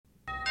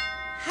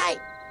Hi,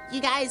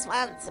 you guys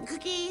want some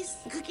cookies?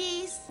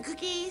 Cookies?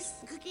 Cookies?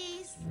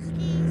 Cookies?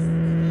 Cookies?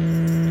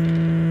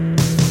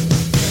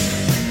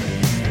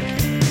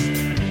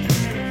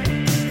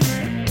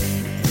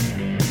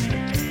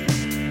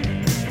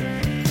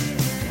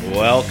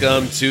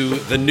 Welcome to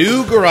the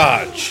new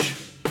garage.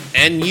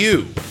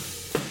 NU.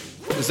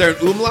 Is there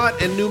an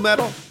umlaut in new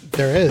metal?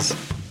 There is.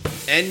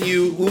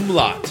 NU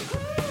umlaut.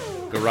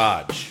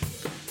 Garage.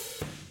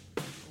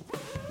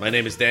 My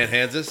name is Dan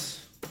Hansis.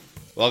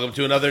 Welcome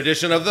to another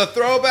edition of the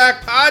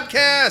Throwback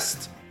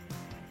Podcast.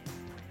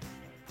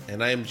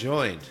 And I am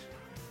joined,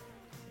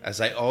 as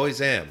I always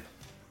am,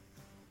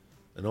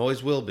 and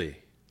always will be,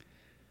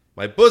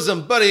 my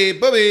bosom buddy,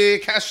 Bobby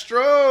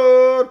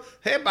Castro.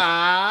 Hey,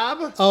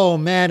 Bob. Oh,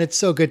 man, it's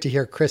so good to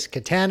hear Chris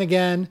Kattan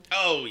again.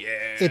 Oh,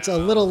 yeah. It's a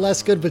little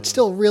less good, but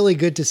still really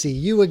good to see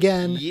you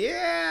again.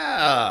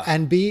 Yeah.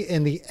 And be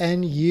in the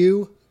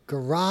NU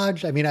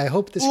garage. I mean, I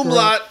hope this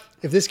Umlaut.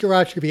 If this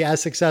garage could be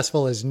as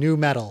successful as new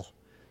metal,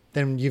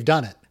 then you've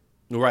done it.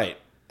 Right.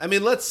 I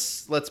mean,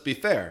 let's be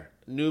fair.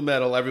 New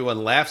metal,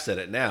 everyone laughs at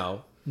it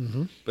now.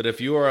 Mm-hmm. But if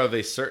you are of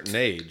a certain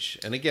age,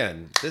 and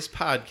again, this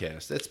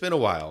podcast, it's been a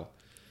while.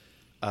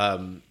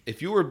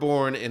 If you were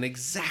born in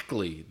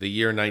exactly the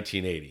year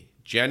 1980,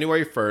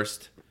 January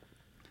 1st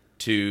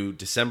to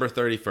December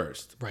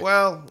 31st. Right.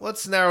 Well,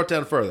 let's narrow it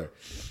down further.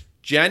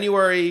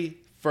 January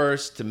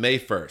 1st to May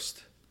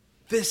 1st.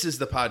 This is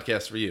the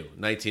podcast for you,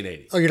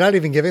 1980. Oh, you're not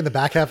even giving the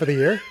back half of the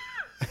year?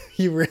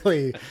 You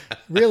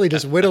really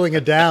just whittling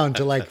it down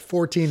to like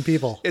 14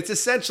 people. It's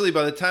essentially,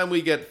 by the time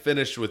we get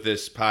finished with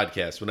this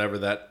podcast, whenever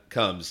that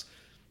comes,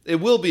 it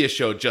will be a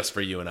show just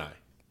for you and I.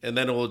 And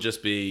then it will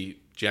just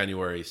be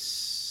January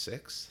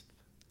 6th,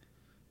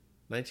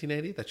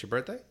 1980. That's your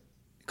birthday?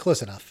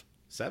 Close enough.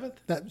 7th?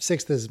 That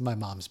 6th is my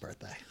mom's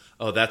birthday.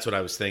 Oh, that's what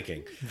I was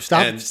thinking.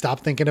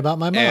 Stop thinking about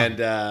my mom.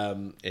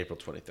 And April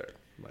 23rd,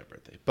 my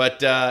birthday.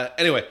 But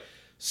anyway,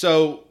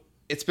 so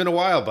it's been a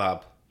while,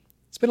 Bob.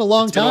 It's been a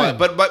long time.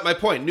 But my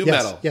point, new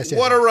metal. Yes.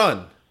 What a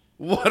run.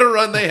 What a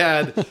run they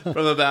had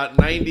from about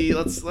 90.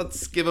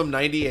 Let's give them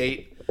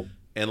 98,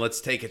 and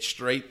let's take it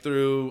straight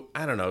through,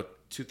 I don't know,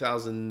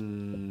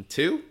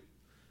 2002?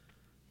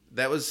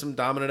 That was some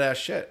dominant ass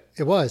shit.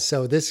 It was.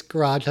 So this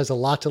garage has a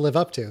lot to live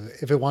up to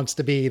if it wants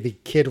to be the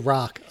Kid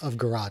Rock of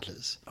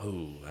garages.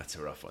 Oh, that's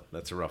a rough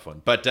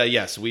one. But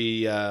yes,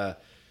 we've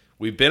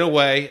been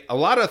away. A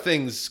lot of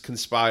things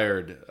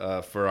conspired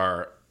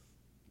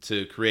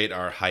to create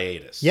our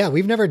hiatus. Yeah,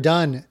 we've never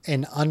done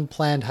an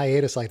unplanned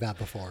hiatus like that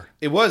before.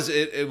 It was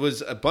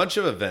a bunch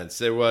of events.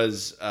 There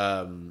was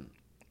the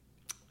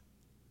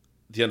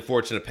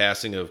unfortunate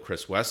passing of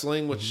Chris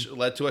Wessling, which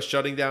led to us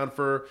shutting down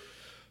for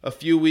a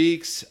few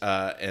weeks.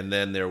 And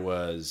then there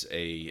was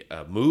a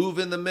move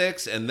in the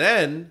mix. And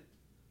then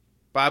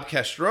Bob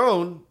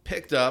Castrone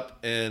picked up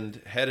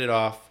and headed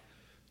off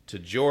to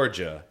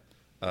Georgia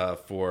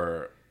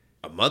for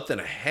a month and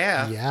a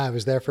half. Yeah, I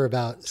was there for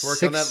about to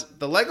work on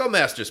the Lego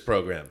Masters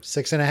program.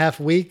 6.5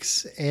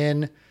 weeks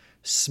in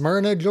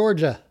Smyrna,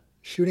 Georgia,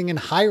 shooting in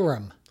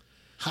Hiram,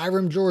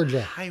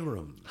 Georgia.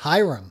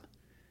 Hiram.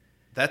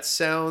 That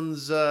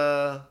sounds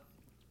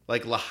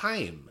like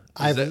L'Haim.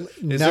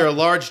 Is there a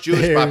large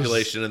Jewish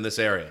population in this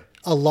area?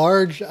 A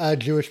large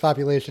Jewish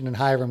population in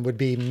Hiram would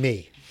be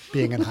me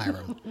being in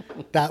Hiram.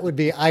 That would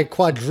be, I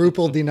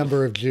quadrupled the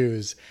number of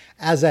Jews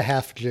as a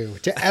half Jew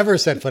to ever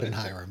set foot in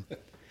Hiram.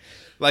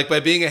 Like,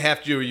 by being a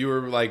half Jew, you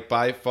were like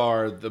by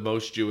far the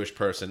most Jewish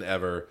person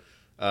ever.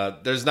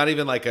 There's not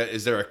even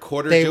is there a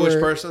quarter Jewish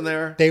person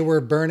there? They were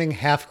burning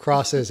half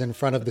crosses in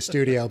front of the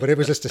studio, but it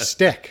was just a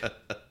stick.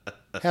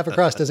 Half a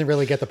cross doesn't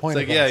really get the point.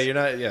 It's like,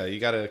 you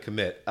got to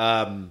commit.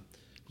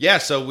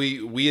 So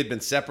we had been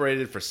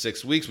separated for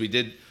 6 weeks. We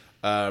did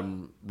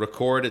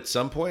record at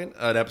some point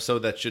an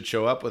episode that should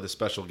show up with a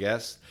special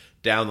guest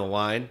down the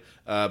line.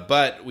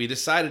 But we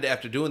decided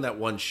after doing that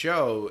one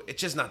show,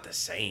 it's just not the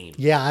same.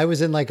 Yeah, I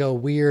was in like a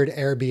weird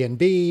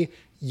Airbnb.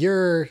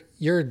 You're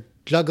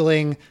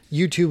juggling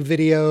YouTube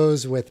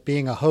videos with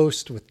being a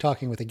host, with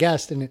talking with a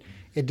guest, and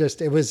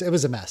it was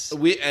a mess.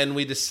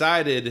 We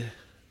decided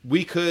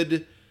we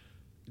could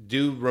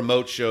do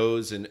remote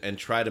shows and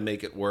try to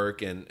make it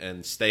work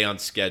and stay on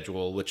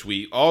schedule, which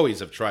we always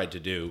have tried to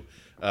do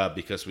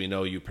because we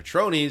know you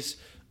patronis,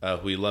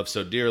 who we love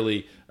so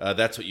dearly,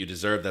 that's what you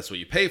deserve, that's what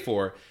you pay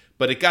for.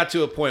 But it got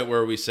to a point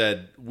where we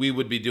said we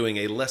would be doing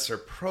a lesser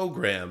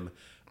program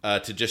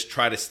to just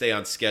try to stay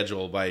on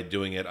schedule by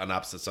doing it on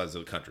opposite sides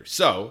of the country.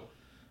 So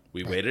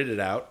we waited it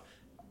out.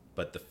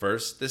 But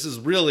this is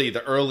really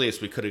the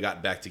earliest we could have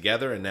gotten back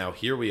together. And now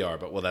here we are.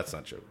 But, well, that's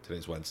not true.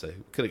 Today's Wednesday.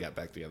 We could have got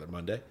back together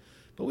Monday.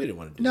 But we didn't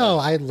want to do that. No,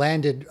 I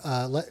landed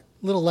a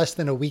little less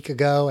than a week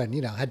ago and,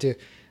 had to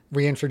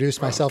reintroduce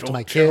myself to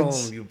my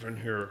kids. You've been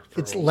here for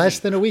it's less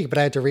than a week, but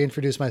I had to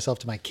reintroduce myself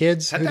to my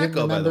kids. How'd that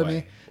go, by the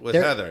way? With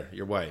Heather,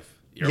 your wife.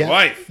 Your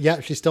wife.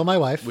 Yeah, she's still my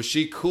wife. Was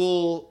she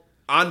cool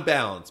on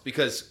balance?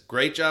 Because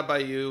great job by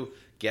you,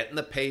 getting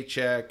the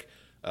paycheck,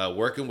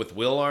 working with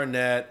Will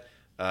Arnett.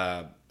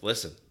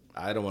 Listen,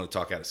 I don't want to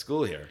talk out of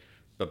school here,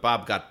 but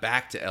Bob got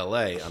back to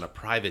L.A. on a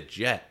private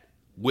jet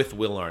with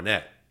Will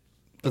Arnett.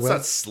 Let's Will-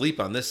 not sleep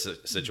on this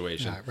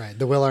situation. Right.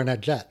 The Will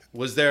Arnett jet.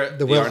 Was there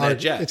the Will Arnett Ar-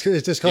 jet?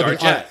 It's just called The the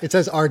Arjet. It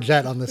says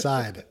Arjet on the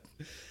side.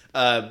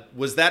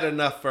 Was that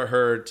enough for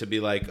her to be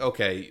like,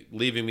 okay,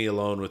 leaving me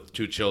alone with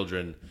 2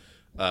 children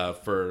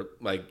for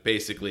like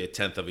basically a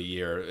tenth of a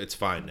year? It's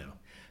fine now.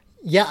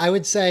 Yeah, I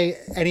would say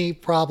any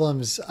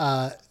problems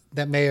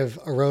that may have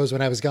arose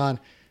when I was gone,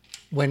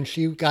 when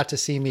she got to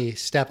see me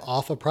step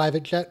off a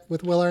private jet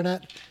with Will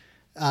Arnett.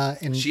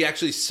 She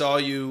actually saw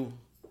you.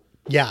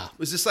 Yeah,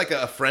 Was this like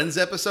a Friends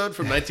episode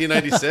from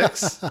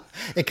 1996?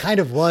 it kind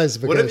of was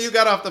because What if you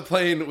got off the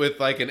plane with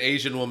like an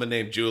Asian woman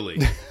named Julie?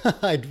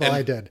 I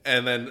did.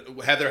 And then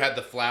Heather had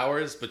the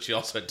flowers, but she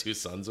also had 2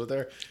 sons with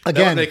her. That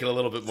Again, would make it a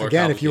little bit more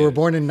Again, if you were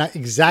complicated. born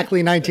in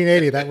exactly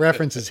 1980, that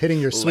reference is hitting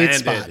your sweet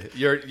spot.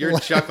 You're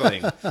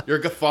chuckling. You're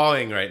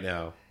guffawing right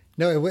now.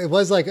 No, it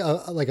was like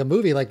a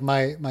movie. Like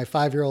my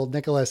 5-year-old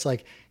Nicholas,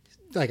 like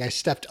I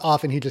stepped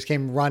off and he just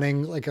came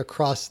running like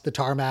across the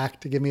tarmac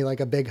to give me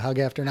like a big hug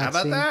after not How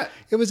about seeing. that?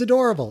 It was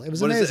adorable. It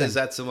was What is amazing. it? Is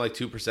that some like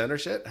 2% or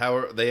shit? How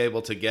are they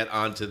able to get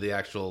onto the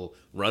actual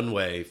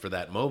runway for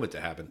that moment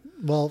to happen?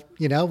 Well,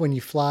 when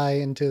you fly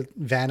into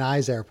Van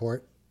Nuys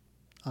Airport,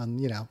 Look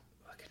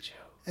at you.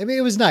 I mean,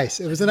 it was nice.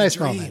 It was a nice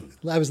dream. moment.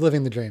 I was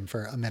living the dream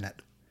for a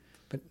minute,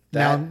 but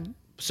now I'm,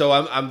 So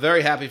I'm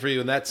very happy for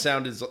you, and that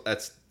sounds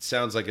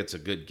like it's a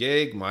good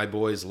gig. My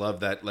boys love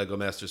that Lego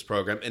Masters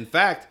program. In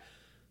fact,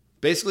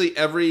 basically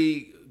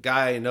every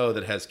guy I know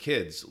that has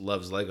kids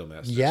loves Lego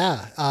Masters.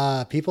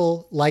 yeah,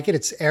 people like it.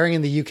 It's airing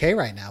in the UK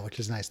right now, which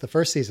is nice. The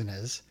first season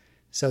is.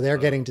 So they're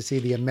getting to see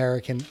the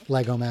American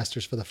Lego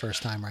Masters for the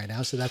first time right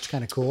now. So that's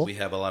kind of cool. We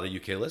have a lot of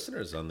UK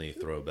listeners on the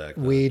throwback.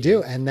 We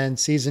do. And then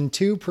season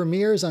 2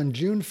 premieres on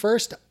June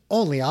 1st,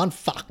 only on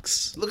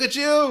Fox. Look at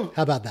you.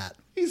 How about that?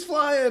 He's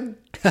flying.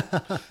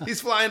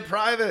 He's flying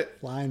private.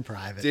 Flying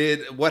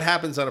private. What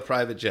happens on a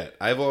private jet?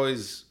 I've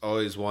always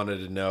wanted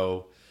to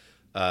know.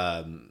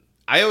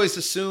 I always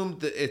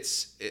assumed that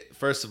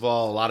first of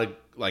all, a lot of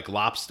like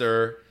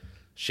lobster,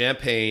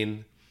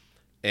 champagne,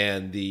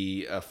 and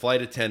the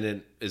flight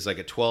attendant is like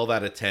a 12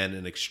 out of 10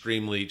 and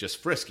extremely just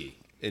frisky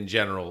in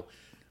general.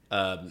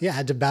 Yeah, I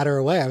had to batter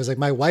away. I was like,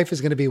 my wife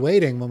is going to be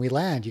waiting when we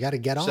land. You got to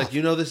get off. It's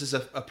like, this is a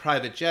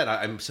private jet.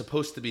 I'm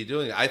supposed to be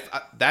doing it.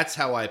 That's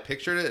how I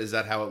pictured it. Is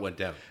that how it went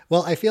down?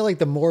 Well, I feel like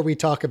the more we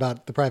talk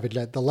about the private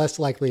jet, the less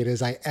likely it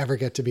is I ever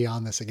get to be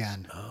on this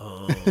again.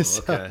 Oh,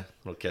 okay.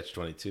 We'll catch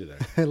 22 there.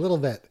 A little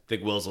bit.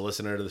 Think Will's a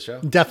listener to the show?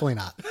 Definitely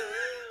not.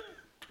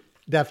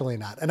 Definitely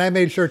not. And I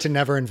made sure to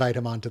never invite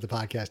him onto the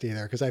podcast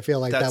either because I feel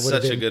like That's that would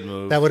have such been a good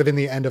move. That would have been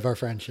the end of our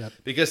friendship.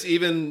 Because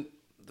even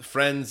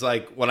friends,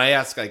 like when I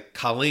ask like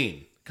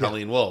Colleen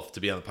Wolfe to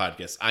be on the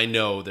podcast, I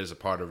know there's a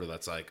part of her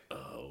that's like,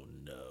 oh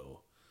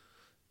no,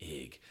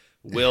 Ig.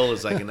 Will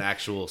is like an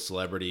actual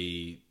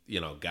celebrity,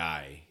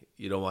 guy.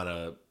 You don't want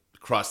to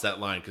cross that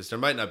line because there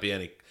might not be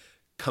any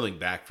coming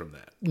back from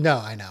that. No,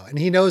 I know. And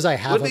he knows I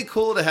have It would be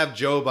cool to have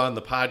Job on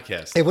the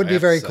podcast. It would I be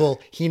have to very say. cool.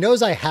 He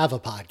knows I have a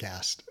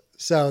podcast.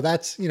 So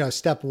that's,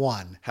 step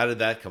one. How did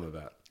that come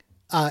about?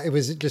 It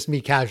was just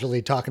me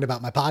casually talking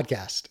about my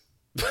podcast.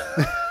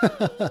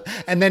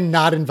 And then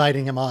not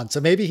inviting him on. So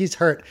maybe he's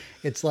hurt.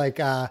 It's like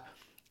the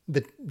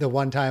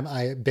one time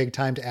I big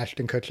timed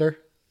Ashton Kutcher.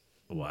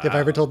 Wow. Have I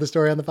ever told the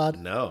story on the pod?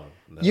 No.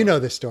 You know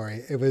this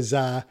story. It was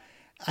I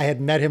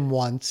had met him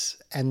once,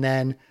 and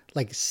then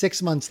like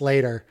 6 months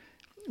later,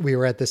 we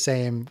were at the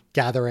same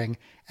gathering,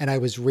 and I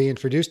was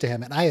reintroduced to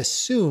him, and I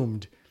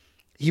assumed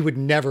he would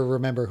never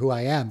remember who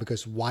I am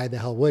because why the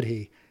hell would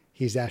he?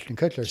 He's Ashton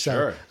Kutcher. So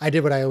Sure. I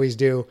did what I always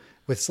do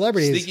with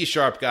celebrities. Sneaky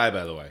sharp guy,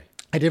 by the way.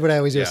 I did what I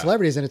always do with Yeah.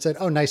 celebrities, and it said,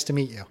 "Oh, nice to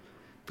meet you,"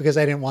 because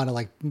I didn't want to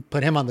like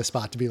put him on the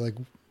spot to be like,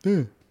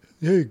 "Hey,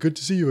 good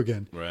to see you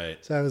again."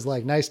 Right. So I was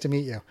like, "Nice to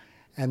meet you,"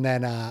 and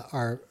then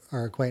our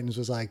acquaintance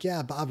was like,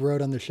 "Yeah, Bob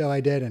wrote on the show I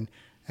did," and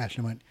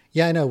Ashton went,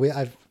 "Yeah, I know.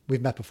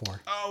 We've met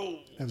before." Oh.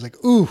 I was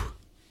like, "Ooh,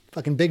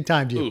 fucking big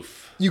time, you!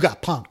 Oof. You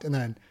got punked,"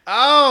 and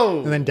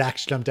Oh. then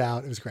Dax jumped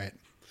out. It was great.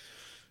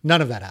 None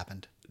of that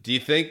happened. Do you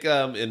think,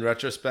 in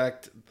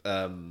retrospect,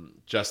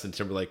 Justin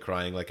Timberlake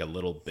crying like a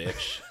little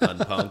bitch,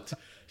 unpunked,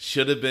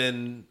 should have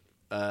been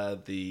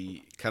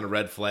the kind of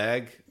red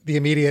flag? The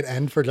immediate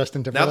end for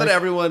Justin Timberlake. Now that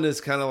everyone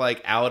is kind of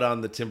like out on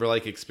the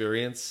Timberlake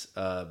experience,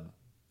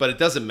 but it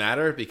doesn't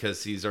matter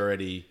because he's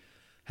already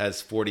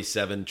has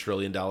 $47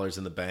 trillion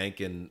in the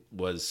bank and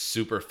was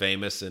super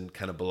famous and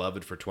kind of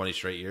beloved for 20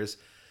 straight years.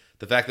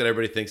 The fact that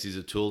everybody thinks he's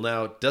a tool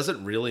now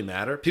doesn't really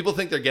matter. People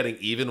think they're getting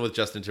even with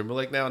Justin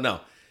Timberlake now. No,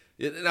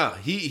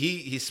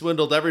 he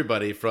swindled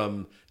everybody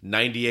from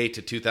 98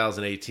 to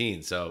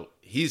 2018. So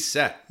he's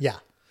set. Yeah.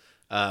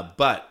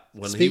 But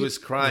when he was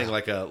crying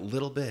like a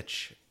little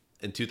bitch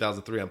in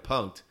 2003 on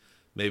Punked,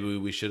 maybe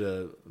we should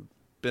have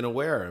been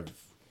aware of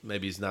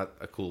maybe he's not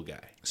a cool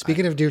guy.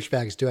 Speaking of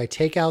douchebags, do I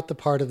take out the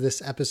part of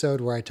this episode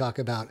where I talk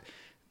about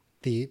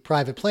the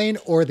private plane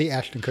or the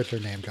Ashton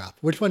Kutcher name drop?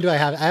 Which one do I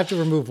have? I have to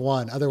remove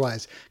one.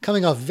 Otherwise,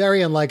 coming off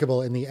very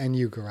unlikable in the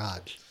NU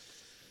garage.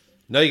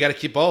 No, you got to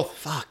keep both.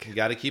 Fuck. You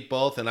got to keep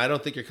both, and I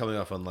don't think you're coming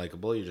off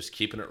unlikable. You're just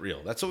keeping it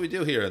real. That's what we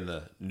do here in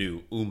the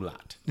new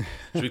umlaut.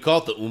 Should we call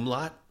it the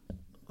umlaut?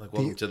 Like,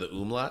 welcome to the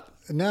umlaut?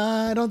 No,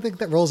 I don't think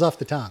that rolls off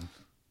the tongue.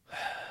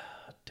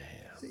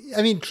 Damn.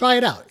 I mean, try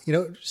it out.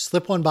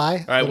 Slip one by.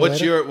 All right,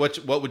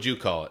 what would you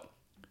call it?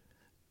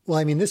 Well,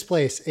 I mean, this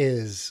place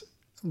is,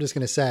 I'm just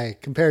going to say,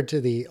 compared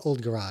to the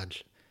old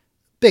garage,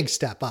 big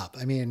step up.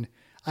 I mean,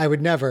 I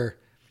would never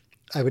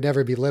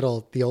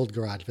belittle the old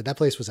garage, but that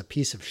place was a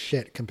piece of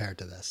shit compared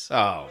to this.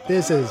 Oh.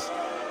 This is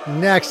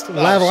next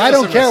level. show I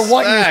don't some care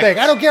what you respect. think.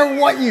 I don't care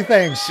what you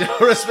think. Show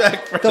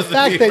respect for The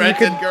fact that you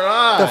can,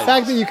 garage. the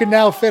fact that you can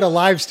now fit a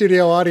live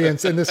studio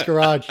audience in this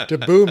garage to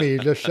boo me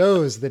just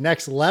shows the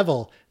next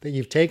level that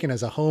you've taken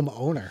as a home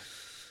owner.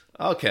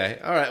 Okay.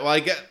 All right. Well,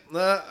 I get.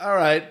 All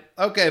right.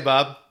 Okay,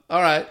 Bob.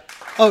 All right.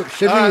 Oh,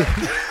 should All we?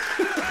 right.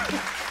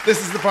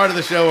 This is the part of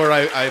the show where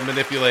I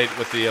manipulate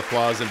with the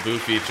applause and boo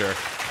feature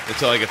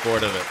until I get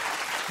bored of it.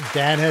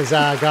 Dan has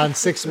gone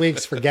 6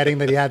 weeks forgetting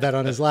that he had that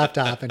on his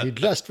laptop, and he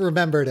just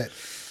remembered it.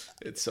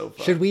 It's so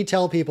fun. Should we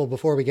tell people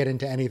before we get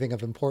into anything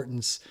of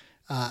importance?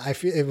 I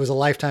feel it was a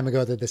lifetime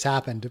ago that this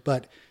happened,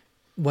 but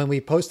when we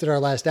posted our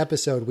last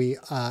episode,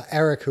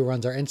 Eric, who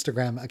runs our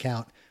Instagram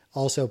account,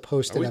 also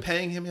posted. Are we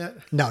paying him yet?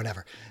 No,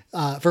 never.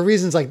 For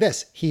reasons like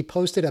this, he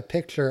posted a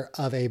picture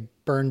of a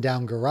burned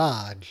down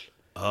garage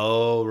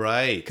Oh,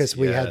 right. because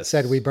we had Yes.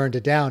 said we burned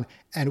it down,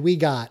 and we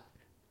got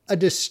a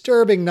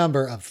disturbing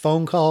number of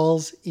phone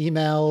calls,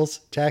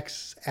 emails,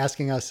 texts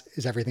asking us,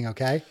 "Is everything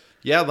okay?"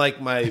 Yeah,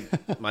 like my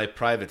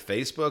private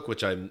Facebook,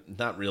 which I'm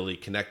not really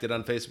connected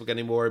on Facebook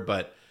anymore,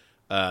 but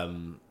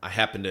I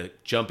happened to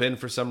jump in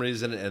for some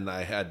reason, and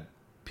I had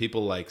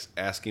people like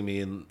asking me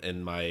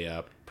in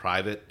my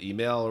private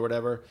email or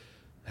whatever,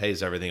 "Hey,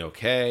 is everything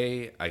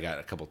okay?" I got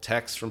a couple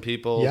texts from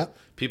people. Yep.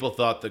 People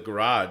thought the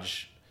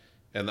garage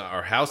and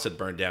our house had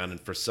burned down, and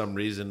for some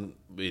reason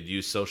we'd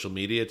use social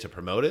media to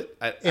promote it.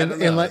 I don't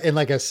know. In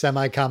like a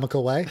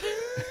semi-comical way.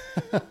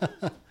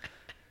 But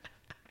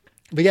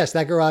yes,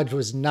 that garage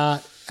was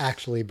not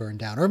actually burned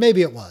down, or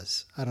maybe it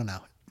was. I don't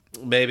know.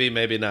 Maybe,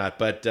 maybe not.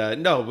 But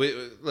no,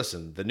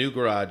 listen, the new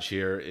garage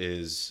here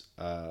is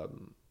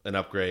an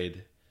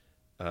upgrade.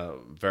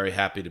 Very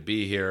happy to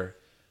be here.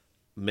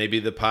 Maybe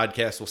the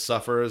podcast will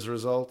suffer as a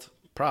result.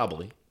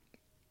 Probably.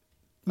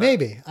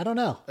 Maybe. I don't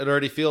know. It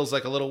already feels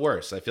like a little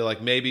worse. I feel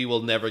like maybe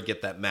we'll never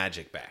get that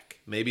magic back.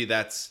 Maybe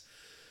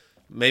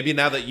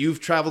now that you've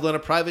traveled on a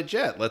private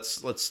jet,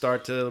 let's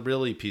start to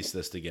really piece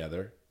this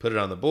together, put it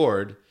on the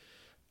board.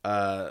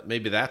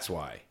 Maybe that's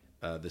why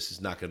this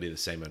is not going to be the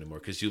same anymore,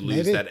 because you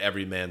lose Maybe. that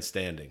every man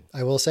standing.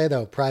 I will say,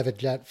 though, private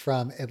jet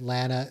from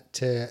Atlanta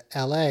to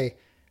L.A.,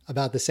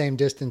 about the same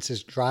distance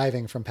as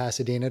driving from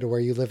Pasadena to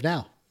where you live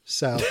now.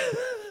 So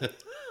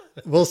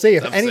we'll see.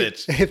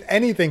 If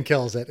anything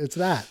kills it, it's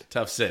that.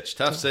 Tough sitch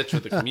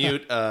with the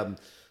commute. A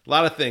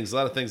lot of things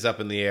up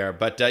in the air.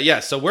 But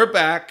yeah, so we're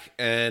back,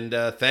 and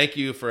thank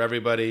you for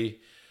everybody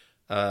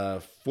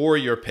for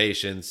your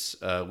patience.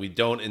 We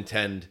don't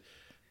intend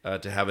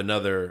to have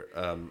another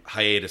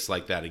hiatus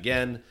like that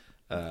again,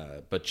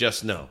 but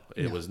just know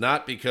it was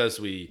not because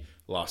we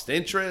lost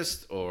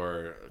interest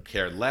or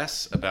cared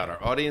less about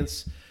our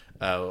audience,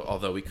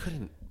 although we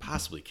couldn't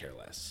possibly care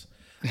less.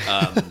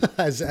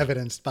 As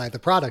evidenced by the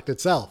product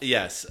itself.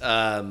 Yes,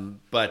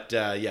 but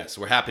yes,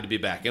 we're happy to be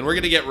back, and we're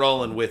going to get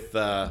rolling with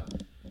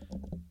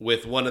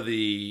one of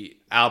the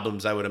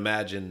albums I would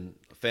imagine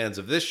fans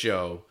of this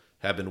show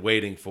have been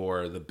waiting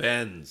for, The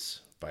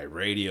Bends by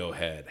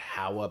Radiohead.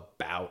 How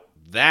about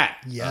that?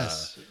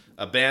 Yes.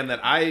 A band that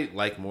I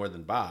like more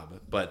than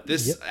Bob, but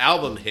this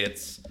album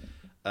hits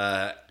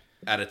at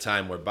a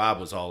time where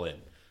Bob was all in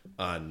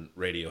on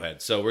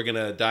Radiohead. So we're going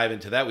to dive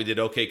into that. We did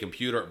OK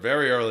Computer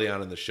very early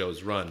on in the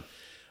show's run.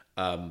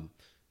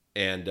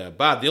 And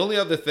Bob, the only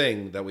other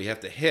thing that we have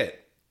to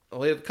hit,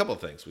 we have a couple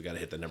of things. We got to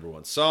hit the number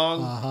one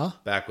song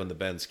back when the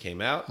Bends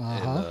came out in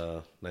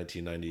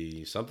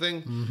 1990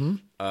 something.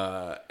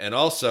 And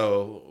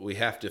also we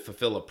have to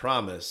fulfill a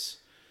promise,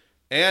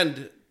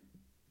 and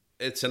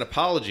it's an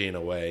apology in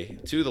a way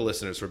to the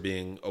listeners for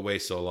being away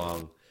so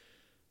long.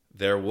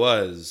 There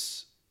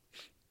was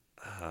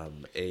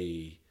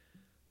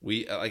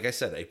like I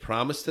said, a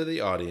promise to the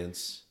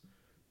audience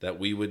that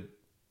we would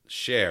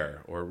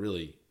share, or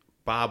really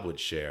Bob would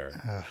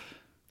share,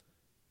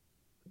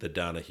 the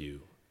Donahue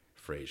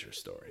Frazier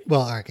story.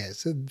 Well, okay.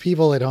 So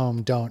people at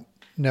home don't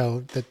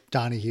know that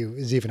Donahue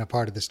is even a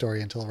part of the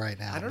story until right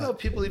now. I don't know if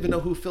people even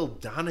know who Phil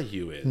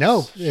Donahue is.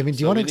 No. I mean,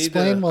 do you want to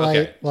explain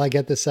while I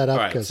get this set up?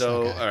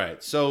 All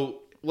right.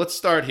 So let's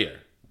start here.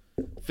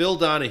 Phil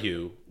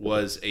Donahue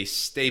was a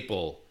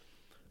staple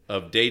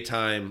of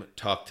daytime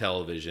talk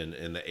television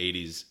in the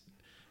 80s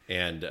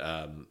and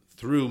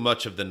through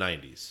much of the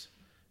 90s,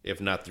 if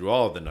not through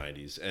all of the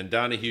 90s. And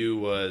Donahue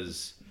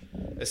was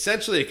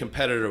essentially a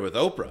competitor with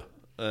Oprah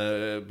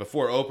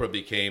before Oprah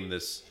became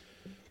this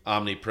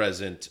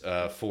omnipresent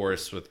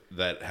force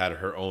that had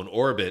her own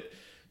orbit.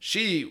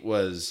 She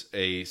was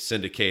a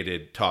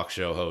syndicated talk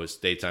show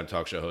host, daytime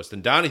talk show host.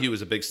 And Donahue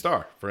was a big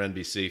star for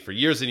NBC for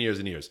years and years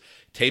and years.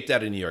 Taped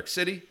out in New York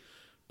City.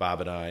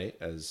 Bob and I,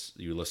 as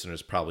you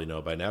listeners probably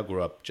know by now,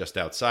 grew up just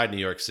outside New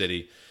York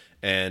City.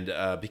 And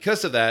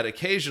because of that,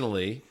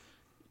 occasionally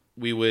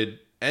we would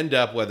end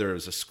up, whether it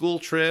was a school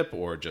trip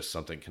or just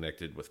something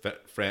connected with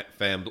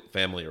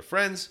family or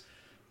friends,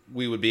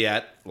 we would be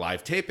at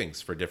live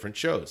tapings for different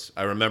shows.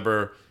 I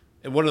remember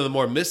in one of the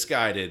more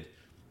misguided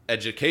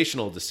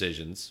educational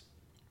decisions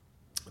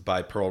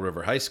by Pearl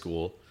River High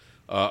School,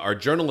 our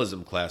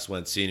journalism class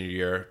went senior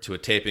year to a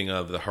taping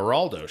of the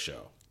Geraldo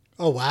show.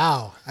 Oh,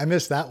 wow. I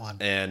missed that one.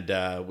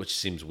 And which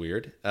seems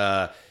weird.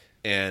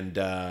 And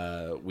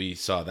we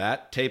saw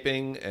that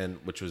taping, and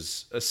which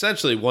was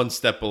essentially one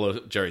step below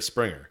Jerry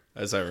Springer,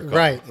 as I recall.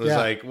 Right, It was yeah.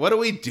 like, what are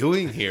we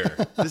doing here?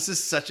 This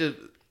is such a...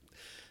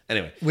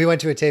 Anyway. We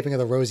went to a taping of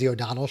the Rosie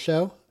O'Donnell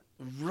show.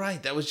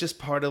 Right. That was just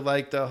part of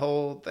like the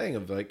whole thing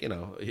of like,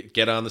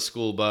 get on the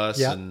school bus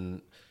Yeah.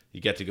 and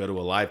you get to go to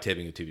a live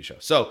taping of a TV show.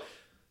 So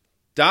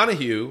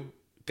Donahue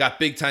got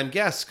big time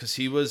guests because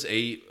he was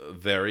a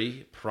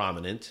very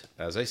prominent,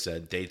 as I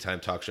said, daytime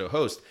talk show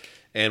host.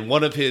 And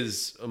one of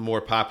his more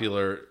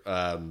popular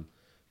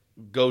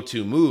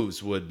go-to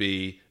moves would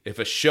be if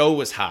a show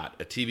was hot,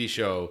 a TV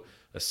show,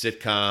 a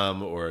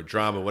sitcom or a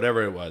drama,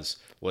 whatever it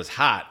was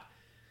hot,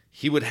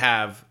 he would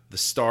have the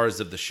stars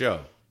of the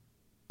show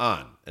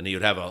on, and he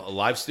would have a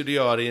live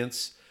studio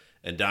audience,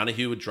 and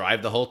Donahue would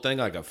drive the whole thing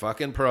like a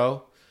fucking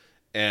pro,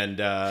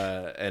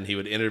 and he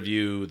would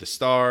interview the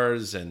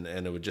stars, and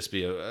it would just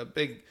be a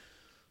big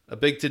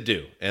to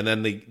do. And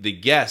then the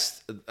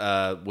guest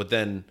would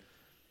then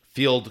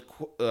field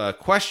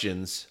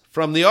questions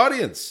from the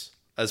audience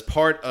as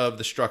part of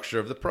the structure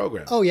of the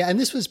program. Oh, yeah. And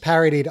this was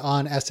parodied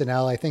on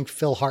SNL. I think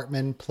Phil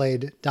Hartman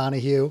played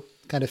Donahue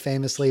kind of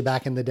famously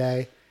back in the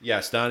day.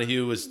 Yes,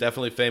 Donahue was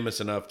definitely famous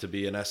enough to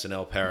be an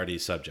SNL parody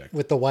subject.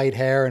 With the white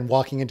hair and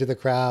walking into the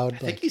crowd. I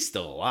think he's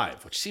still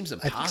alive, which seems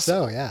impossible. think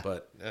so, yeah.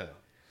 But yeah.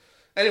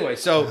 Anyway,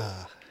 so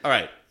all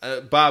right,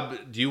 Bob,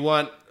 do you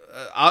want?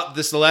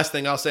 This is the last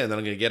thing I'll say, and then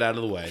I'm going to get out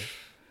of the way.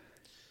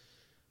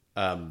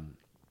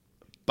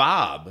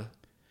 Bob,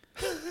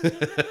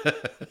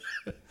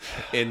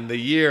 in the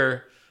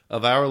year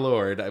of our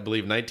Lord, I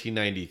believe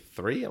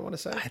 1993. I want to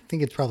say. I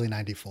think it's probably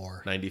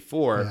 94.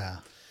 94.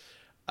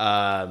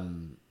 Yeah.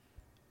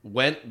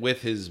 Went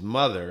with his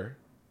mother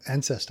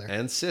And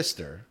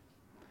sister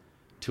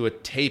to a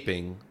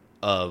taping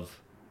of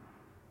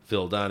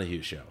Phil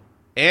Donahue show.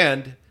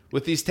 And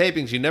with these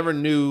tapings, you never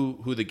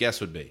knew who the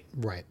guest would be.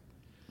 Right.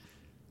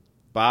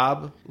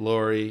 Bob,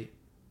 Lori,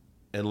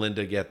 and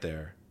Linda get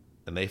there,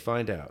 and they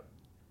find out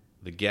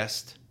the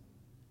guest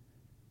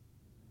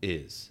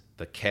is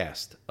the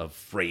cast of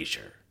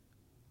Frasier.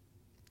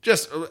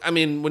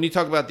 When you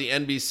talk about the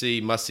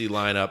NBC must-see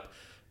lineup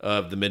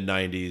of the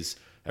mid-90s,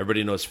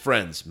 everybody knows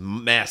Friends,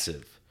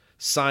 massive.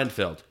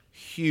 Seinfeld,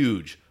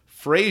 huge.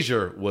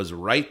 Frasier was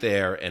right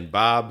there, and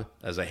Bob,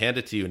 as I hand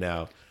it to you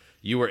now,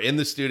 you were in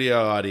the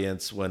studio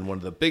audience when one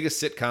of the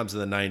biggest sitcoms of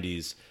the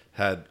 90s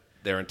had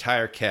their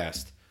entire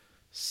cast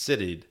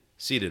seated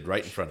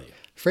right in front of you.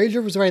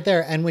 Frasier was right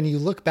there. And when you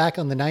look back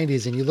on the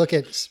 90s and you look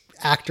at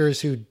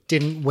actors who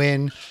didn't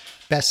win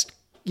best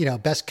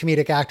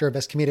comedic actor,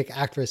 best comedic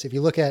actress, if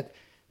you look at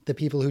the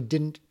people who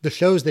didn't, the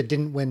shows that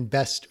didn't win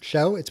best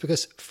show, it's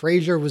because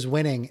Frasier was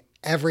winning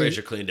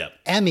Frasier cleaned up.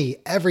 Emmy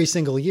every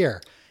single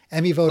year.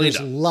 Emmy voters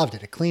Cleaned up. loved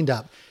it. It cleaned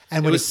up.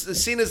 And It when was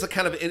seen as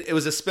it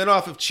was a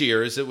spinoff of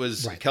Cheers. It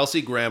was Right.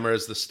 Kelsey Grammer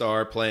as the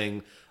star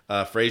playing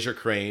Fraser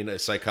Crane, a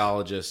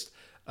psychiatrist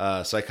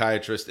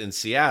in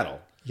Seattle.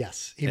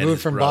 yes, he and moved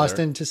his from brother.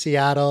 Boston to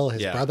Seattle.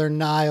 His Yeah. brother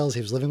Niles,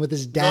 he was living with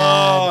his dad.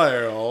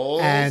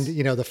 Niles. And,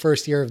 the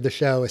first year of the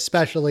show,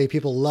 especially,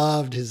 people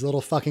loved his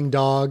little fucking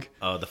dog.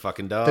 Oh, the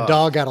fucking dog. The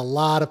dog got a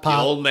lot of The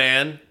pop. old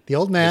man. The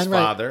old man, His right.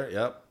 father.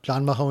 Yep.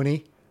 John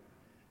Mahoney.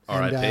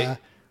 R.I.P. And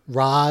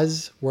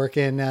Roz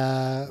working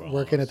at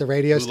the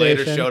radio Who station.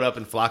 later showed up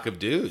in Flock of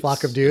Dudes.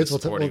 Flock of Dudes. in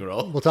a supporting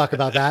role. We'll talk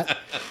about that.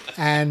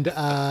 And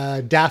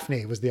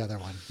Daphne was the other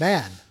one.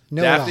 Man,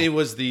 no. Daphne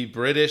was the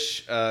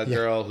British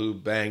girl who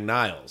banged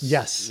Niles.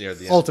 Yes, Near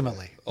the end.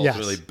 ultimately,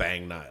 Ultimately yes.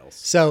 banged Niles.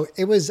 So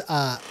it was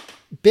a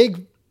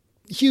big,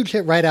 huge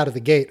hit right out of the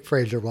gate,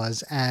 Frasier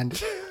was.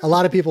 And a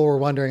lot of people were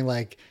wondering,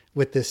 like,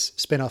 with this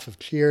spinoff of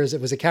Cheers,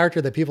 it was a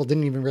character that people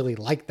didn't even really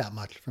like that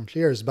much from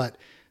Cheers, but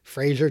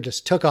Frasier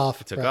just took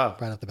off right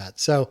off the bat.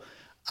 So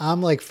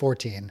I'm like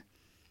 14.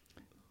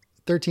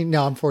 13.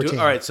 No, I'm 14.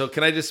 All right, so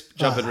can I just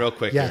jump in real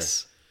quick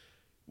Yes. here?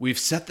 We've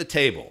set the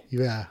table.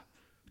 Yeah.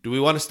 Do we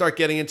want to start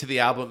getting into the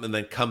album and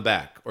then come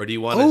back? Or do you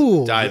want to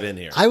Ooh, dive in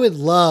here? I would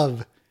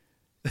love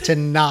to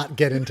not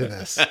get into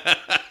this.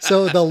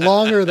 So the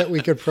longer that we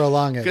could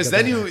prolong it. Because the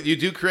then better. you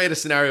do create a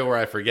scenario where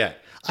I forget.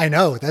 I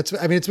know. It's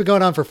been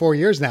going on for 4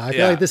 years now. I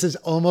feel Yeah. like this has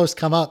almost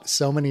come up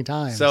so many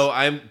times. So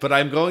I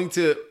want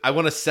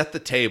to set the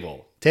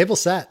table Table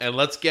set. and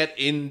let's get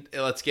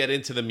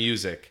into the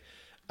music.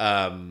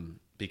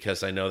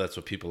 Because I know that's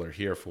what people are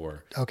here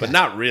for. Okay. But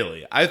not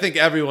really. I think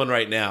everyone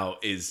right now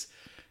is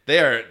They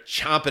are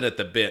chomping at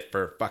the bit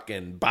for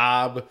fucking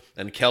Bob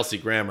and Kelsey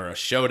Grammer, a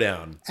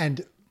showdown.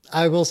 And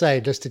I will say,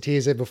 just to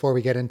tease it before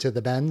we get into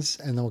the Bens,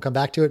 and then we'll come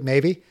back to it,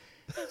 maybe.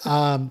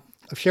 I've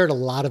shared a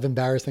lot of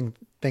embarrassing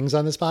things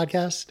on this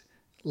podcast.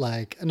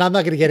 And I'm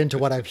not going to get into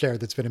what I've shared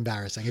that's been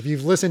embarrassing. If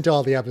you've listened to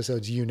all the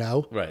episodes, you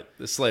know. Right.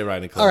 The sleigh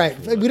riding club. All right.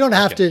 We don't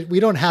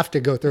have to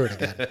go through it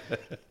again.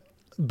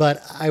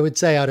 But I would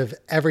say out of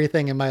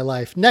everything in my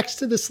life, next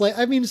to the sleigh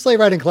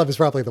riding club is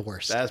probably the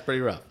worst. That's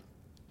pretty rough.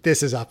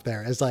 This is up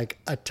there as like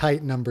a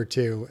tight number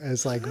 2,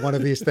 as like one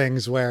of these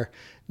things where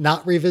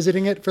not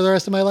revisiting it for the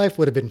rest of my life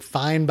would have been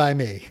fine by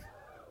me.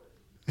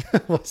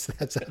 What's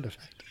that sound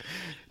effect?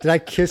 Did I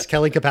kiss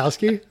Kelly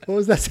Kapowski? What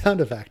was that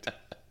sound effect?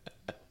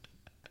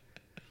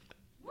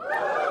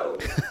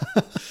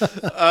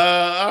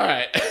 All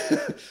right.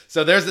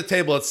 So there's the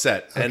table it's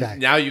set. And Okay.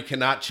 now you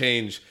cannot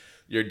change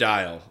your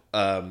dial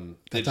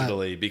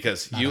digitally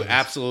because you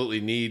absolutely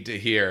need to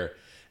hear.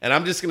 And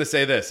I'm just going to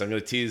say this. I'm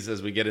going to tease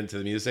as we get into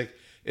the music.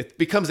 It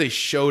becomes a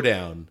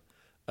showdown,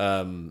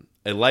 a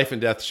life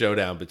and death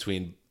showdown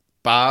between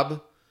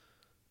Bob,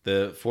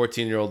 the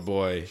 14-year-old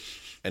boy,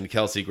 and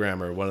Kelsey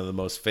Grammer, one of the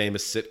most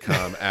famous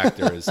sitcom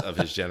actors of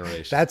his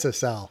generation. That's a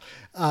sell.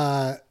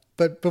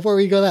 But before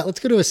we go let's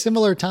go to a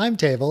similar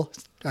timetable,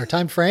 our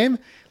time frame.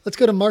 Let's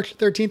go to March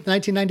 13th,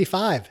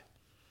 1995,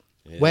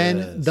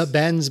 when The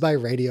Bends by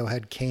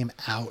Radiohead came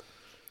out.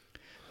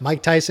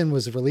 Mike Tyson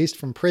was released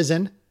from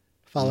prison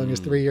following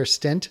his 3-year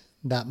stint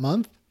that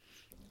month.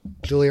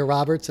 Julia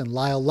Roberts and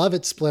Lyle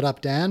Lovett split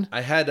up, Dan.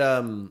 I had,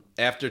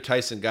 after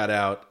Tyson got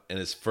out and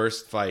his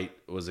first fight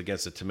was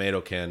against a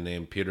tomato can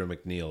named Peter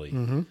McNeely.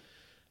 Mm-hmm.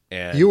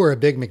 And You were a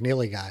big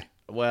McNeely guy.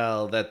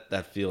 well,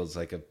 that feels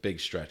like a big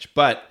stretch.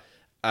 But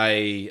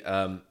I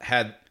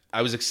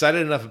was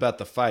excited enough about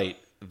the fight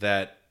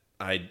that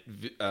I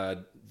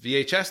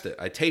VHS'd it.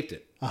 I taped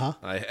it. Uh-huh.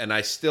 And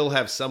I still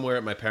have somewhere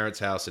at my parents'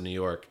 house in New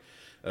York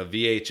a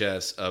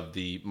VHS of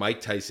the Mike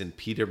Tyson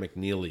Peter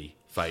McNeely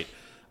fight.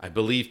 I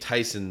believe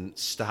Tyson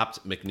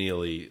stopped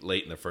McNeely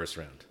late in the first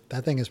round.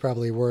 That thing is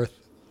probably worth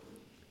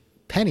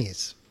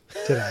pennies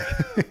today.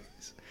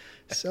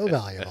 So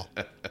valuable.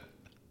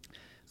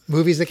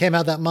 Movies that came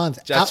out that month.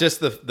 That's just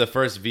the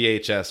first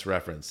VHS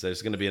reference.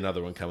 There's going to be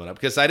another one coming up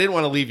because I didn't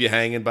want to leave you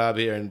hanging, Bob,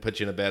 here and put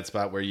you in a bad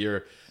spot where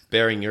you're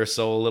bearing your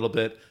soul a little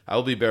bit. I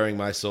will be bearing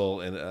my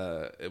soul, and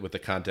with the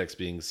context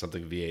being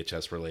something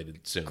VHS related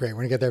soon. Great. We're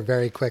going to get there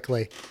very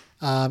quickly.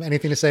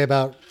 Anything to say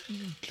about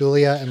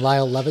Julia and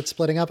Lyle Lovett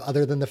splitting up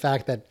other than the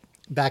fact that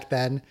back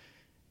then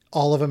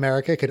all of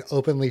America could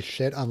openly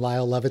shit on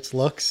Lyle Lovett's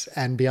looks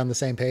and be on the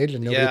same page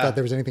and nobody thought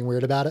there was anything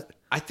weird about it?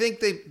 I think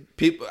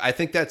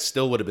that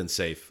still would have been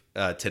safe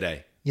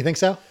today. You think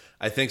so?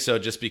 I think so,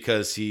 just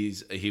because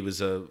he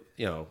was a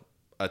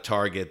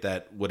target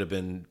that would have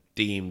been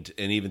deemed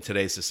in even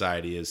today's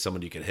society as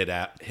someone you could hit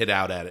out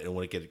at it and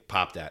wouldn't get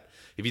popped at.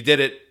 If you did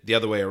it the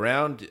other way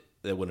around,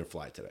 it wouldn't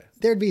fly today.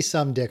 There'd be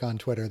some dick on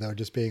Twitter though,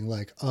 just being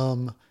like,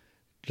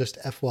 just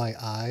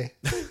FYI,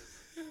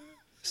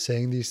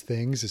 saying these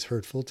things is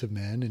hurtful to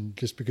men, and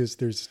just because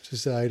there's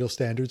societal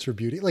standards for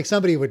beauty, like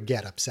somebody would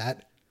get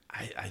upset.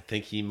 I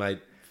think he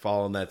might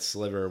fall in that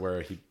sliver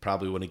where he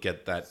probably wouldn't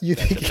get that. You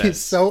that think defense. he's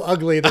so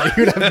ugly that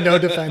he would have no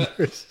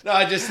defenders? No,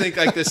 I just think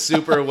like this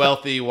super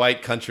wealthy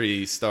white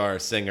country star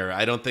singer,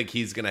 I don't think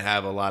he's going to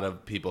have a lot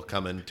of people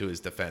coming to his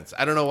defense.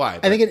 I don't know why.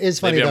 I think it is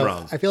funny maybe though. I'm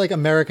wrong. I feel like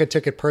America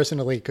took it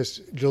personally because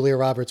Julia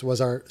Roberts was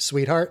our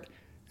sweetheart,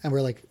 and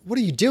we're like, "What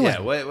are you doing?"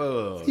 Yeah, wait. What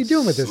are you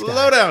doing with this guy?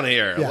 Slow down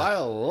here. Yeah. I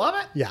love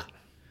it.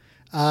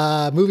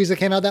 Yeah. Movies that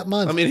came out that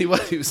month. I mean, he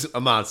was a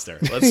monster.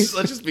 Let's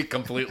just be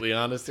completely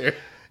honest here.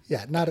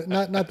 Yeah, not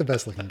the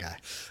best looking guy.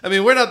 I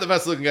mean, we're not the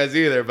best looking guys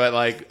either, but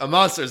like a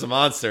monster's a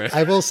monster.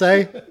 I will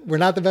say we're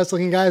not the best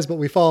looking guys, but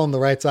we fall on the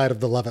right side of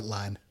the Lovett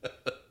line.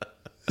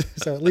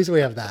 So at least we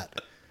have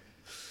that.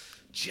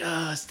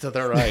 Just to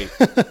the right.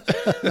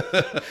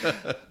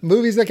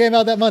 Movies that came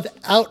out that month: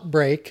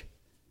 Outbreak,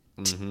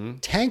 Mm-hmm.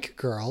 Tank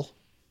Girl,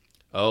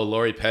 Oh,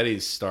 Lori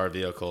Petty's star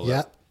vehicle. that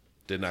Yep.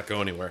 Did not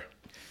go anywhere.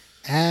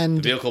 The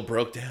and vehicle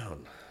broke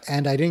down.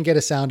 I didn't get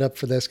a sound up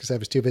for this because I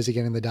was too busy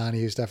getting the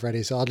Donahue stuff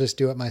ready. So I'll just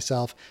do it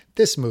myself.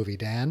 This movie,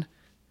 Dan.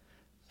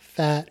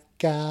 Fat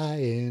guy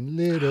in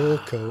little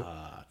coat.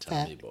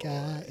 Tommy Fat Boy.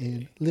 guy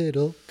in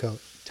little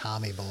coat.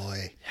 Tommy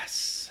Boy.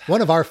 Yes.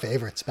 One of our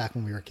favorites back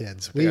when we were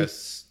kids. I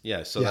saw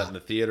Yeah. that in the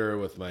theater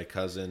with my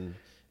cousin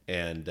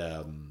and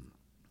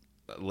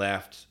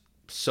laughed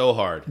so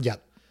hard.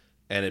 Yep.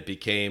 And it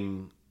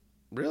became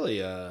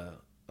really a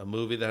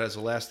movie that has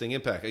a lasting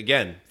impact.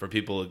 Again, for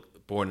people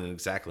born in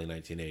exactly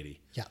 1980.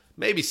 Yeah.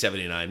 Maybe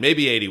 79,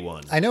 maybe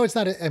 81. I know it's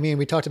not,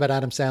 we talked about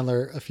Adam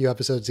Sandler a few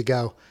episodes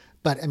ago,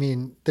 but I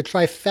mean, the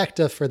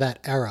trifecta for that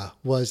era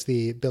was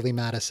the Billy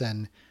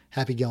Madison,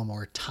 Happy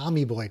Gilmore,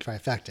 Tommy Boy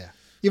trifecta.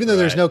 Even though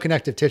there's Right. no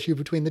connective tissue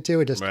between the two,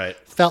 it just Right.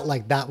 felt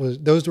like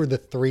those were the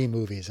three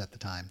movies at the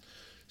time.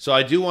 So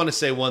I do want to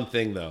say one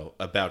thing, though,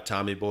 about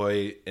Tommy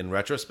Boy in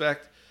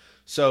retrospect.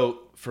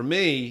 So for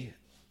me,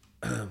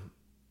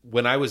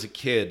 when I was a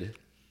kid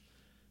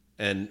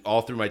and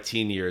all through my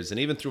teen years and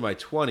even through my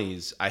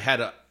 20s, I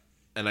had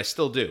and I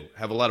still do,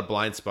 have a lot of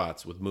blind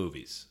spots with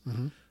movies.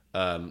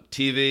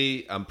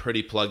 TV, I'm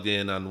pretty plugged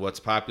in on what's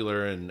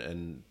popular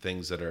and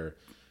things that are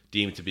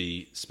deemed to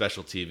be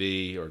special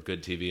TV or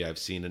good TV. I've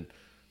seen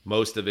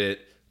most of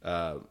it.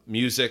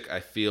 Music, I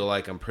feel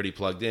like I'm pretty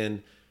plugged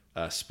in.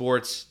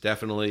 Sports,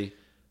 definitely.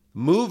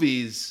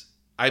 Movies,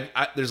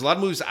 there's a lot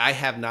of movies I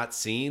have not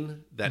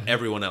seen that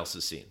everyone else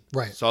has seen.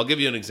 Right. So I'll give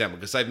you an example,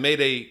 because I've made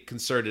a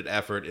concerted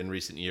effort in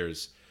recent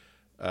years,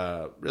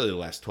 really the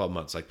last 12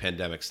 months, like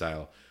pandemic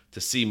style,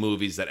 to see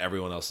movies that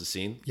everyone else has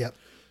seen. Yep.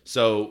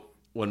 So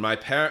when my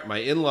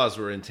in-laws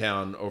were in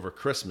town over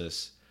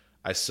Christmas,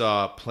 I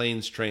saw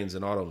Planes, Trains,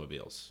 and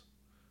Automobiles.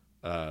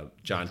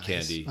 John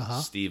Candy,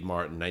 Steve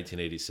Martin,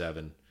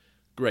 1987.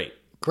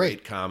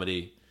 Great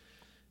comedy.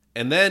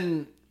 And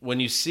then when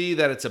you see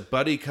that it's a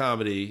buddy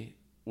comedy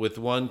with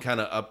one kind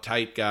of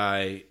uptight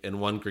guy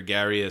and one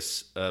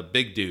gregarious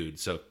big dude,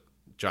 so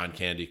John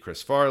Candy,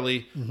 Chris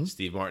Farley,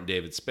 Steve Martin,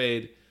 David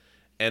Spade,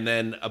 and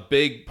then a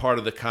big part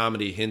of the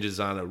comedy hinges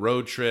on a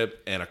road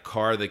trip and a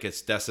car that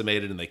gets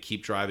decimated, and they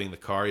keep driving the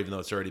car even though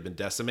it's already been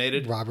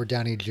decimated. Robert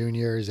Downey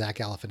Jr., Zach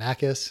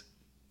Galifianakis.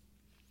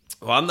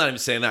 Well, I'm not even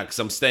saying that because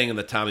I'm staying in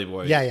the Tommy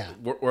Boy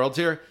world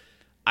here.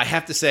 I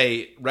have to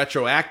say,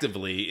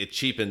 retroactively, it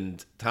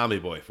cheapened Tommy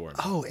Boy for me.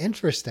 Oh,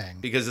 interesting.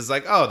 Because it's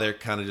like, oh, they're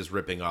kind of just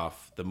ripping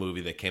off the movie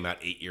that came out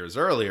 8 years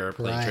earlier,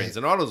 Planes, Trains,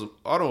 and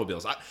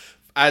Automobiles.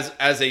 As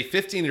a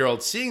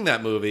 15-year-old seeing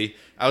that movie,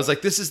 I was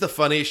like, this is the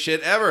funniest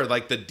shit ever.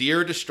 Like, the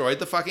deer destroyed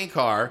the fucking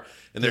car,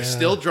 and they're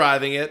still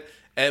driving it.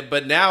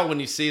 But now when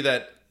you see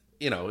that,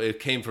 it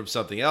came from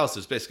something else,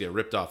 it's basically a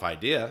ripped-off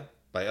idea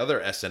by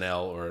other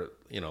SNL or,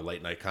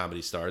 late-night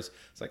comedy stars.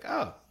 It's like,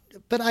 oh.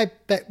 But I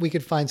bet we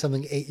could find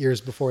something 8 years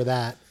before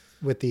that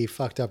with the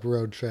fucked up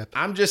road trip.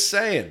 I'm just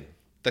saying,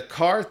 the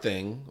car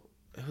thing,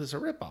 it was a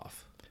ripoff.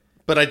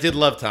 But I did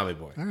love Tommy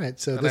Boy. All right,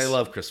 so I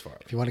love Chris Farley.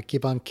 If you want to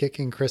keep on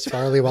kicking Chris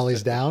Farley while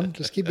he's down,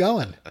 just keep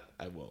going.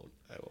 I won't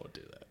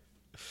do that.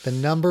 The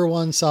number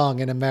one song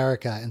in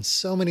America and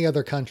so many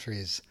other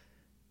countries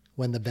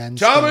when the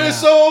Bends Tommy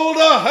sold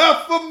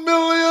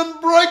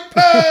 500,000 brake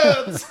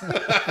pads.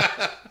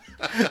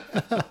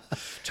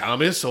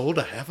 Tommy sold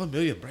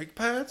 500,000 brake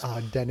pads.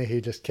 Oh,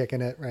 Dennehy just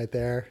kicking it right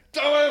there.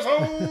 Tommy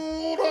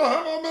sold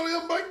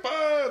 500,000 brake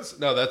pads.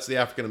 No, that's the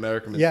African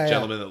American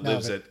gentleman that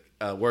lives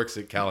works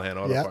at Callahan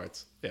Auto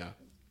Parts. Yeah.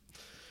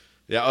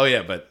 Oh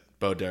yeah, but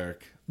Bo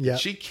Derek. Yeah.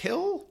 Did she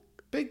kill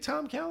Big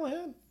Tom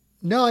Callahan?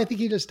 No, I think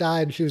he just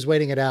died. She was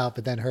waiting it out,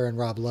 but then her and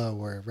Rob Lowe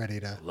were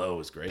ready to Lowe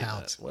was great.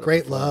 pounce.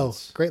 Great Lowe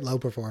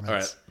performance. All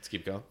right, let's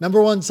keep going.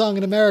 Number one song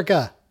in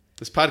America.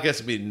 This podcast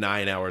will be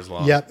 9 hours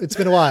long. Yep, it's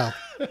been a while.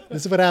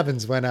 This is what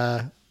happens when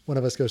one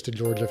of us goes to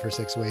Georgia for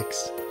 6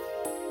 weeks.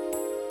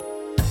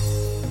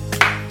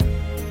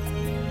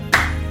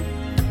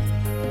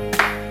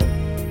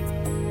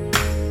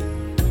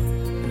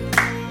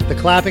 The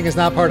clapping is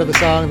not part of the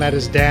song. That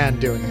is Dan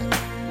doing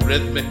it.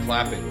 Rhythmic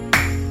clapping.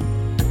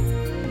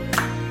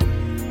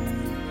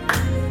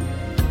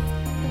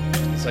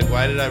 It's like,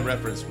 why did I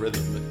reference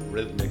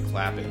rhythmic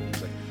clapping?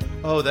 It's like,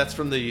 oh, that's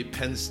from the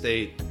Penn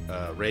State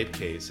rape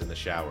case in the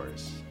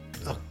showers.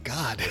 Oh,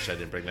 God. I wish I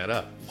didn't bring that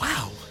up.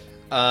 Wow.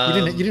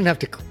 You didn't have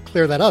to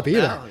clear that up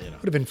either. Well,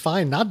 Would have been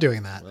fine not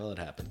doing that. Well, it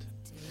happened.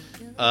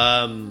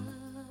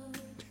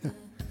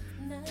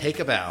 Take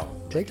a bow.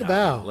 Take a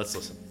bow. Let's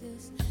listen.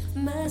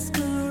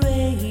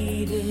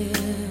 Masquerade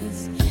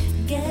is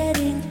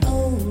getting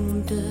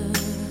older.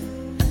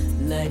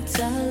 Lights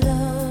are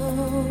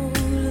low,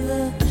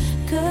 the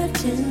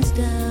curtains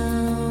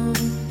down.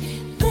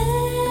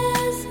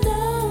 There's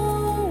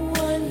no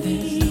one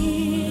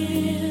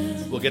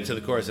here. We'll get to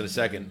the chorus in a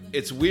second.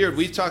 It's weird.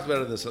 We've talked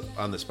about it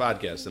on this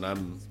podcast, and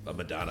I'm a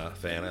Madonna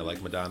fan. I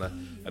like Madonna.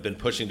 I've been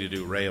pushing to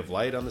do Ray of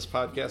Light on this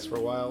podcast for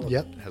a while.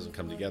 Yep. It hasn't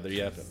come together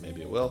yet, but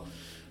maybe it will.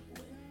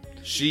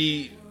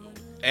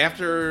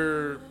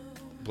 After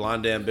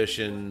Blonde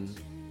Ambition,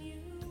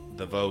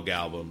 the Vogue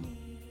album,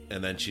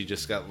 and then she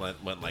just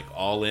went like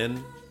all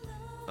in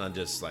on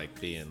just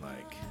like being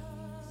like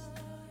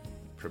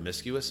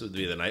promiscuous would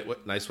be the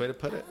nice way to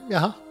put it.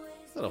 Yeah. A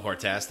little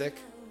hortastic.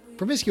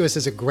 Promiscuous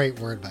is a great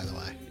word, by the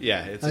way.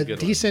 Yeah, it's a good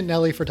decent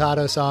Nelly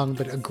Furtado song,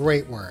 but a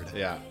great word.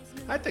 Yeah,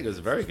 I think it was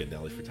a very good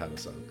Nelly Furtado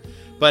song.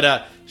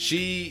 But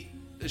she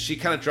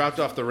kind of dropped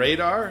off the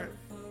radar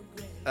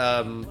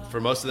for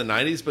most of the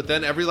 90s, but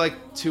then every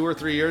like 2 or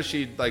 3 years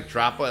she'd like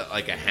drop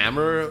a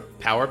hammer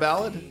power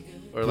ballad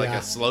or like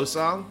a slow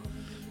song,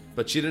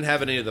 but she didn't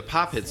have any of the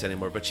pop hits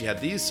anymore, but she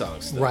had these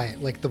songs still. Right,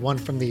 like the one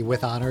from the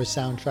With Honors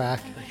soundtrack.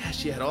 Yeah,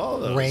 she had all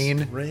those.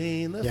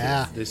 Rain.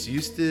 Yeah. This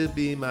used to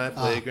be my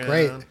playground.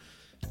 Great.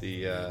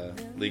 The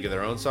League of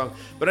Their Own song.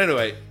 But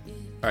anyway,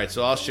 all right,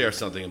 so I'll share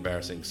something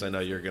embarrassing because I know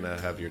you're going to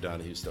have your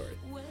Donahue story.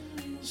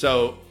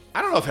 So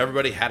I don't know if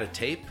everybody had a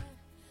tape.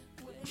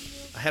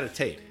 I had a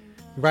tape.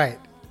 Right.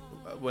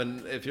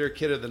 If you're a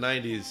kid of the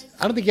 90s.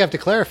 I don't think you have to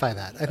clarify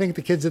that. I think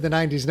the kids of the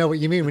 90s know what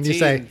you mean when you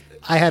say,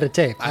 I had a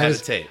tape. I had a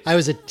tape. I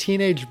was a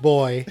teenage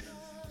boy.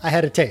 I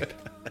had a tape.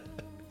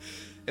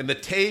 And the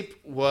tape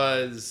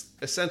was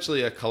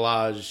essentially a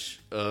collage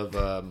of,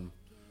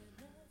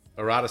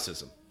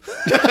 eroticism.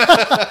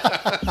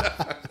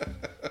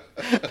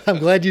 I'm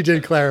glad you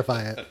did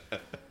clarify it.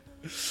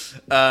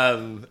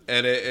 And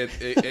it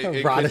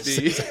could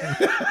be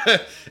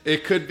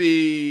it could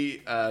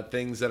be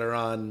things that are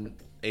on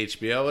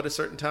HBO at a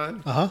certain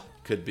time.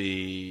 Could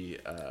be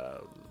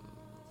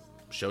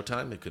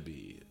Showtime. It could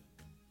be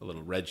a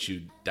little Red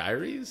Shoe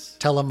Diaries.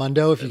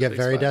 Telemundo if you In a get big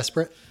very spot.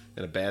 desperate.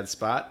 In a bad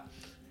spot.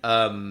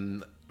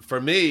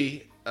 For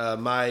me,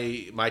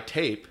 my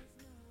tape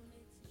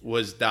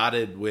was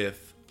dotted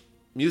with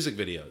music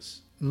videos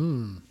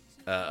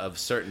of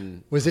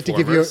certain. Was it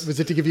performers.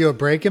 to give you a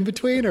break in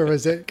between, or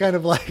was it kind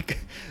of like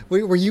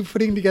were you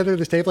putting together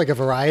this tape like a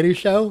variety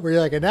show where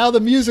you're like, and now the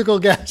musical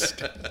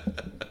guest,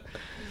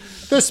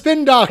 the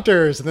Spin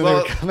Doctors, and then they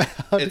Well, would come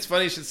out. it's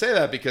funny you should say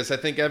that because I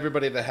think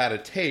everybody that had a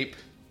tape,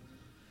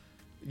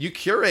 you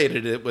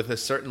curated it with a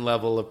certain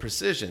level of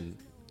precision,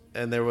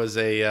 and there was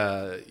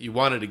you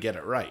wanted to get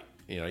it right.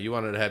 You know, you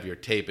wanted to have your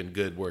tape in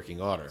good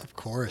working order. Of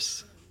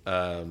course.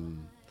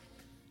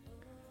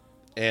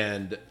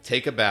 And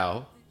Take a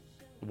Bow,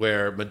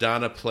 where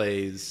Madonna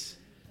plays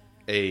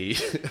a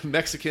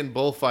Mexican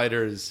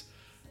bullfighter's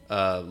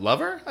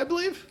lover, I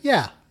believe.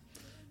 Yeah.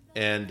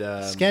 And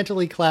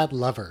Scantily clad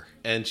lover.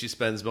 and she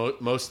spends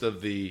most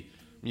of the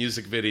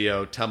music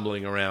video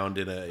tumbling around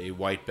in a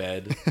white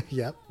bed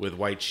Yep. with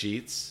white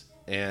sheets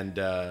and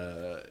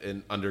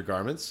in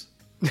undergarments.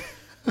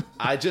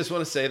 I just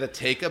want to say that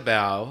Take a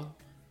Bow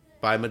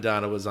by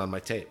Madonna was on my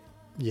tape.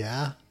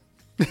 Yeah.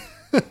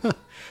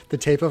 The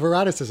tape of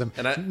eroticism.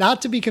 And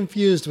Not to be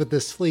confused with the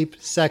Sleep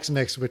Sex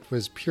Mix, which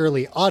was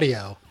purely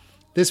audio.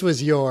 This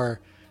was your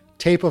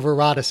tape of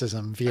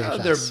eroticism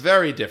VHS. They're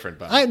very different,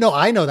 Bob. I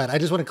know that. I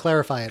just want to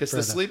clarify it Because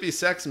further. the Sleepy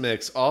Sex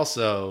Mix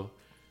also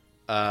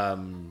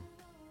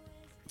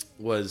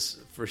was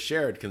for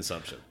shared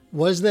consumption.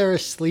 Was there a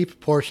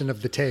sleep portion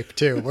of the tape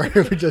too, where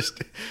it would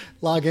just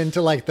log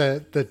into like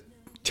the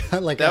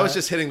like That was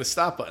just hitting the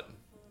stop button.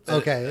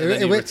 okay? And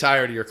then you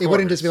retire to your It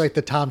wouldn't just be quarters. like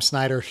the Tom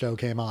Snyder show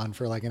came on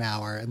for like an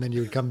hour, and then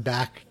you would come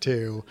back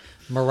to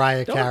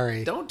Mariah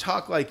Carey. Don't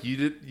talk like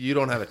you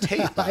don't have a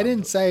tape. I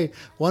didn't say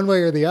one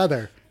way or the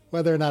other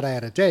whether or not I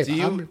had a tape.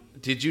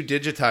 Did you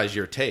digitize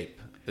your tape?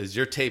 Is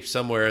your tape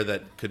somewhere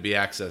that could be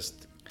accessed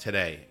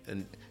today?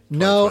 And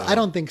No, I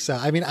don't think so.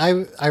 I mean,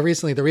 I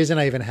recently, the reason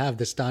I even have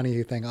this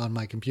Donahue thing on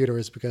my computer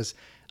is because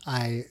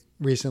I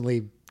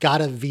recently got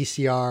a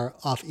VCR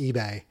off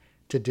eBay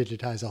to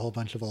digitize a whole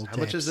bunch of old tapes.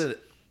 How much is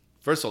it?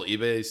 First of all,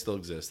 eBay still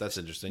exists. That's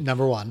interesting.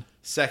 Number one.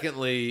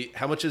 Secondly,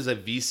 how much is a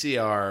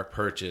VCR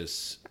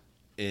purchase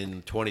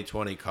in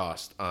 2020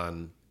 cost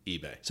on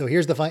eBay? So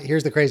here's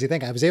the crazy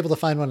thing. I was able to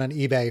find one on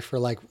eBay for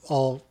like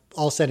all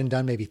said and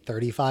done, maybe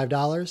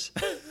 $35.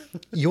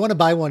 You want to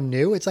buy one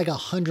new? It's like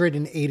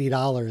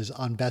 $180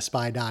 on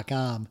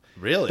BestBuy.com.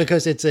 Really?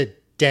 Because it's a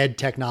dead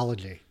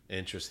technology.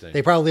 Interesting.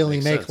 They probably only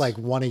Makes make sense. like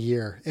one a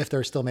year if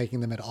they're still making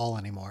them at all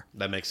anymore.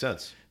 That makes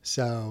sense.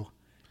 So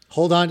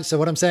hold on. So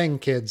what I'm saying,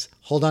 kids,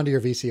 hold on to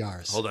your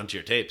VCRs Hold on to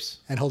your tapes.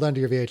 and hold on to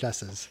your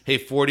VHSs. Hey,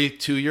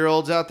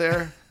 42-year-olds out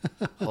there,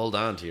 hold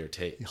on to your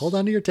tapes. Hold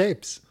on to your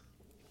tapes.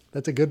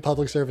 That's a good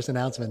public service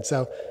announcement.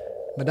 So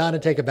Madonna,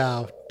 Take a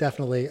Bow,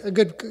 definitely a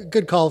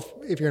good call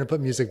if you're going to put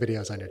music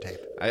videos on your tape.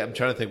 I'm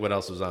trying to think what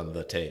else was on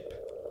the tape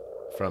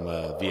from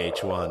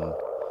VH1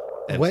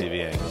 MTV What-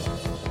 angle.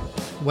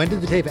 When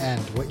did the tape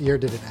end? What year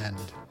did it end?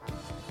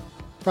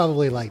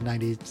 Probably like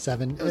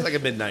 97. It was like a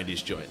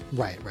mid-90s joint.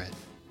 Right.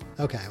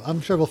 Okay. I'm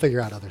sure we'll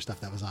figure out other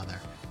stuff that was on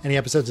there. Any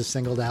episodes of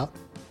Singled Out?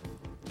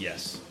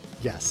 Yes.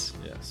 Yes.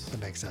 Yes. That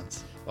makes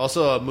sense.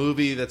 Also, a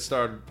movie that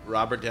starred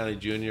Robert Downey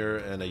Jr.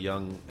 and a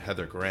young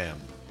Heather Graham.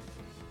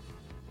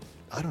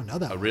 I don't know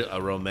that.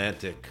 A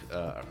romantic,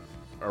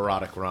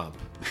 erotic romp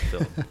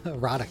film.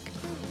 Erotic.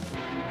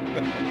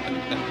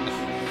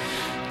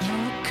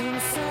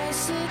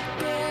 Confess it,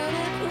 but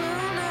it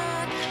will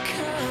not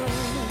come.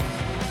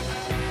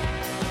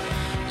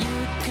 You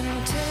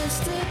can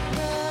taste it,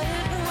 but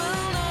it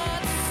will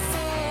not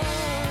fall.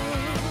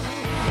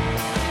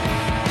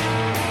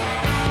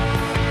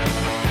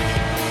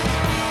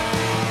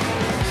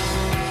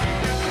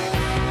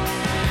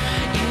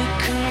 You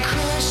can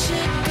crush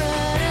it,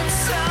 but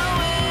it's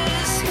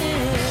always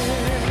here.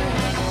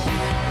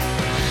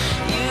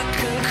 You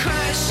can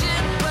crush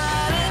it,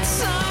 but it's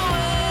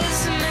always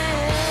there.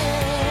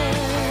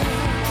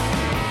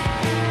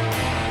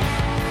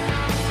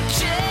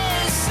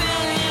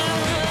 Chasing you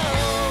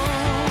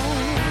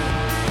home.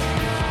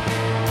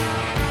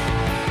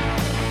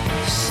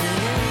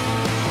 Saying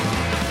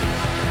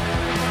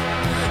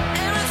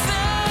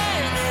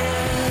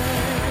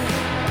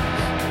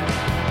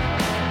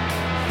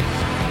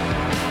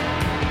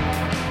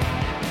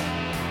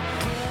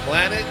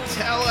Planet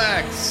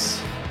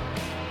Telex,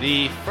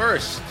 the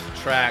first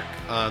track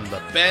on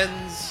the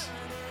Bends,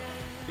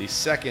 the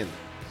second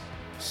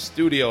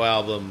studio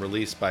album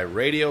released by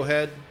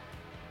Radiohead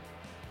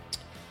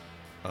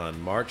on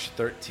March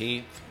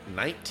 13th,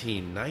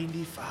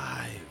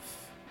 1995.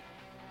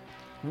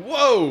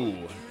 Whoa!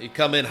 You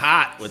come in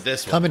hot with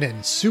this one. Coming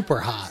in super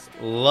hot.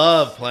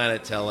 Love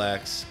Planet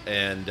Telex,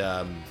 and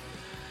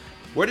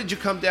Where did you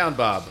come down,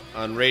 Bob,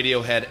 on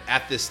Radiohead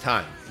at this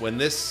time when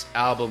this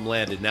album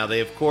landed? Now, they,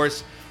 of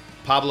course,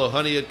 Pablo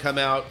Honey had come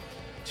out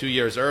 2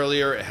 years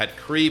earlier. It had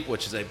Creep,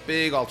 which is a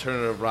big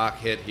alternative rock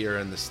hit here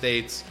in the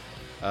States.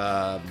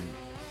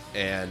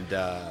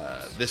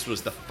 This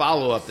was the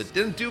follow-up that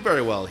didn't do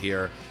very well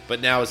here,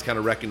 but now is kind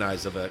of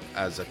recognized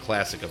as a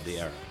classic of the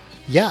era.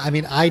 Yeah, I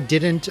mean, I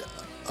didn't,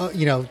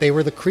 they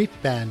were the Creep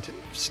band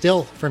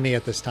still for me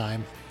at this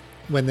time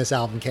when this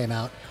album came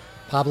out.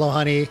 Pablo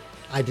Honey,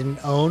 I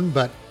didn't own,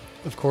 but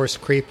of course,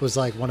 Creep was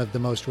like one of the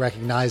most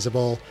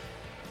recognizable,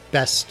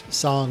 best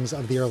songs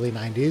of the early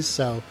 90s.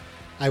 So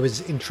I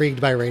was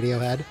intrigued by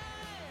Radiohead.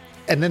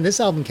 And then this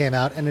album came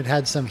out and it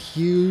had some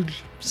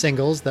huge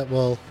singles that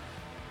we'll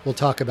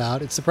talk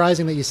about. It's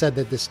surprising that you said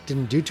that this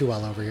didn't do too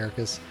well over here,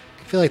 because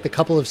I feel like the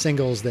couple of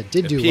singles that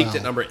did do well. It peaked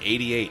at number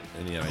 88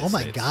 in the United States. Oh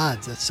my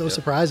God, that's so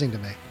surprising to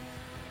me.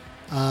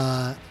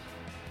 I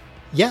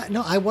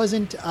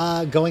wasn't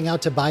going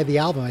out to buy the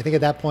album. I think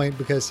at that point,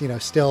 because,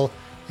 still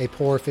a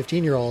poor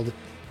 15-year-old,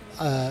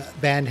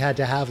 band had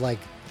to have like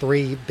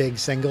 3 big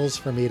singles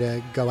for me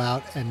to go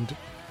out and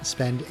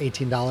spend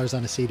 $18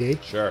 on a CD.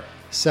 Sure.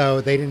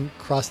 So they didn't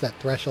cross that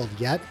threshold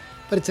yet.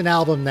 But it's an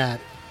album that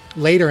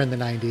later in the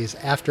 90s,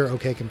 after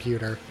OK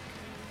Computer,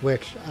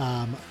 which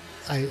I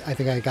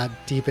think I got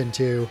deep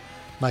into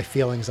my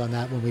feelings on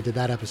that when we did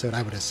that episode,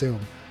 I would assume.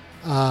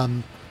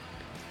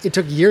 It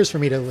took years for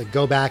me to like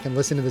go back and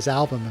listen to this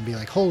album and be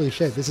like, holy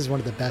shit, this is one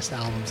of the best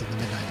albums of the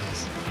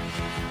mid-90s.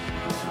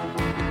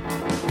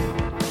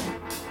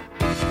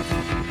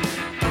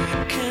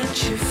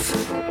 Can't you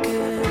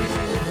forget?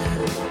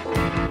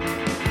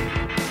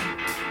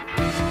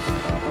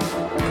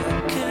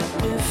 Can't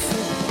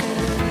you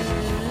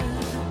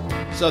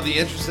forget? So the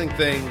interesting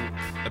thing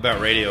about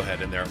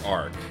Radiohead and their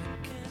arc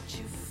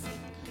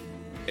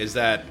is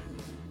that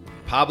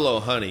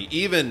Pablo Honey,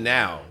 even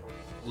now,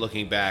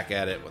 looking back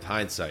at it with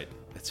hindsight,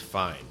 it's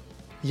fine.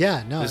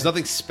 Yeah, no. There's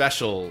nothing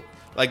special.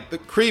 Like, The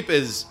Creep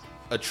is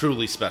a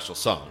truly special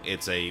song.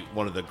 It's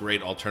one of the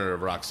great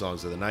alternative rock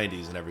songs of the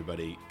 90s, and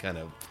everybody kind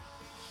of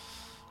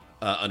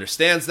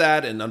understands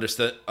that and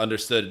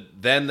understood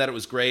then that it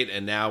was great,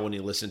 and now when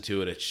you listen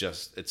to it,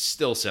 it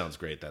still sounds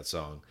great, that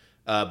song.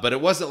 But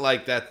it wasn't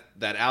like that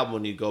album,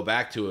 when you go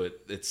back to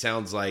it, it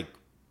sounds like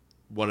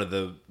one of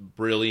the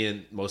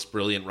most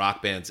brilliant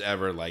rock bands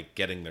ever, like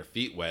getting their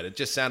feet wet. It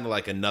just sounded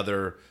like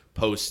another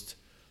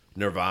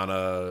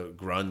post-Nirvana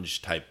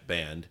grunge type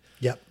band.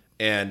 Yep.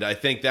 And I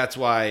think that's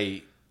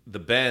why the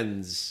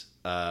Bends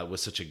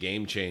was such a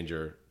game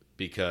changer,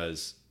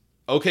 because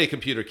OK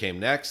Computer came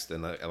next.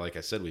 And like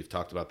I said, we've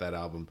talked about that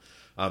album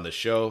on the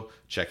show.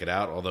 Check it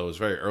out. Although it was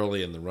very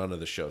early in the run of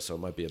the show, so it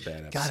might be a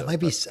bad episode. God, it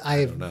might be. I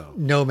have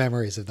no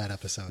memories of that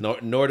episode.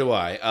 Nor do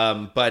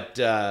I.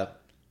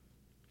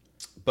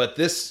 But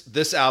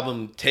this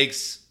album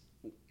takes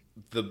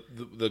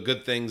the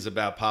good things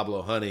about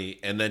Pablo Honey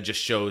and then just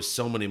shows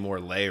so many more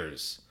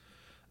layers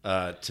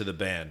to the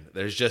band.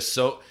 There's just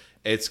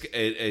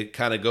it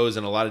kind of goes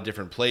in a lot of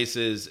different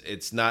places.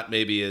 It's not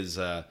maybe as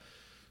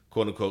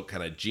quote unquote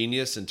kind of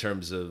genius in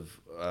terms of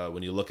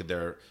when you look at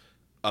their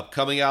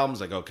upcoming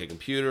albums, like OK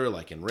Computer,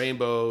 like In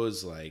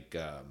Rainbows, like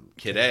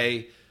Kid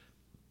A.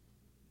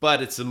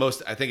 But it's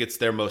I think it's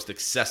their most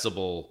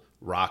accessible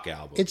rock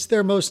album. It's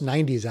their most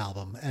 90s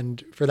album,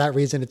 and for that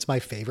reason, it's my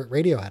favorite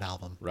Radiohead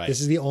album. Right. This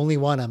is the only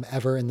one I'm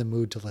ever in the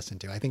mood to listen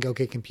to. I think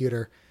OK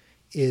Computer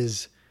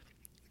is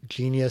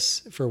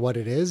genius for what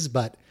it is,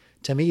 but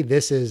to me,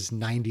 this is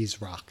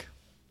 90s rock.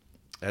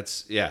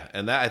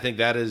 And I think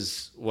that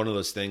is one of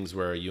those things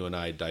where you and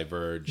I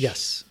diverge.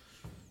 Yes.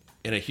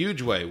 In a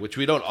huge way, which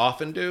we don't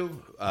often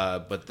do,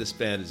 but this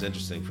band is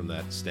interesting from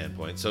that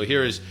standpoint. So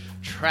here is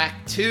track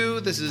 2.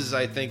 This is,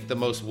 I think, the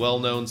most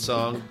well-known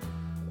song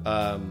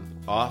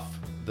off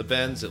the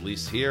Bends, at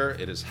least here.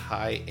 It is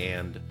High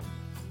and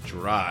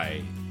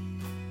Dry.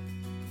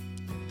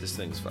 This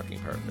thing's fucking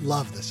perfect.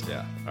 Love this song.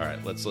 Yeah. All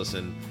right, let's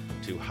listen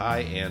to High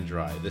and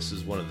Dry. This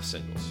is one of the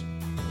singles.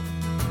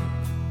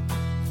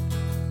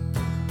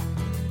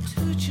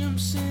 2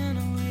 jumps in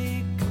a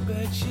week,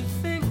 bet you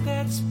think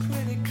that's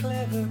pretty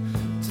clever,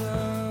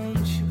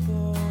 don't you,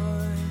 boy?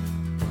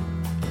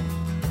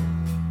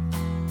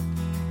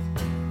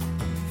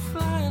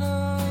 Flying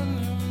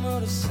on your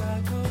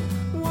motorcycle,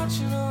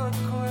 watching all the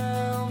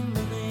ground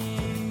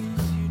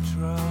beneath you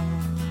drop.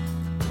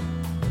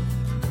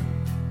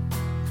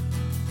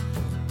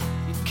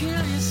 You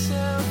kill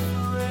yourself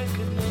for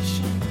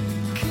recognition,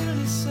 kill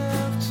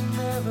yourself to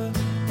never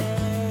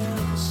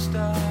ever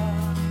stop.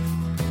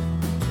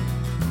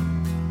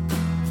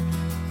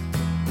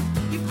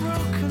 You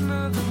broke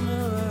another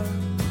mirror,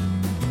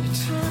 you're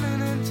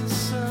turning into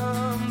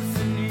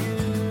something you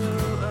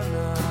are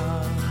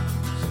not.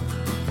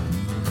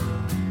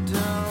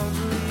 Don't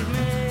leave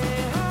me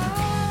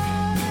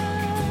high,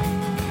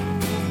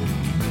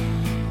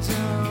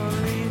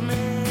 don't leave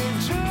me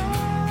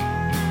dry,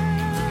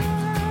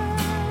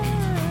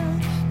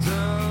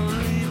 don't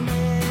leave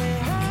me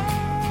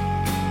high,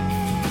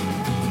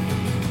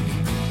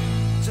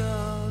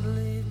 don't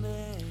leave me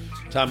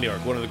dry. Tom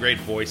York, one of the great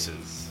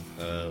voices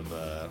of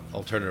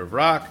alternative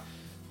rock.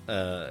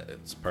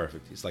 It's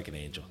perfect. He's like an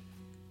angel.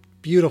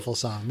 Beautiful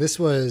song.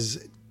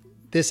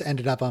 This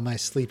ended up on my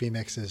sleepy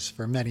mixes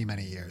for many,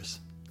 many years.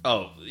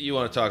 Oh, you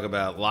want to talk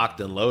about Locked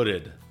and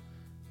Loaded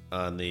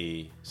on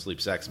the Sleep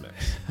Sex Mix?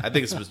 I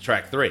think this was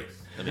track 3.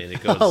 I mean,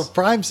 it goes. Oh,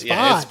 prime spot.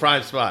 Yeah, it's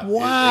prime spot.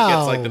 Wow. It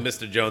gets like the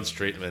Mr. Jones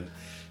treatment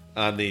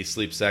on the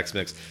Sleep Sex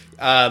Mix.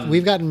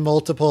 We've gotten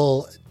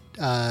multiple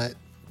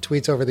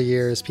tweets over the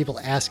years, people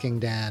asking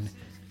Dan,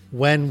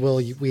 when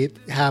will we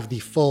have the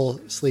full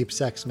Sleep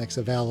Sex Mix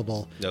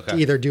available to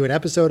either do an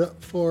episode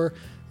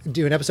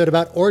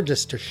about, or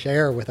just to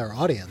share with our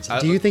audience?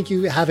 Do you think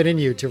you have it in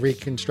you to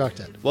reconstruct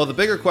it? Well, the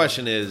bigger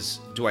question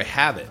is, do I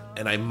have it?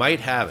 And I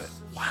might have it.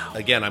 Wow.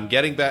 Again, I'm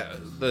getting back.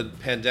 The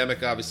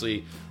pandemic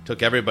obviously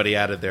took everybody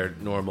out of their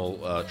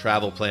normal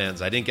travel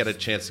plans. I didn't get a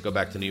chance to go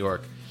back to New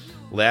York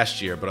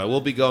last year, but I will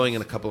be going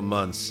in a couple of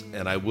months,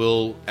 and I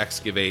will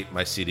excavate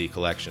my CD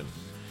collection.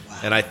 Wow.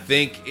 And I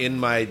think in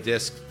my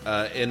disc,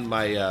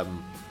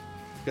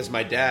 because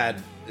my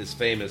dad is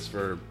famous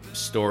for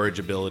storage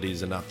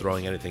abilities and not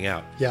throwing anything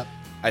out. Yep.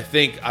 I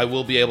think I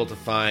will be able to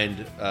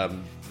find,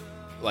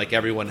 like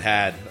everybody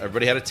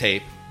had a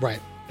tape. Right.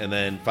 And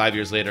then 5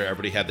 years later,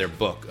 everybody had their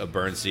book of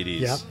burned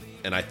CDs. Yep.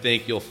 And I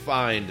think you'll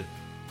find,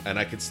 and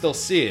I could still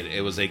see it,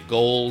 it was a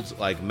gold,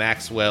 like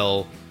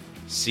Maxwell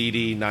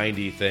CD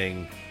 90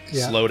 thing,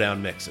 slow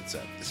down mix, it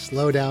said.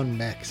 Slow down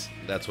mix.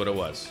 That's what it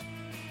was.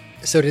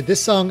 So did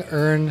this song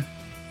earn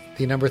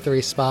the number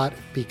 3 spot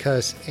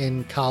because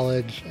in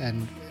college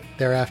and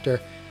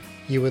thereafter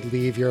you would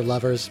leave your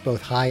lovers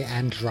both high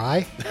and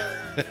dry?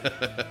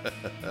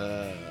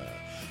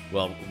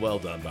 Well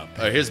done, Bob.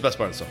 All right, here's the best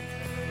part of the song.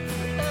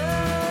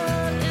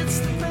 It's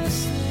the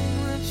best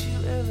thing that you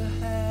ever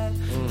had.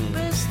 The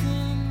best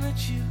thing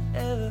that you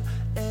ever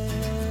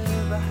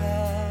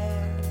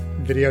had.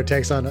 Video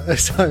takes on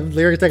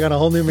lyrics take on a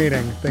whole new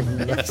meaning.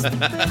 Thinking about It's the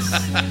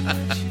best thing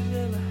that you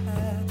ever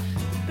had.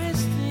 The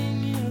best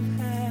thing you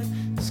ever had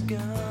is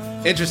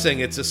gone. Interesting.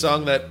 It's a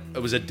song that it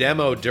was a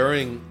demo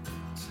during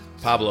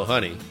Pablo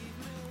Honey,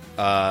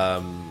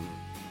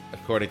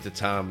 according to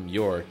Tom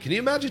York. Can you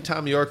imagine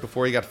Tom York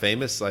before he got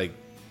famous, like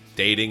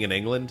dating in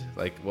England?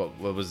 Like what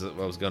was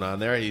going on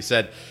there? He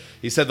said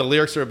the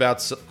lyrics are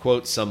about,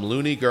 quote, some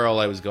loony girl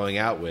I was going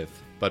out with,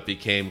 but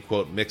became,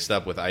 quote, mixed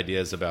up with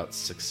ideas about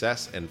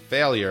success and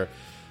failure.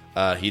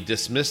 He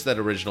dismissed that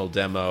original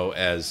demo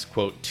as,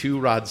 quote, too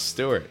Rod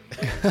Stewart.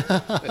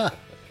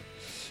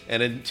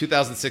 And in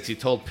 2006, he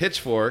told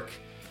Pitchfork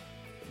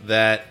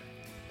that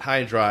High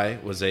and Dry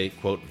was a,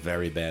 quote,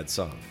 very bad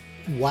song.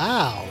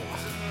 Wow.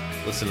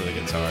 Listen to the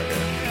guitar here.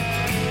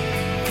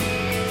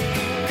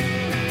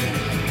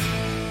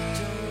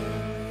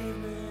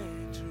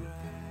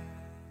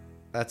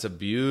 That's a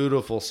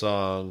beautiful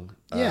song.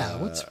 Yeah,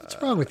 what's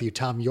wrong with you,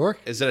 Tom York?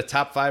 Is it a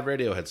top 5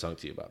 Radiohead song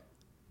to you, Bob?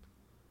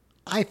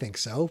 I think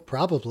so,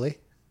 probably.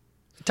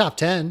 Top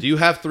 10. Do you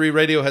have 3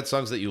 Radiohead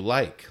songs that you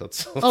like?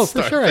 Let's for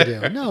start sure I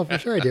there. do. No, for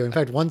sure I do. In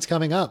fact, one's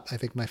coming up. I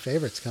think my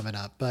favorite's coming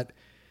up, but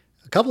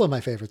a couple of my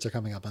favorites are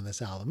coming up on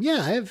this album.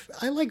 Yeah,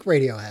 I like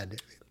Radiohead.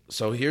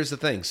 So here's the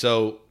thing.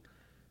 So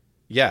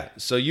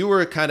you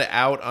were kind of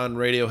out on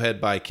Radiohead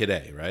by Kid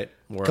A, right?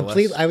 More or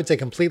less. I would say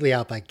completely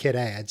out by Kid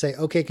A. I'd say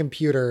OK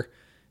Computer,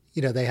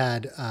 they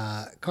had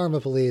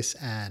Karma Police,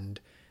 and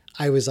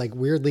I was like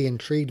weirdly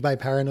intrigued by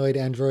Paranoid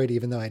Android,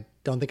 even though I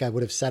don't think I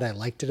would have said I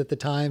liked it at the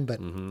time,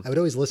 but I would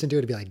always listen to it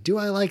and be like, do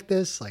I like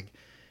this?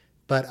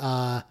 But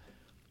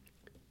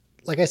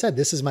like I said,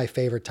 this is my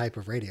favorite type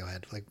of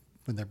Radiohead, like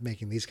when they're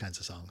making these kinds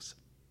of songs.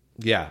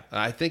 Yeah,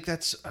 I think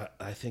that's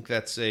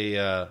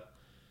a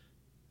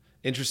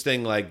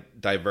interesting like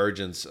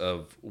divergence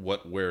of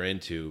what we're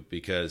into,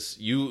 because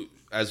you,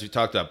 as we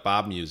talked about,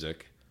 Bob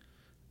music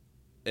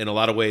in a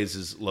lot of ways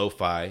is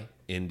lo-fi,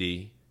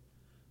 indie,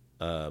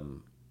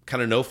 kind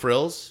of no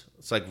frills.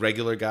 It's like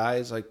regular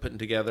guys like putting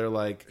together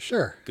like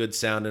Sure. good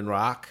sound and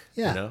rock.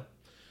 Yeah.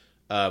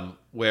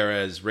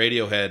 Whereas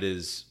Radiohead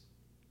is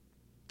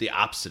the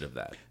opposite of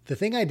that. The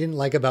thing I didn't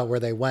like about where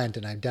they went,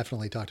 and I've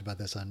definitely talked about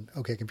this on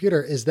OK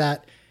Computer, is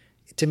that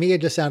to me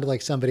it just sounded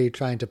like somebody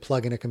trying to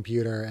plug in a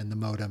computer and the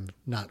modem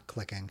not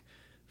clicking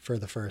for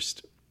the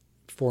first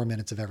 4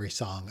 minutes of every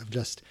song, of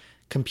just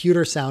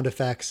computer sound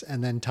effects,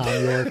 and then Tom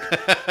York.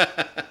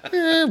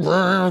 You're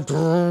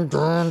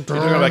talking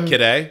about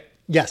Kid A?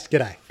 Yes,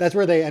 g'day. That's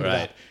where they ended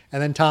Right. up.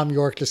 And then Tom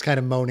York just kind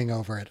of moaning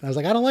over it. And I was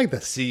like, I don't like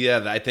this. See,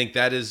 yeah, I think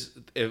I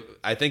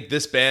think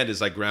this band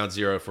is like ground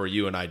zero for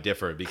You and I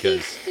Differ,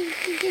 because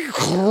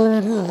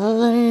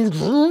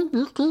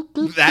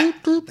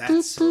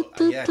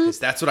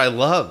that's what I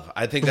love.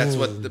 I think that's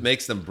what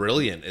makes them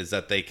brilliant, is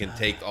that they can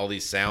take all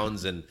these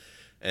sounds and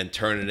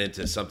turn it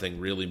into something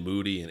really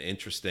moody and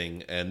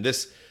interesting. And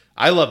this,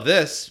 I love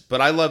this, but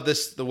I love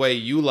this the way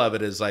you love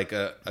it, is like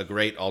a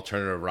great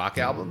alternative rock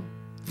album.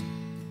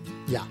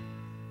 Yeah.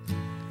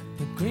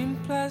 The green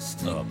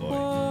plastic Oh, boy.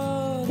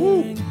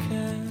 watering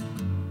can.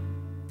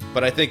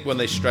 But I think when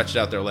they stretched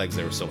out their legs,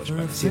 they were so much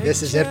better. See,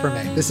 this is it for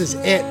me. This is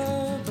it.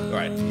 All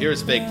right,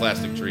 here's Fake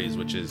Plastic Trees,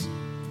 which is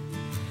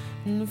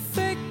And the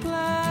fake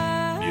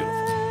plastic beautiful.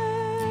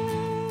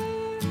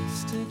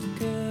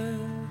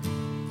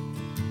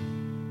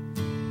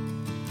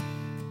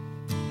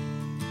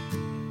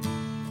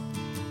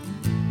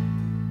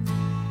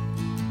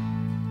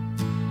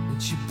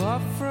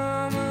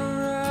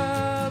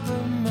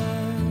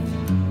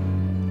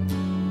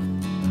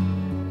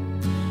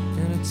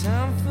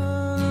 town full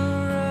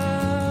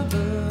of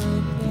rubber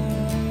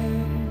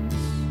plants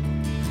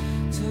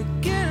to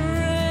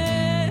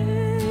get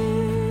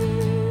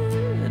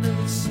rid of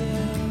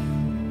itself.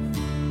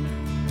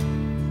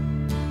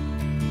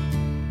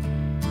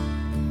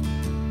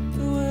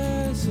 The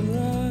world's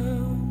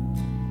around.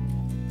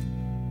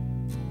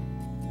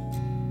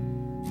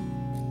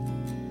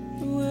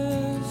 The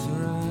world's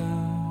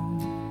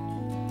around.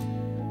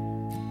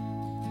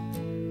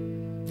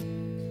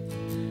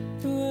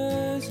 The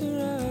world's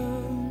around.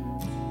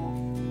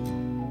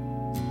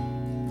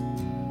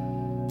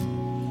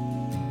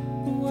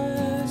 The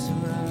world's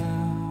around.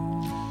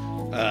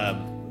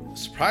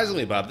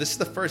 Surprisingly, Bob, this is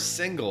the first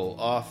single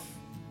off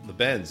the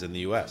Bends in the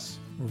U.S.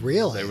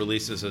 Really? They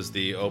released this as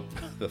the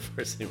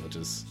first thing, which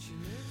is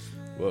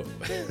whoa.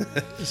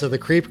 So the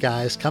Creep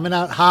guys coming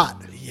out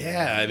hot.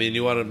 Yeah, I mean,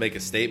 you want to make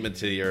a statement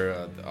to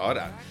your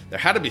audience. There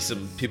had to be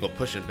some people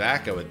pushing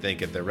back, I would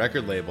think, at their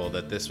record label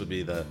that this would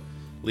be the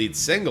lead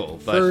single.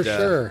 But, For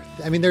sure.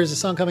 I mean, there's a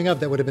song coming up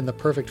that would have been the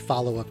perfect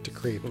follow-up to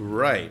Creep.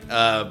 Right.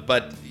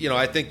 But, you know,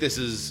 I think this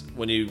is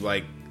when you,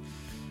 like,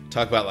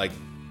 talk about, like,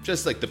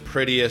 just, like, the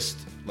prettiest,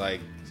 like,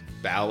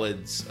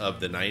 ballads of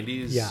the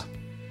 90s. Yeah.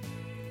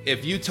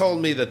 If you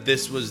told me that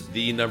this was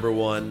the number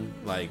one,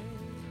 like,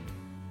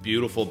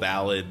 beautiful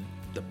ballad,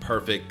 the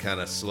perfect kind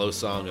of slow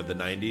song of the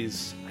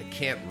 90s, I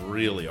can't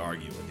really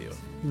argue with you.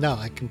 No,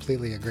 I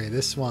completely agree.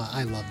 This one,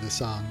 I love this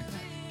song.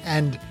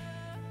 And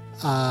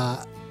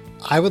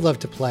I would love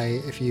to play,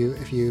 if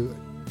you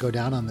go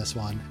down on this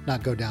one,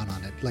 not go down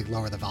on it, like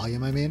lower the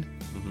volume, I mean.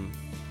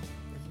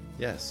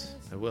 Yes,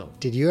 I will.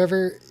 Did you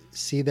ever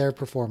see their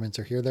performance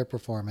or hear their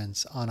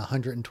performance on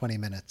 120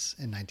 Minutes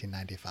in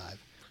 1995?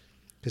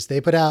 Because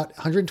they put out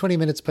 120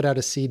 Minutes, put out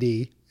a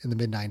CD in the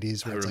mid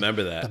 90s. I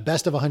remember that. The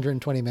best of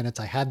 120 Minutes.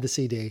 I had the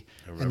CD,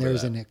 and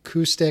there's an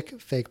acoustic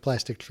Fake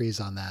Plastic Trees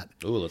on that.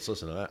 Ooh, let's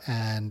listen to that.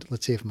 And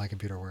let's see if my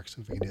computer works,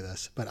 if we can do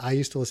this. But I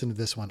used to listen to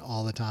this one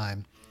all the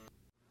time.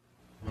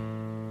 A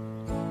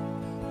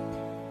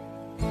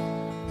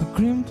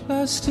green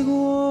plastic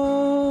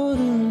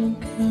watering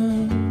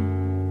can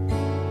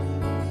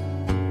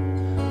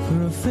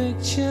for a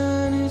fake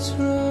Chinese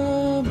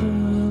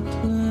rubber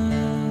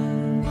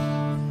plant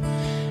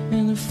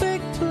and a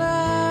fake plastic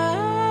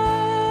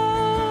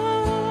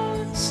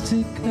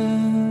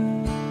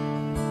can.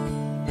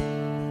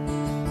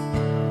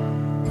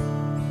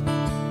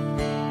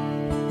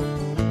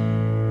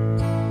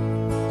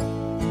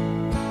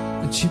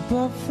 That you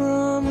bought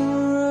from a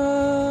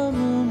rubber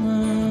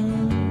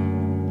man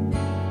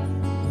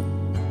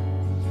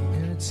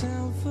in a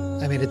town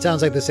full. I mean, it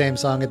sounds like the same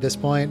song at this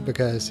point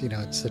because, you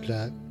know, it's such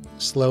a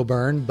slow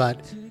burn.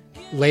 But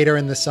later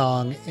in the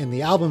song, in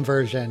the album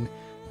version,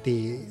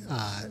 the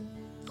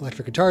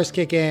electric guitars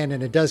kick in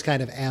and it does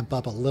kind of amp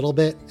up a little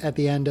bit at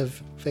the end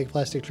of Fake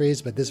Plastic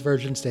Trees. But this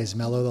version stays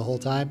mellow the whole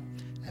time.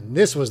 And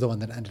this was the one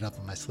that ended up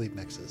in my sleep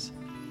mixes.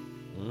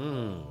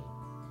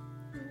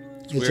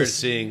 It's weird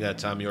seeing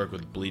Tom York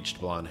with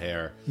bleached blonde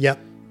hair. Yep.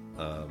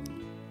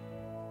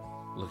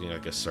 Looking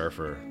like a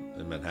surfer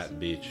in Manhattan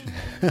Beach.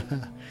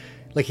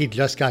 Like he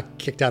just got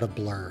kicked out of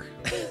Blur.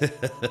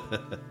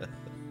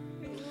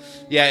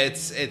 Yeah,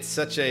 it's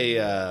such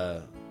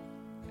a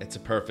it's a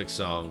perfect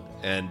song,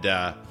 and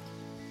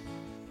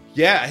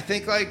yeah, I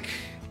think like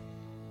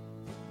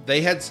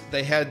they had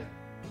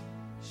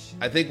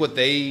I think what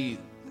they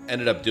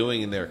ended up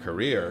doing in their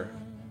career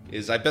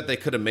is I bet they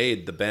could have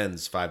made the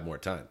Bends 5 more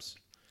times.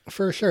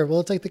 For sure.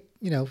 Well, it's like the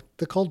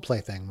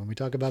Coldplay thing. When we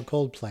talk about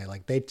Coldplay,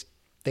 like they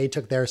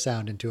took their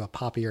sound into a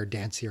poppier,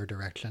 dancier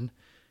direction.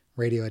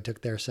 Radiohead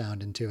took their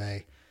sound into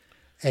a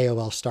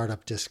AOL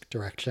startup disc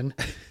direction.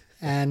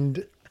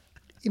 And,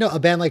 you know, a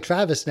band like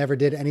Travis never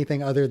did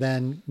anything other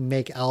than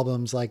make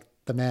albums like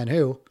The Man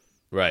Who.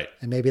 Right.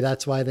 And maybe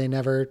that's why they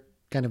never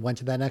kind of went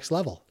to that next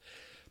level.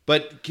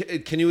 But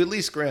can you at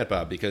least grant,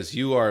 Bob, because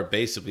you are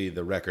basically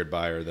the record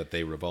buyer that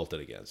they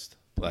revolted against.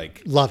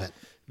 Like, love it.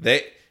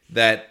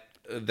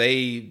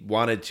 They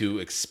wanted to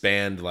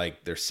expand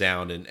like their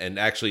sound and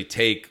actually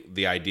take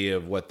the idea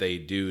of what they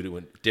do to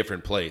a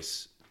different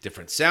place,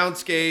 different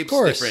soundscapes,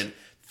 different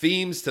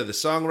themes to the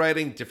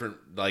songwriting, different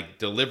like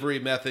delivery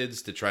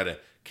methods to try to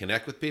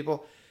connect with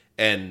people.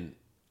 And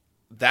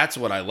that's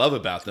what I love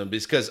about them,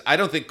 because I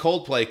don't think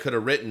Coldplay could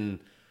have written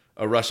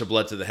A Rush of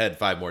Blood to the Head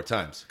 5 more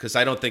times, because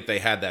I don't think they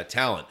had that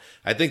talent.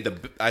 I think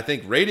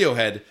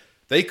Radiohead,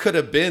 they could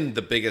have been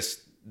the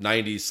biggest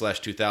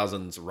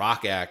 90s/2000s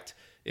rock act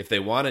if they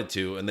wanted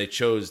to, and they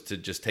chose to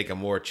just take a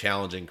more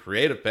challenging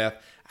creative path.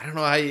 I don't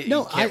know how you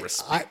can't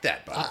respect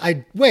that, Bob.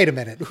 Wait a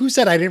minute. Who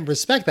said I didn't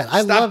respect that?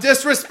 Stop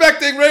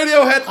disrespecting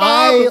Radiohead, Bob.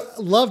 I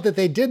love that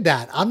they did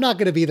that. I'm not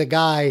going to be the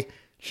guy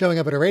showing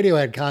up at a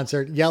Radiohead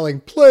concert yelling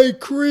 "Play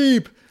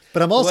Creep,"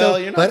 but I'm also,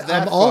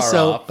 I'm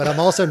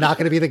also not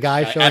going to be the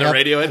guy showing at a up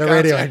Radiohead at a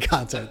Radiohead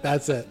concert.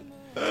 That's it.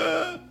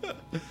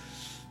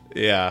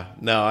 Yeah,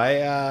 no,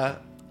 I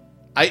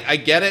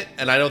get it,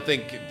 and I don't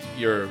think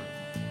you're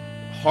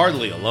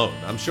hardly alone.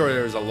 I'm sure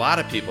there's a lot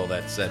of people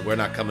that said we're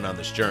not coming on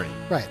this journey.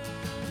 Right.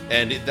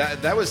 And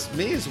that was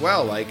me as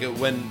well. Like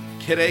when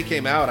Kid A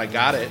came out, I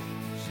got it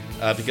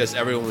because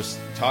everyone was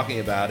talking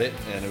about it,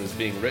 and it was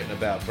being written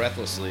about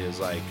breathlessly as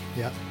like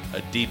Yeah.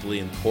 a deeply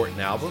important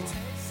album.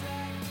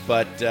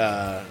 But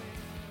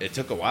it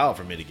took a while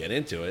for me to get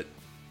into it.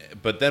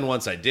 But then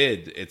once I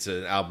did, it's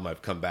an album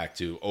I've come back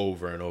to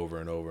over and over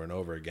and over and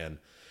over again.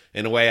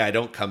 In a way, I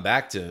don't come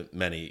back to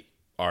many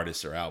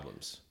artists or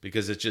albums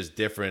because it's just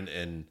different,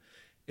 and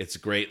it's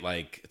great.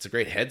 Like, it's a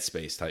great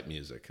headspace type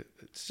music.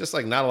 It's just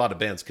like not a lot of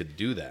bands could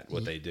do that,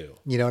 what they do.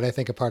 You know what I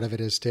think a part of it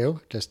is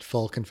too? Just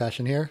full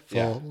confession here.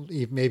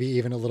 Maybe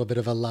even a little bit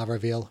of a La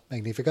Raville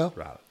Magnifico.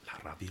 La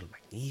Raville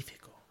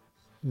Magnifico.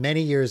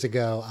 Many years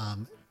ago,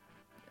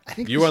 I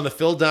think You were on the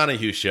Phil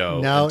Donahue show.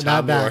 No, and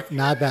Tom not that. York-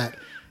 Not that.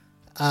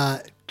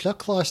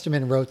 Chuck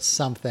Klosterman wrote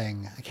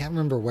something, I can't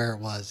remember where it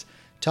was,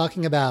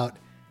 talking about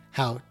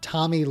how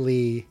Tommy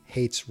Lee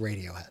hates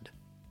Radiohead.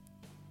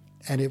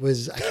 And it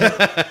was,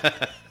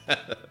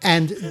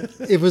 and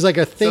it was like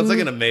a thing. Sounds like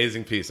an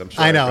amazing piece. I'm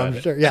sure. I know, I've read I'm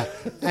it. sure. Yeah.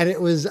 And it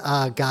was,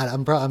 God,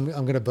 I'm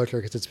going to butcher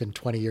because it's been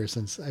 20 years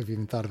since I've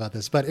even thought about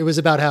this, but it was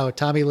about how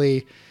Tommy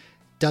Lee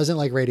doesn't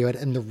like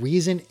Radiohead. And the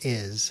reason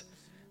is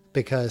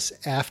because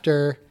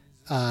after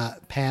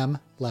Pam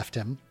left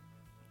him,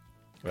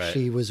 Right.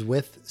 she was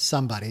with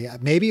somebody,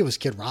 maybe it was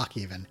Kid Rock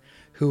even,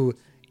 who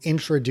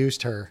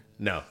introduced her.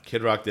 No,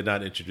 Kid Rock did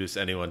not introduce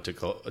anyone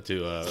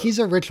to. He's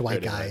a rich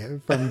white Radiohead. guy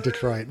from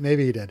Detroit.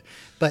 Maybe he did.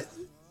 But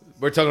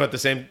We're talking about the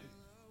same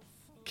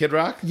Kid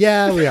Rock.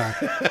 yeah, we are.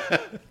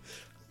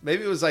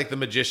 Maybe it was like the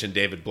magician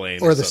David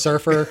Blaine, Or the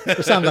something. surfer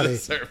or somebody. The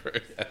surfer.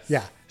 Yes.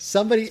 Yeah.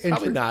 Somebody,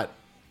 Probably not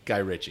Guy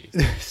Ritchie.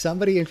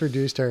 somebody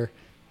introduced her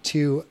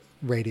to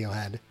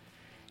Radiohead,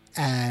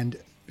 and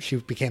she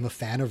became a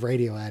fan of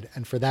Radiohead.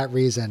 And for that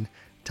reason,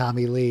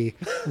 Tommy Lee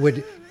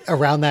would,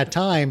 around that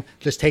time,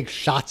 just take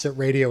shots at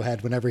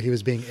Radiohead whenever he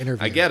was being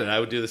interviewed. I get it.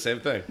 I would do the same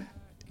thing.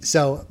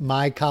 So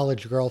my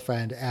college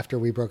girlfriend, after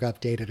we broke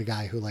up, dated a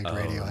guy who liked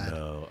Radiohead.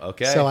 No.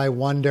 Okay. So I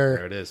wonder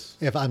There it is.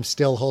 if I'm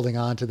still holding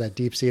on to that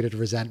deep-seated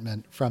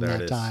resentment from There it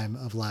that is. time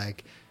of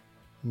like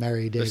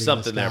Mary dating There's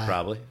something this there, guy.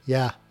 probably.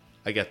 Yeah.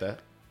 I get that.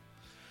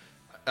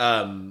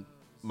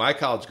 My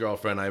college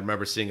girlfriend, I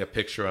remember seeing a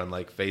picture on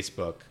like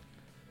Facebook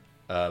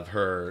of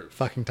her.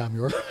 Fucking Tom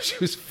York. She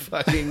was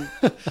fucking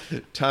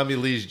Tommy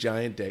Lee's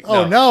giant dick.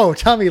 Oh no,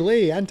 Tommy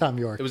Lee and Tom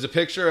York. It was a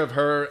picture of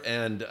her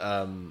and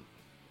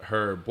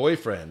her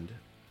boyfriend,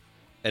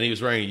 and he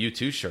was wearing a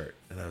U2 shirt.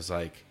 And I was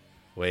like,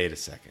 wait a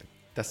second.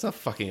 That's not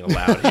fucking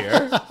allowed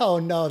here. Oh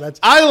no,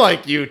 I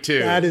like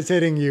U2. that is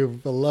hitting you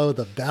below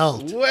the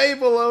belt. Way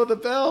below the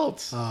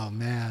belt. Oh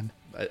man.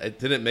 It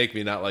didn't make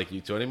me not like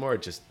U2 anymore.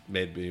 It just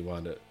made me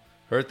want to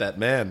hurt that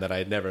man that I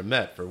had never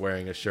met for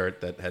wearing a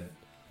shirt that had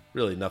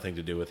really nothing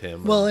to do with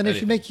him. Well, or and it should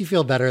anything. make you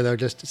feel better though,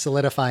 just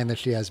solidifying that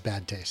she has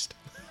bad taste.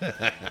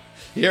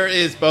 Here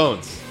is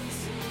Bones.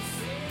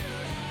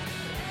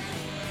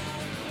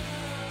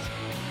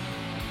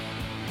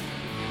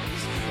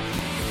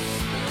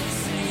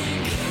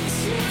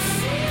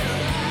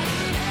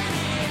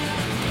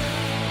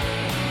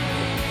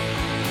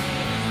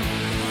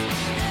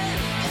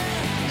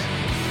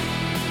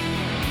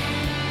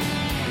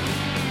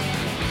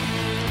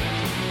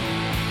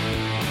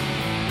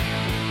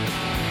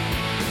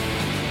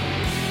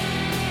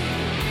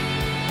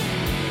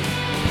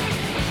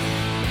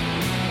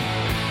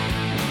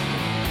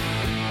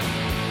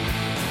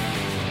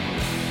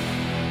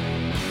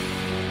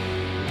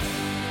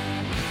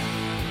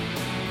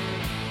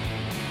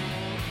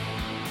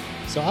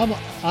 So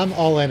I'm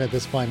all in at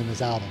this point in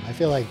this album. I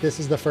feel like this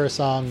is the first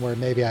song where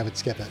maybe I would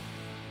skip it.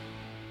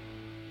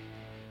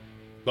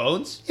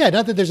 Bones? Yeah,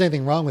 not that there's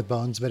anything wrong with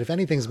Bones, but if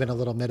anything's been a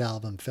little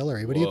mid-album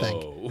fillery, what do you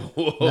think?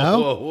 Whoa, No?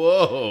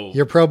 whoa.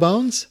 You're pro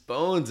Bones?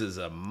 Bones is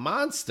a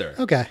monster.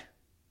 Okay.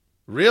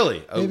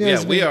 Really? Oh, Maybe I yeah,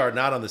 was we being- are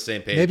not on the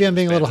same page. Maybe I'm with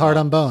being a this little band hard at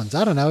on all. Bones.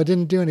 I don't know. It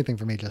didn't do anything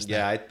for me just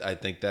then. Yeah, I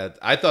think that.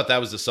 I thought that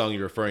was the song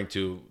you're referring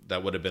to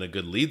that would have been a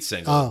good lead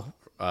single. Oh.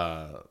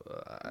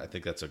 I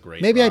think that's a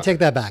great Maybe I rocker. take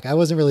that back. I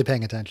wasn't really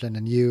paying attention,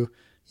 and you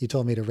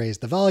told me to raise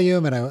the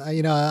volume, and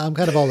I'm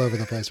kind of all over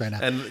the place right now.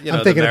 And, you know, I'm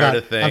the thinking Meredith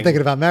about thing. I'm thinking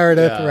about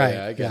Meredith, Yeah, right?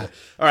 yeah, I get it.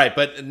 All right,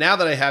 but now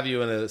that I have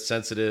you in a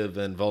sensitive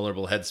and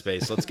vulnerable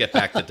headspace, let's get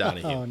back to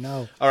Donahue. Oh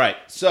no, All right,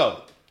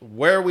 so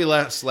where we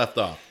last left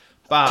off,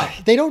 Bob.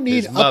 They don't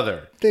need his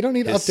mother. they don't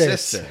need his updates.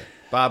 sister.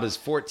 Bob is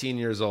 14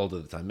 years old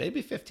at the time,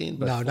 maybe 15,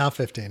 but No, not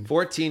 15.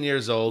 14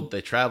 years old.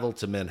 They traveled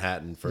to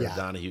Manhattan for Yeah. a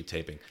Donahue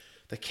taping.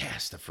 The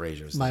cast of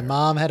Frasier's My there.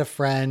 mom had a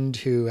friend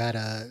who had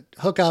a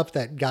hookup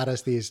that got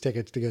us these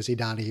tickets to go see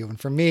Donahue, and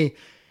for me,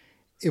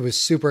 it was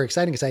super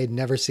exciting because I had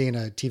never seen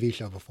a TV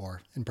show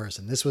before in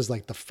person. This was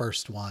like the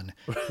first one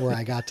where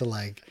I got to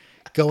like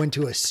go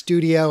into a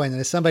studio, and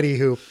as somebody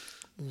who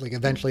like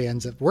eventually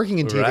ends up working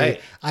in TV,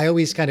 Right. I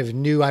always kind of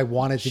knew I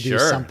wanted to do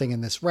Sure. something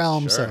in this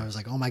realm. So Sure. I was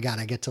like, oh my God,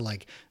 I get to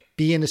like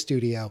be in a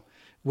studio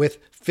with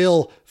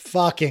Phil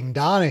fucking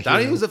Donahue.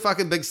 Donahue was a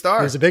fucking big star.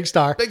 He was a big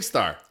star. Big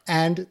star.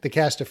 And the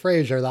cast of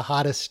Frasier, the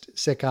hottest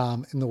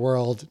sitcom in the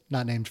world,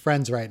 not named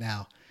Friends right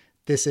now.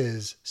 This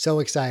is so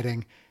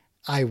exciting.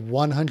 I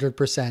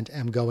 100%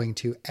 am going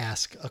to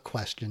ask a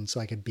question so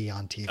I could be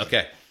on TV.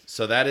 Okay.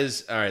 So that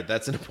is all right.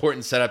 That's an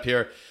important setup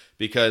here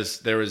because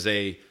there was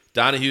a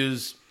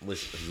Donahue's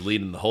was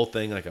leading the whole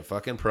thing like a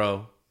fucking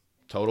pro.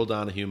 Total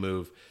Donahue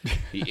move.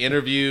 He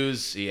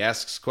interviews, he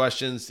asks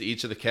questions to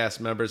each of the cast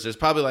members. There's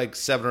probably like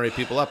 7 or 8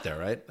 people up there,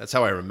 right? That's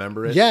how I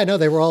remember it. Yeah, no,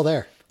 they were all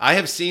there. I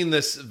have seen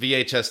this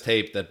VHS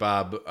tape that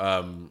Bob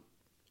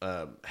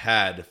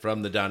had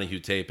from the Donahue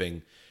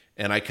taping,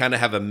 and I kind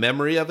of have a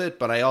memory of it,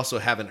 but I also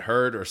haven't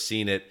heard or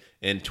seen it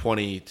in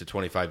 20 to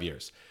 25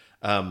 years.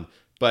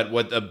 But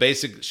what the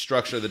basic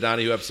structure of the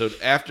Donahue episode,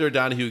 after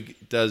Donahue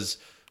does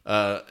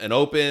an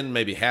open,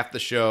 maybe half the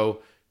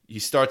show, he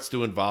starts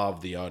to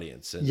involve the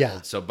audience.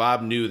 And so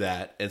Bob knew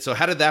that. And so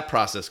how did that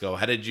process go?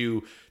 Did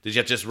you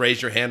just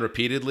raise your hand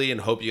repeatedly and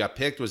hope you got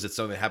picked? Was it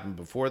something that happened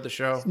before the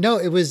show? No,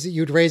 it was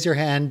you'd raise your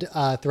hand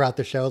throughout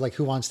the show, like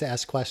who wants to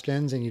ask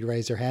questions, and you'd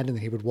raise your hand and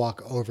then he would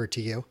walk over to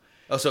you.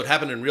 Oh, so it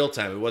happened in real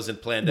time. It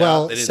wasn't planned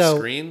out. They didn't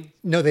screen?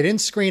 No, they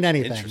didn't screen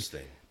anything.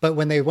 Interesting. But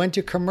when they went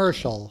to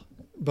commercial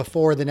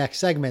before the next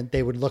segment,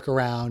 they would look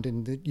around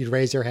and you'd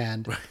raise your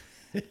hand.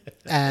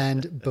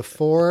 And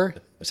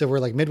so we're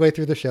like midway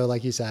through the show,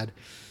 like you said,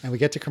 and we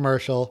get to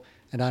commercial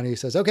and Donahue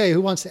says, okay,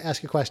 who wants to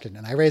ask a question?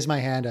 And I raise my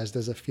hand, as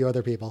does a few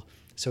other people.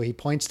 So he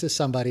points to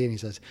somebody and he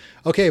says,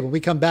 okay, when we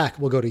come back,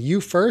 we'll go to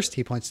you first.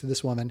 He points to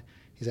this woman.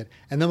 He said,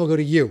 and then we'll go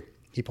to you.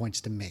 He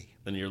points to me.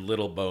 And your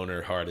little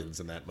boner hardens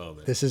in that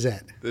moment. This is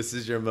it. This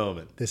is your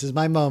moment. This is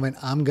my moment.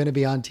 I'm going to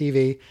be on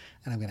TV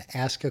and I'm going to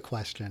ask a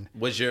question.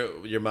 Was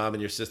your mom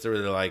and your sister, were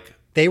they like...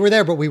 They were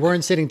there, but we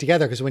weren't sitting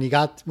together because when you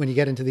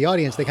get into the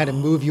audience, they kind of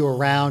move you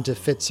around to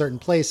fit certain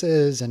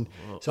places, and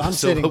so I'm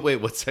sitting. Wait,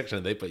 what section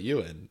did they put you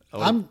in?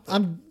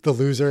 I'm the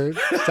loser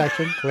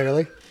section,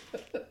 clearly.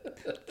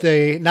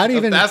 They not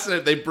even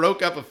fascinating. They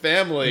broke up a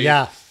family.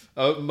 Yeah,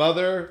 a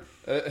mother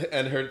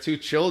and her 2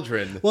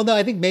 children. Well, no,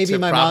 I think maybe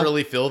my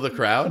properly fill the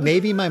crowd.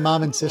 Maybe my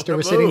mom and sister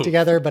were sitting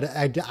together, but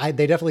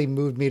they definitely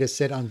moved me to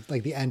sit on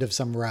like the end of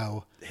some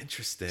row.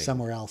 Interesting.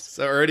 Somewhere else.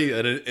 So already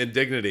an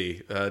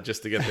indignity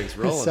just to get things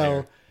rolling. So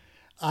here.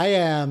 I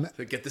am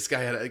get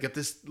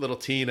this little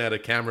teen out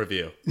of camera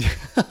view.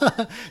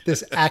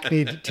 This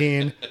acne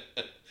teen.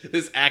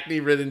 This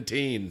acne-ridden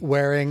teen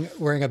wearing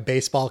a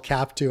baseball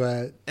cap to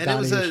a and it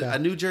was a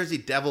New Jersey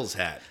Devils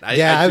hat.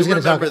 I was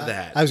going to talk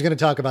that. I was going to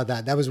talk about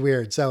that. That was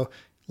weird. So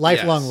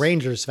lifelong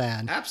Rangers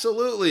fan.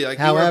 Absolutely. Like,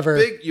 however,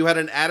 you had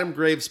an Adam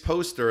Graves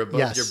poster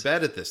above your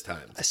bed at this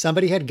time.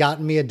 Somebody had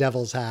gotten me a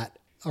Devils hat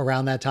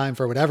around that time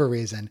for whatever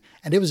reason,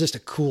 and it was just a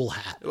cool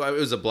hat. It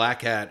was a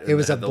black hat. It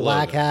was a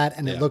black hat,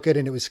 and it looked good,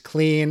 and it was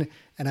clean.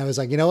 And I was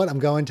like, you know what? I'm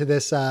going to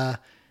this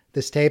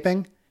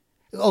taping.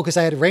 Oh, because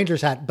I had a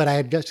Rangers hat, but I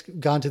had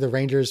just gone to the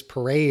Rangers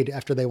parade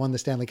after they won the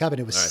Stanley Cup, and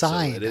it was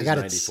signed. So it is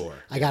 94.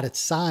 I got it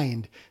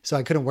signed, so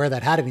I couldn't wear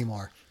that hat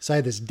anymore. So I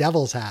had this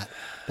Devils hat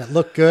that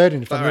looked good.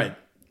 And all right.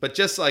 But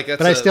just like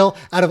but I still,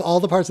 out of all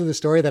the parts of the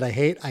story that I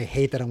hate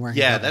that I'm wearing.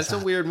 Yeah, that's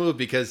hat. A weird move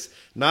because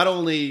not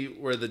only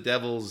were the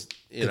Devils,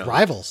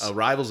 rivals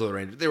of the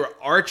Rangers, they were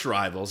arch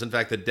rivals. In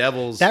fact, the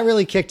Devils that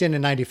really kicked in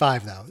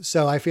 '95 though.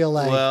 So I feel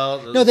like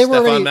they were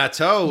already.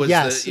 Matteau was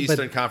the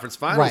Eastern Conference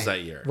Finals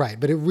that year, right?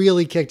 But it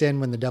really kicked in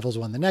when the Devils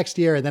won the next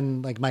year, and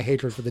then like my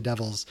hatred for the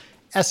Devils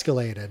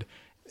escalated.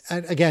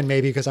 And again,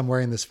 maybe because I'm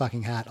wearing this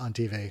fucking hat on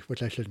TV,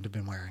 which I shouldn't have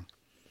been wearing.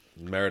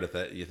 Meredith,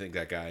 you think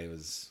that guy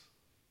was?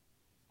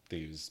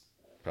 He was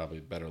probably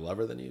a better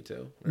lover than you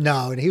too. Or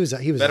no, and he was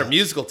better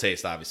musical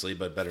taste, obviously,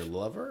 but better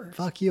lover.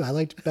 Fuck you! I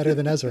liked Better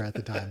Than Ezra at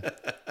the time.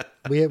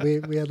 we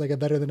had like a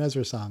Better Than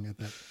Ezra song at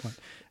that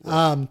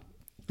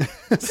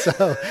point.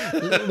 So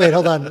wait,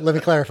 hold on. Let me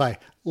clarify.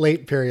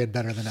 Late period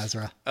Better Than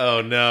Ezra.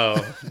 Oh no!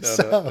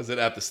 No. Was it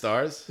At the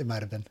Stars? It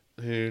might have been.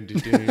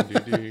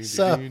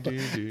 So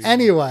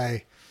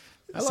anyway,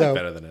 I like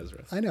Better Than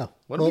Ezra. I know.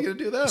 When are we gonna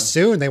do that?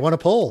 Soon. They want a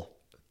poll.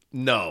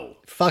 No.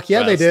 Fuck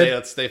yeah, they did.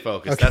 Let's stay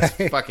focused. Okay.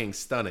 That's fucking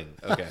stunning.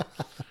 Okay.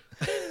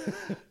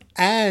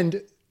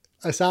 And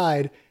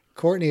aside,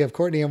 Courtney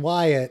and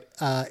Wyatt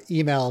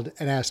emailed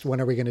and asked, when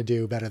are we going to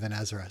do Better Than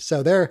Ezra?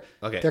 So they're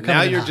coming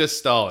now you're out. just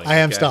stalling. I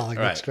am stalling.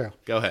 All right. That's true.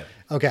 Go ahead.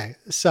 Okay.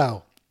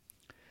 So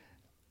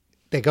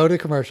they go to the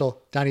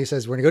commercial. Donnie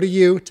says, we're going to go to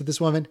you, to this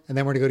woman, and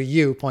then we're going to go to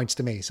you, points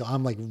to me. So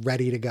I'm like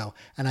ready to go.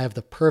 And I have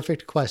the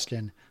perfect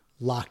question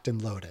locked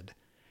and loaded.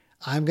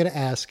 I'm going to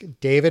ask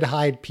David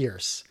Hyde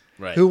Pierce.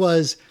 Right. Who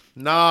was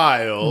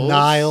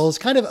Niles,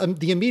 kind of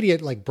the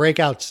immediate like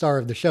breakout star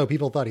of the show.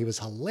 People thought he was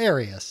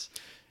hilarious.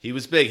 He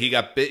was big. He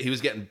got big. He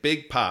was getting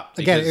big pop.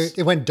 Again,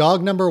 it went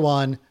Dog number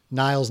 1,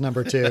 Niles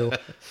number 2,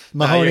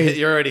 Mahoney.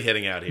 You're already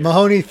hitting out here.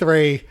 Mahoney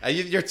 3.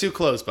 You're too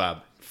close,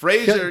 Bob.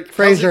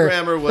 Kelsey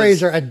Grammer was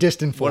Fraser a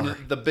distant 4. one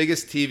of the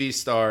biggest TV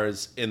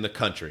stars in the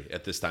country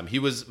at this time. He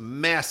was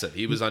massive.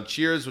 He was on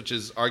Cheers, which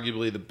is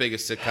arguably the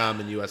biggest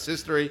sitcom in U.S.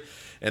 history.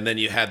 And then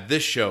you had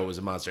this show was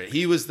a monster.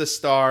 He was the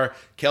star.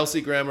 Kelsey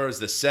Grammer is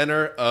the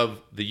center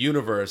of the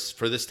universe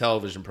for this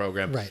television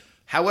program. Right.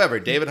 However,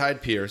 David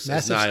Hyde Pierce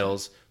as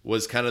Niles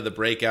was kind of the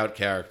breakout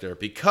character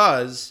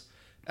because,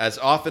 as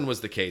often was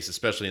the case,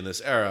 especially in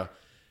this era,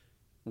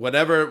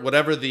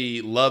 whatever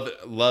the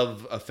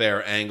love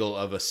affair angle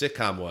of a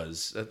sitcom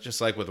was,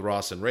 just like with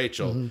Ross and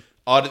Rachel,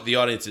 the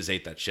audiences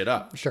ate that shit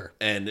up. Sure.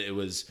 And it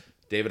was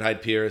David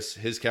Hyde Pierce,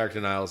 his character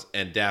Niles,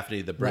 and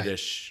Daphne, the Right.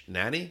 British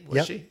nanny, was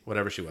Yep. she?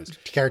 Whatever she was.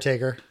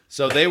 Caretaker.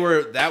 So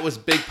that was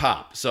big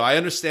pop. So I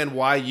understand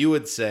why you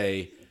would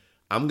say,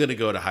 I'm going to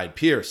go to Hyde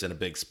Pierce in a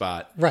big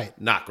spot. Right.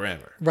 Not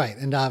Grammer. Right.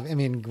 And I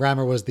mean,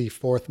 Grammer was the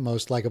 4th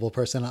most likable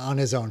person on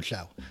his own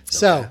show.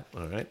 So,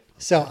 All right.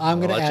 so I'm I'll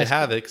going to let you ask.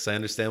 have it because I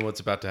understand what's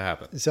about to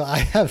happen. So I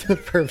have the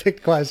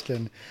perfect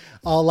question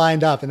all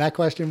lined up. And that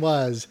question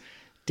was,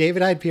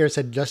 David Hyde Pierce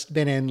had just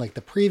been in, like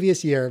the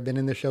previous year, been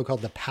in the show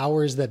called The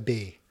Powers That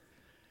Be.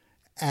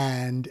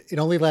 And it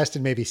only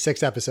lasted maybe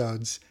 6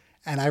 episodes.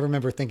 And I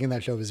remember thinking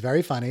that show was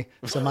very funny.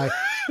 So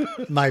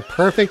my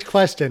perfect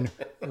question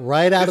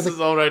right out This of is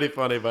the already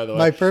funny, by the way.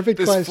 My perfect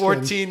this question.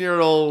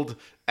 14-year-old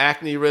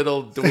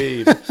acne-riddled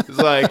dweeb is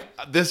like,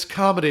 this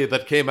comedy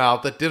that came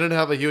out that didn't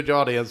have a huge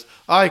audience,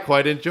 I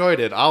quite enjoyed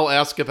it. I'll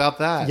ask about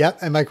that. Yep.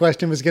 And my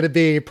question was going to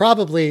be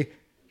probably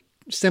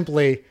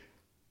simply,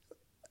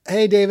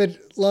 hey, David,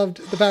 loved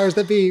The Powers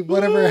That Be.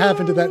 Whatever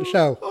happened to that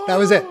show? That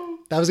was it.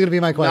 That was going to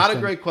be my question. Not a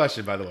great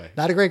question, by the way.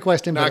 Not a great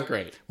question. Not but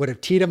great. Would have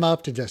teed him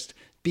up to just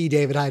be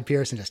David Hyde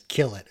Pierce and just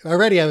kill it.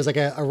 Already I was like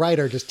a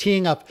writer just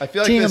teeing up. I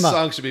feel like teeing this him up.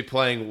 song should be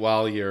playing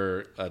while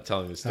you're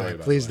telling the story All right,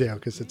 about please it. do,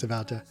 because it's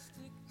about to.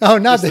 Oh,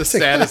 not It's the this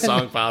saddest again.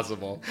 song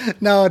possible.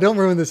 No, don't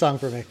ruin the song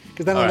for me,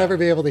 because then I'll All right. never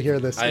be able to hear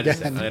this I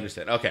understand. again. I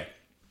understand. Okay.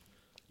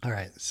 All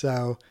right,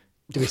 so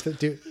do we still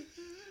do?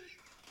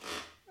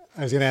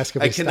 I was going to ask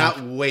if I we cannot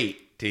stop.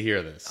 wait to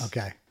hear this.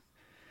 Okay.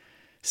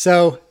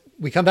 So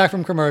we come back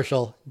from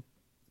commercial.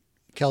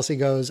 Kelsey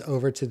goes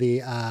over to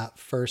the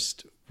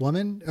first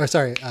woman. Or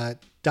sorry,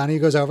 Donnie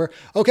goes over.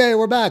 Okay,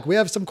 we're back. We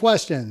have some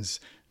questions.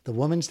 The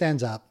woman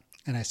stands up,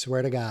 and I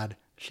swear to God,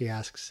 she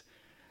asks,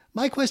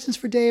 my question's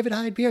for David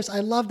Hyde Pierce. I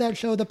love that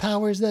show, The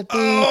Powers That Be.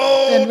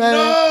 Oh,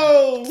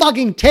 no!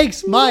 Fucking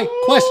takes my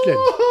question.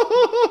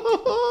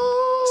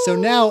 So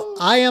now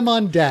I am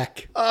on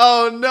deck,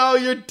 Oh, no,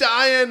 you're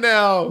dying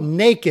now.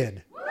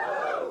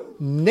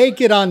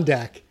 naked on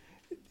deck,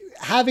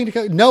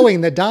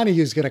 knowing that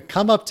Donahue's going to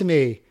come up to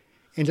me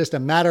in just a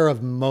matter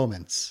of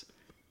moments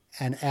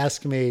and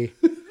ask me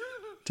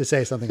to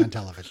say something on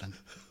television.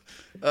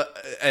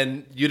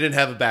 And you didn't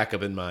have a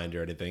backup in mind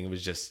or anything. It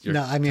was just,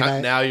 No, I mean,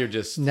 now you're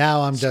just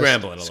Now I'm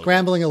just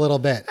scrambling a little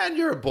bit. bit. And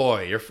you're a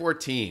boy. You're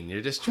 14.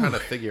 You're just trying to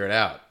figure it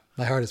out.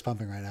 My heart is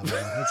pumping right now. by the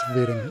way. It's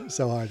beating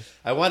so hard.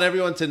 I want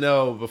everyone to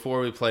know before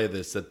we play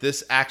this that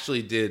this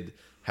actually did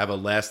have a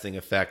lasting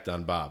effect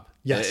on Bob.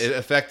 Yes. It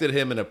affected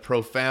him in a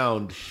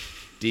profound,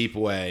 deep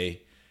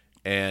way.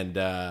 And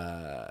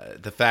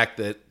the fact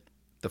that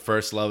the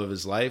first love of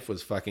his life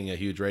was fucking a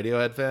huge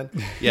Radiohead fan,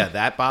 yeah,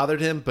 that bothered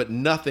him. But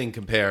nothing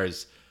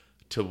compares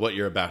to what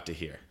you're about to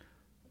hear.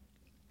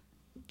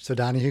 So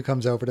Donahue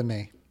comes over to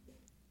me.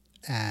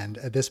 And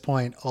at this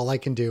point, all I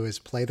can do is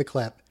play the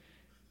clip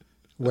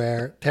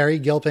where Perry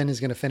Gilpin is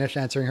going to finish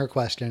answering her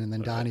question, and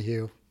then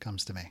Donahue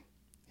comes to me.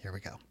 Here we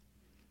go.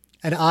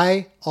 And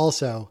I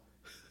also,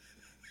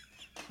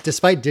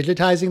 despite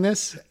digitizing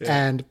this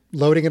and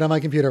loading it on my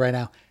computer right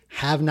now,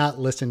 have not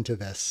listened to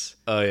this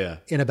Oh, yeah.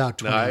 in about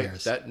 20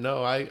 years. I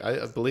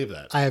believe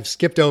that. I have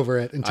skipped over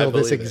it until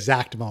this believe it.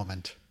 exact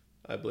moment.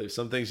 I believe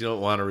some things you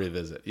don't want to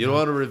revisit. You don't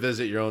want to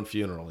revisit your own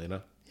funeral, you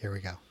know? Here we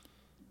go.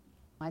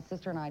 My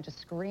sister and I just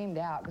screamed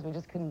out because we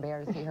just couldn't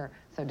bear to see her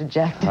so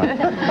dejected.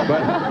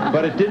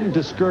 But it didn't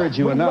discourage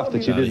you enough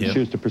that you didn't Yeah.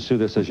 choose to pursue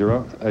this as your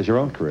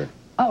own career.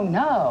 Oh,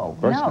 no.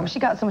 course No, not. she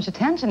got so much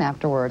attention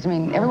afterwards. I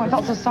mean, everyone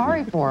felt so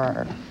sorry for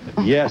her.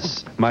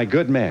 Yes, my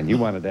good man, you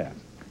wanted that.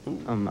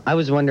 I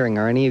was wondering,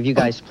 are any of you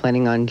guys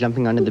planning on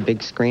jumping onto the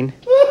big screen?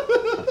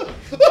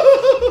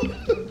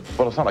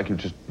 Well, it's not like you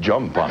just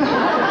jump on it.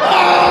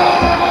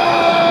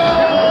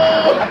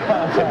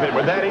 If it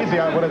were that easy,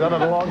 I would have done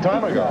it a long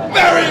time ago.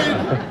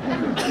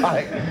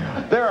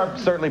 There are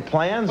certainly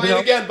plans. Play you it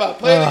know. again, Bob.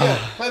 Play it again.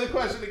 Play the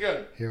question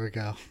again. Here we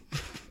go.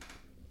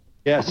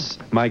 Yes,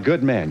 my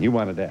good man, you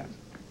wanted that.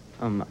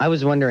 I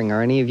was wondering,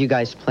 are any of you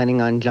guys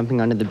planning on jumping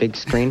onto the big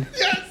screen?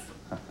 Yes!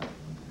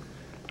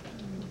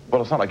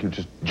 Well, it's not like you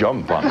just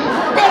jump on it.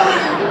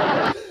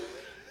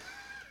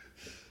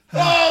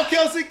 Oh,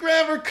 Kelsey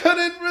Grammer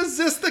couldn't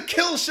resist the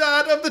kill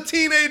shot of the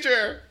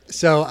teenager.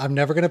 So I'm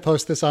never going to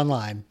post this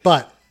online,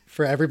 but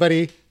for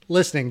everybody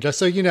listening, just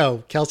so you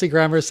know, Kelsey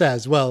Grammer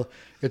says, well,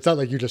 it's not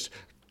like you just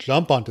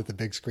jump onto the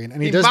big screen.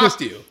 And he does mocked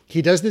this, you.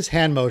 He does this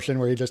hand motion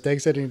where he just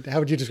takes it and how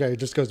would you describe it? It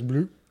just goes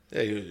bloop,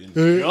 Yeah,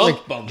 you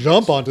like,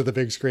 jump onto the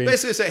big screen.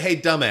 Basically say, hey,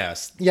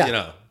 dumbass. Yeah. You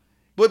know.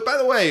 But by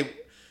the way,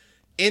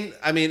 in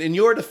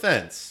your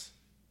defense,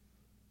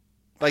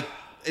 like,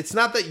 it's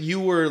not that you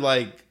were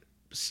like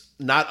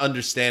not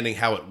understanding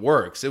how it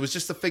works. It was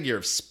just a figure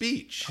of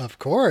speech. Of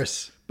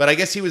course. But I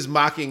guess he was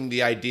mocking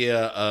the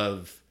idea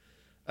of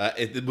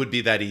it would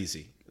be that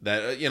easy.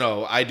 That,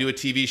 I do a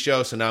TV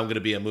show, so now I'm going to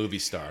be a movie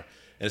star.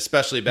 And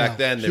especially back No,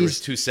 then, there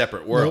was two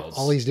separate worlds.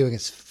 All he's doing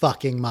is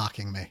fucking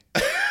mocking me.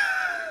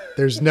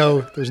 There's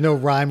no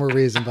rhyme or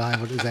reason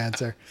behind his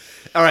answer.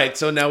 All right,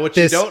 so now what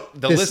This- the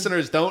this-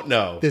 listeners don't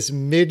know. This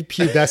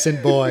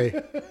mid-pubescent boy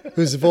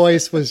whose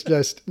voice was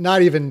just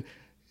not even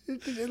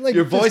like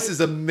Your voice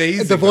is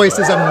amazing. The voice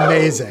is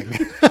amazing.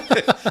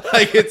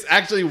 Like, it's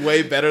actually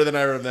way better than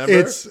I remember.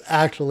 It's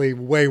actually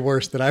way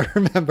worse than I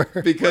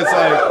remember. Because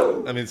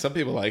I mean, some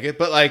people like it,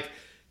 but like,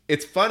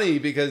 it's funny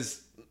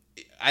because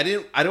I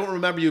don't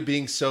remember you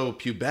being so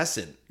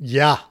pubescent.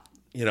 Yeah.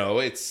 You know,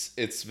 it's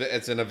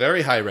in a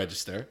very high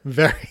register.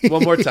 Very.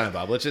 One more time,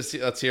 Bob. Let's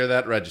hear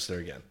that register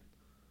again.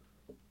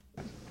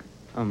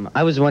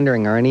 I was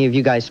wondering, are any of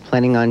you guys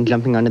planning on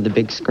jumping onto the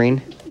big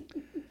screen?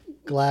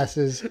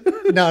 Glasses.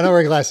 No, not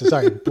wearing glasses.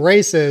 Sorry.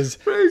 Braces.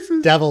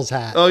 Devil's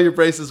hat. Oh, your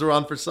braces were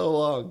on for so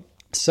long.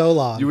 So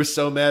long. You were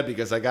so mad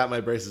because I got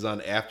my braces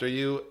on after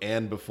you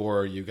and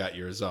before you got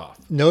yours off.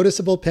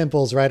 Noticeable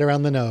pimples right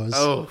around the nose.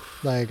 Oh.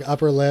 Like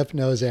upper lip,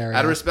 nose area.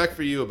 Out of respect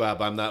for you,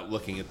 Bob, I'm not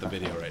looking at the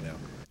video right now.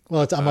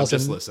 Well, I'm also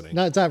just listening.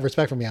 No, it's not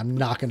respect for me. I'm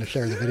not going to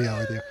share the video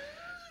with you.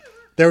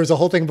 There was a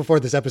whole thing before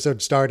this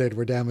episode started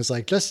where Dan was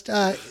like, just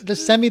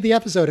send me the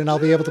episode and I'll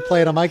be able to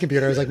play it on my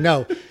computer. I was like,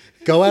 no,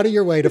 go out of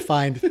your way to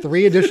find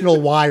 3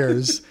 additional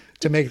wires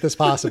to make this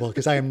possible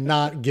because I am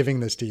not giving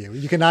this to you.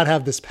 You cannot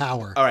have this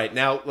power. All right,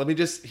 now let me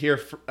just hear.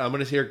 I'm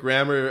going to hear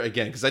Grammar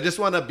again because I just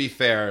want to be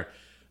fair.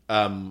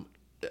 Final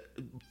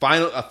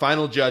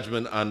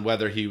judgment on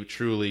whether he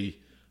truly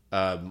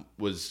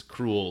was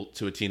cruel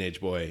to a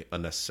teenage boy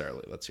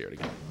unnecessarily. Let's hear it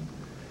again.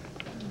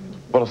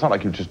 Well, it's not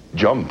like you just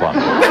jump on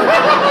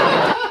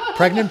it.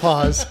 Pregnant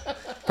pause.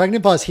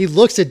 Pregnant pause. He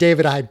looks at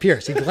David Hyde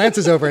Pierce. He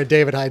glances over at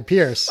David Hyde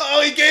Pierce.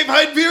 Oh, he gave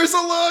Hyde Pierce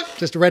a look.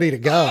 Just ready to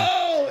go.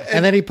 Oh,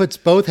 and then he puts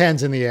both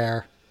hands in the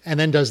air and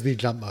then does the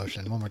jump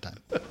motion. One more time.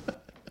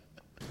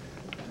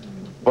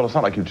 Well, it's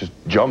not like you just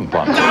jump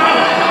on it.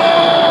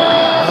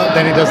 Oh,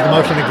 then he does the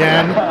motion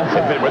again.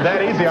 If it were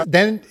that easy,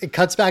 Then it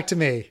cuts back to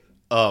me.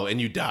 Oh,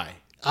 and you die.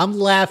 I'm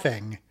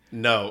laughing.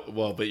 No,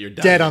 well, but you're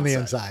dying Dead on the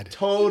inside.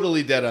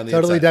 Totally dead on the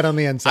inside. Totally dead on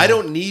the inside. I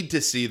don't need to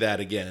see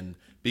that again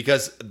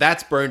because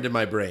that's burned in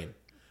my brain.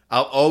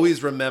 I'll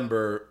always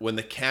remember when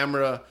the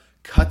camera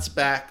cuts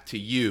back to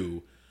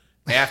you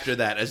after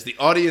that as the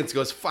audience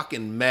goes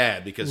fucking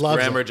mad because Loves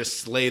Grammar it. just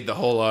slayed the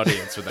whole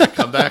audience with that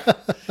comeback.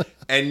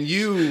 And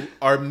you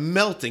are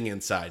melting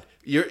inside.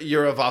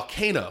 You're a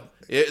volcano.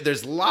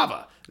 There's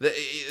lava.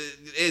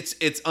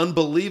 It's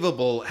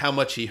unbelievable how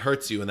much he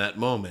hurts you in that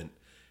moment.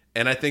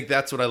 And I think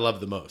that's what I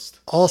love the most.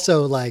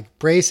 Also, like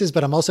braces,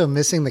 but I'm also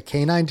missing the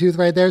canine tooth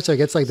right there. So it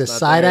gets like this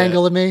side there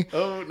angle yet.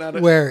 of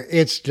me where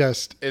it's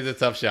just. It's a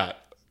tough shot.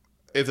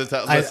 It's a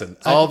tough. Listen,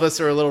 all of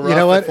us are a little rough you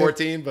know what? at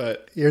 14,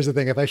 but Here's the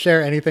thing. If I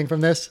share anything from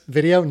this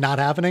video not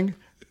happening,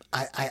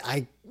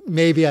 I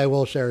maybe I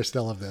will share a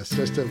still of this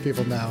just so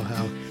people know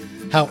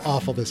how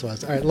awful this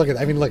was. All right, look at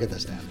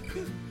this, Dan.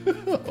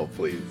 oh,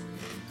 please.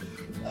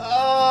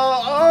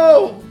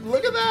 Oh,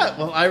 look at that.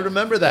 Well, I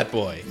remember that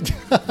boy.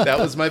 That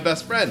was my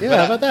best friend. Yeah, But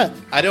how about that?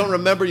 I don't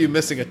remember you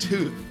missing a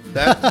tooth.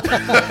 That,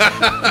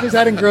 Because I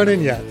hadn't grown in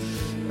yet.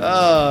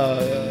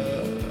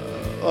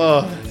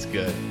 oh, that's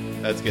good.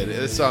 That's good.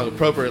 This song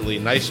appropriately,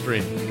 Nice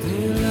Dream.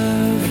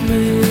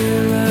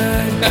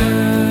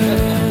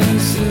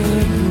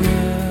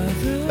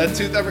 That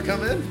tooth ever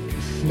come in?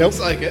 Nope. Looks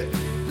like it.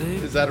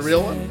 Is that a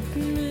real one?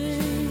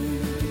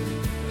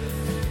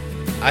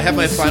 I have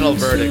my final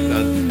verdict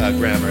on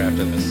Grammar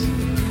after this.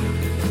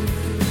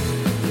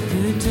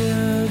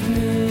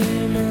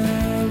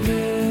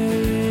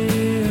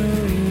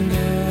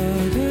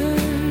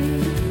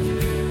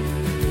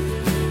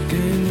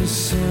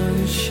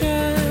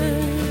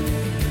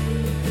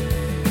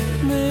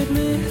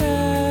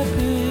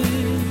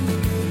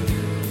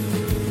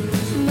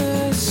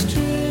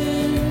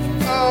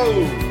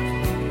 Oh!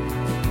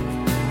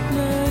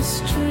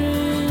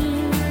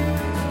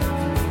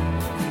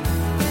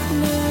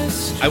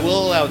 I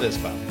will allow this,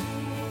 Bob.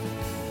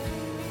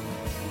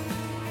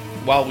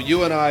 While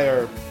you and I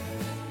are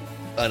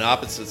on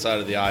opposite side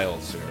of the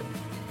aisles here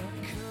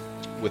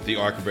with the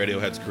arc of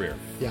Radiohead's career,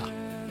 Yeah.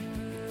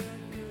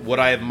 would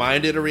I have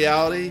minded a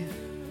reality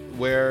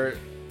where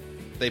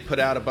they put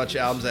out a bunch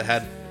of albums that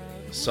had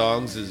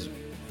songs as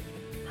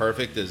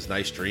perfect as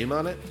Nice Dream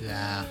on it?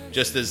 Yeah.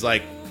 Just as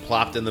like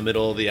plopped in the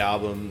middle of the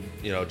album,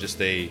 you know,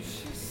 just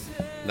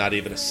not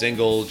even a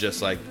single,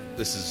 just like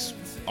this is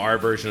our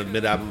version of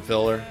mid-album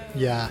filler.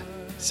 Yeah.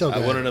 So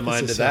good. I wouldn't have This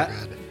minded is so that.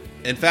 good.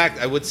 In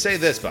fact, I would say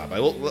this, Bob.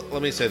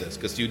 Let me say this,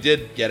 because you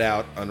did get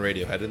out on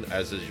Radiohead, and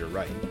as is your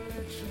right.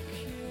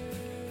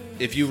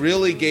 If you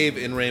really gave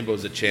In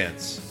Rainbows a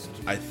chance,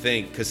 I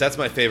think, because that's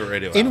my favorite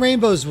Radiohead In album.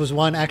 Rainbows was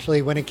one,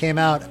 actually, when it came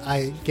out,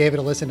 I gave it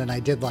a listen and I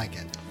did like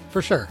it.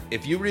 For sure.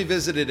 If you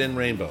revisited In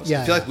Rainbows,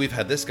 Yeah, I feel yeah. like we've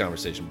had this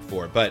conversation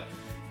before, but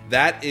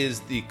that is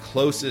the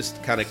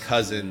closest kind of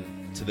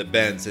cousin to the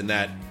Bends in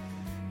that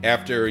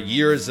after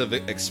years of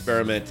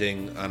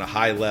experimenting on a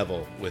high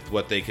level with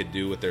what they could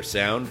do with their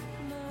sound,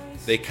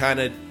 they kind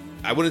of,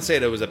 I wouldn't say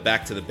that it was a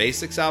back to the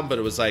basics album, but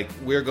it was like,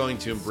 we're going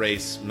to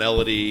embrace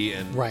melody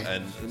and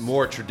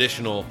more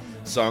traditional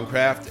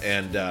songcraft,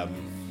 and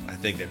I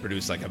think they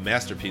produced like a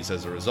masterpiece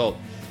as a result.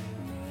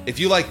 If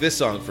you like this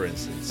song, for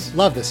instance,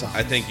 love this song.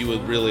 I think you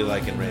would really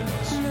like In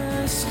Rainbows.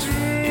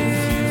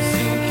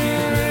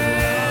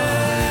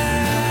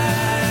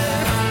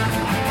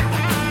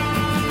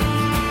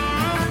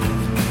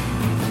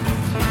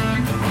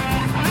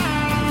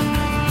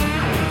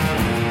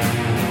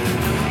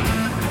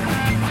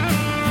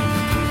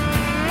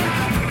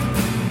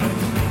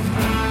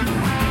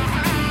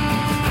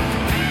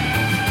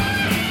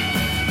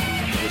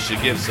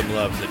 should give some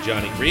love to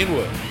Johnny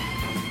Greenwood,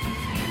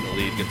 the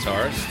lead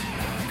guitarist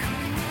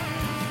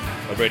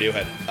of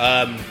Radiohead.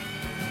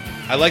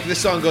 I like this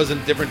song goes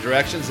in different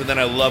directions, and then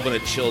I love when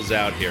it chills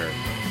out here.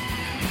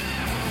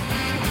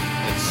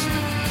 It's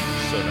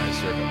so nice.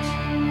 Here it goes.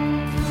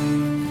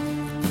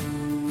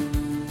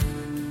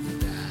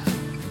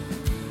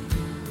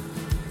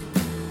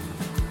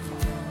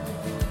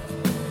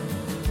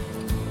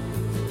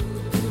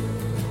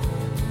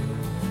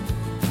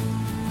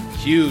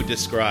 Q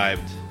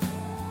described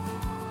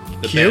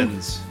the Q?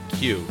 Bends.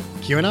 Q.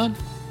 QAnon?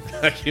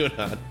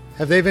 QAnon.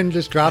 Have they been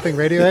just dropping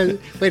Radiohead?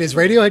 Wait, is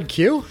Radiohead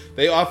Q?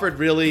 They offered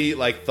really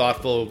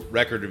thoughtful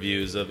record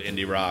reviews of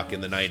indie rock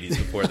in the 90s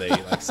before they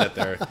set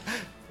their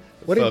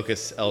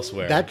focus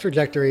elsewhere. That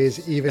trajectory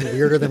is even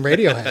weirder than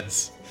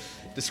Radiohead's.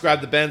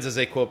 Described the Bends as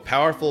a, quote,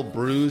 powerful,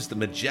 bruised,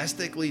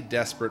 majestically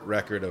desperate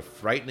record of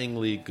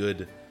frighteningly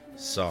good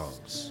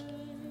songs.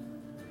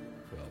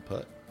 Well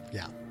put.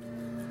 Yeah.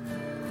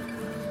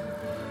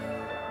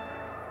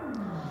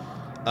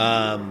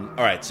 All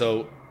right,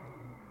 so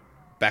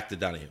back to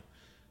Donahue.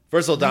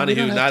 First of all,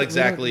 Donahue not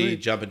exactly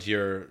jumping to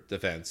your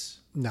defense.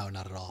 No,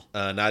 not at all.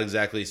 Not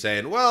exactly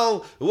saying,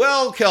 well,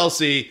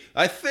 Kelsey,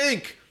 I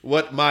think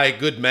what my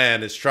good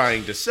man is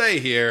trying to say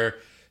here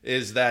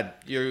is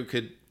that you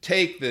could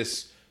take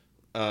this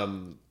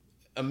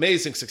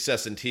amazing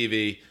success in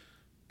TV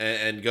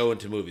and go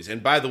into movies.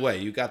 And by the way,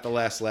 you got the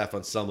last laugh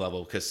on some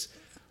level because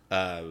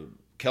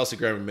Kelsey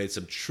Grammer made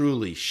some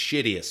truly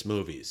shittiest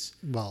movies,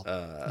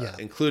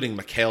 including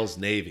McHale's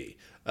Navy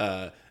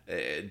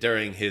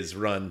during his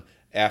run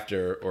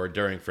after or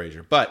during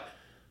Frasier. But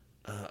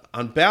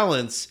on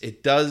balance,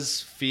 it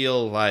does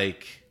feel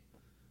like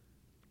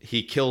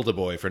he killed a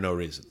boy for no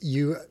reason.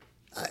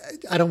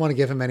 I don't want to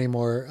give him any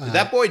more. Did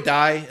that boy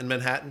die in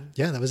Manhattan?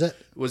 Yeah, that was it.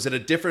 Was it a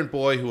different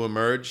boy who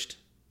emerged?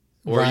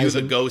 Or are you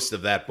the ghost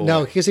of that boy?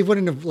 No, because he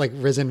wouldn't have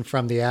risen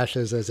from the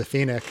ashes as a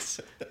phoenix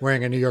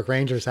wearing a New York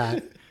Rangers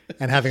hat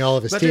and having all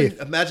of his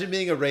teeth. Imagine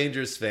being a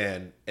Rangers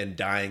fan and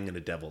dying in a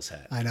Devil's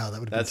hat. I know, that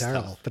would have been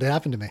terrible. Tough. But it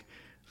happened to me.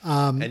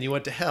 And you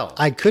went to hell.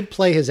 I could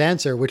play his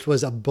answer, which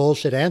was a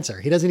bullshit answer.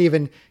 He doesn't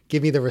even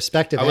give me the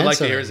respective answer. I would like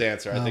to hear his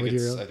answer. I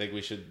think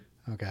we should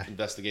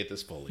investigate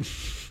this fully.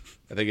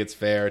 I think it's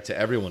fair to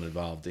everyone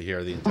involved to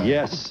hear the entire.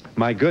 Yes,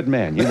 my good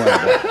man. You wanted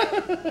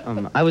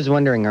that. I was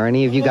wondering, are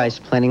any of you guys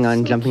planning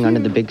on jumping onto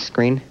the big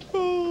screen?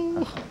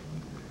 The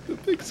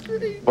big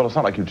screen. Well, it's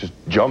not like you just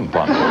jump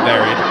on it.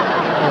 Buried.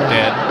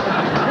 Dead.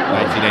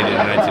 1980 to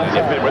 1990.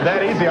 If it were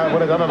that easy, I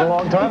would have done it a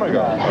long time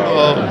ago.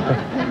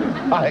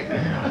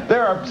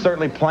 There are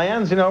certainly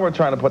plans, we're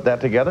trying to put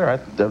that together.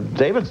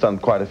 David's done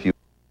quite a few.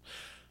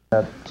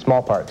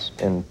 Small parts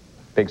in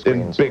big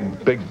screens. In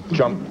big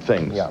jump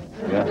things. Yeah.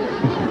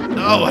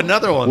 Oh,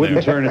 another one.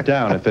 Wouldn't turn it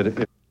down if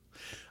it.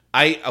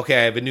 I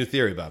have a new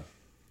theory, Bob.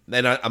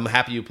 And I'm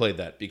happy you played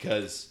that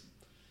because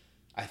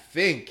I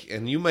think,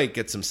 and you might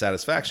get some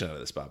satisfaction out of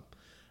this, Bob.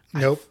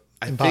 Nope.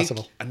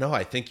 Impossible.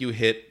 I think you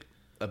hit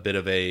a bit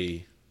of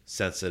a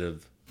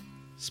sensitive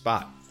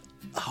spot.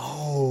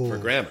 For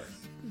Grammer.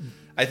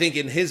 I think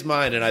in his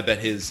mind, and I bet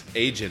his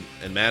agent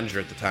and manager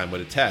at the time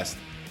would attest,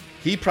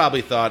 he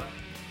probably thought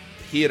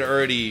he had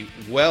already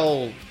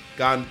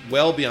gone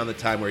well beyond the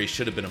time where he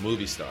should have been a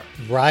movie star.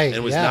 Right.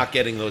 And was not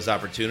getting those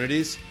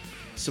opportunities.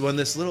 So when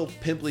this little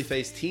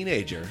pimply-faced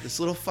teenager, this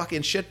little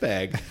fucking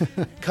shitbag,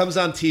 comes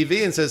on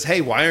TV and says,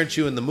 hey, why aren't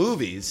you in the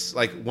movies?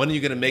 When are you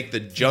going to make the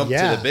jump to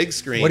the big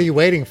screen? What are you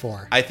waiting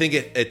for? I think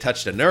it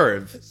touched a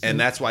nerve, and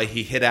that's why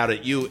he hit out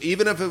at you.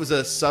 Even if it was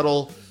a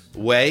subtle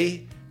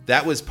way,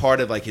 that was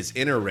part of his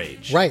inner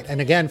rage. Right. And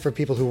again, for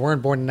people who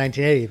weren't born in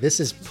 1980, this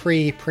is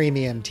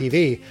pre-premium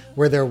TV,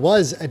 where there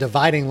was a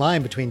dividing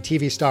line between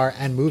TV star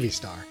and movie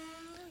star.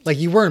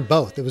 You weren't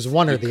both. It was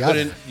one or the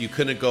other. You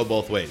couldn't go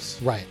both ways.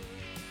 Right.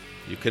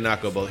 You could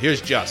not go both. Here's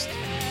Just.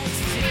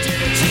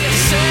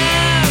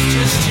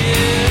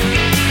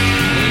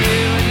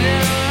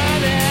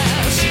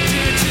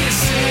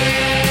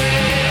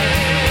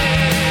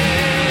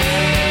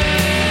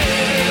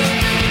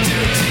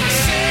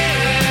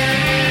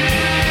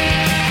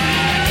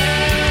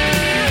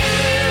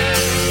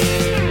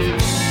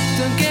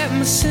 Don't get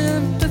my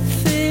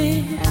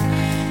sympathy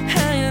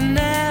hanging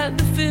at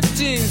the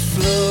 15th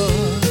floor.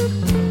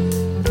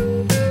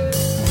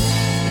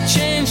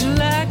 Change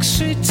like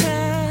 3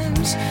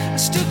 times. I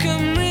still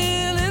come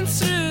reeling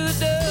through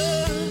the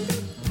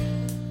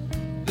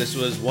door. This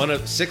was one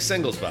of 6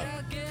 singles, Bob,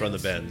 from the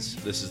Bends.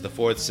 This is the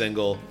 4th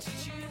single.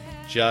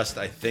 Just,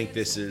 I think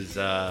this is,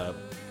 to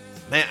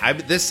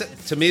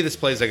me, this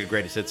plays like a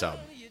greatest hits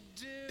album.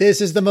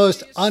 This is the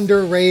most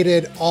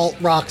underrated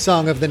alt-rock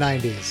song of the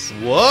 90s.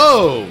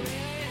 Whoa!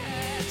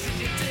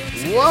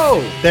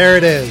 There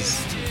it is.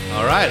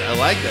 All right, I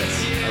like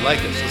this.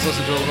 Let's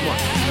listen to it a little more.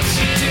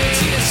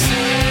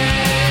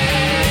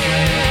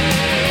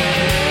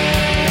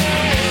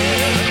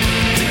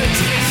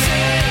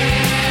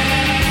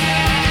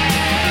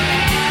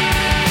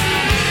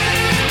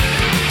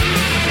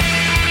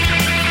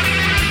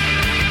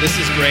 This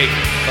is great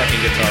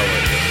fucking guitar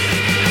work.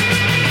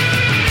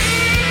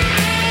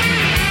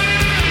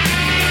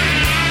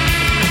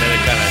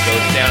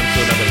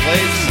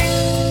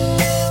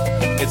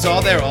 plays. It's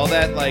all there. All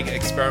that like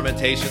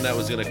experimentation that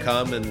was going to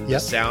come and the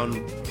Yep.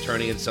 sound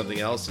turning into something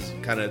else is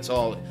it's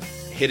all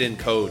hidden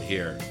code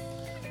here.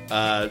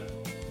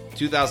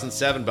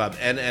 2007, Bob,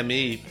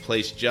 NME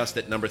placed Just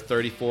at number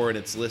 34 in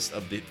its list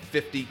of the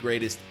 50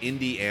 greatest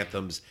indie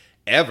anthems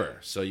ever.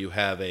 So you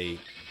have a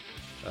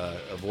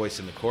voice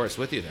in the chorus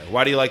with you there.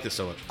 Why do you like this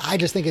so much? I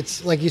just think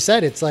it's, like you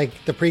said, it's like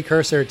the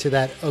precursor to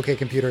that OK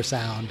Computer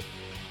sound.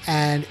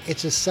 And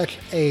it's just such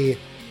a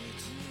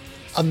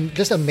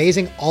just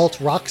amazing alt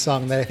rock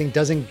song that I think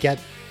doesn't get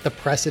the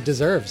press it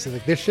deserves.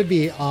 Like, this should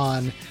be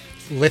on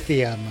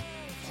Lithium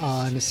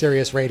on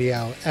Sirius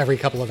Radio every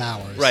couple of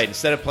hours. Right.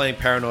 Instead of playing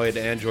Paranoid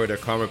Android or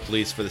Karma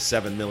Police for the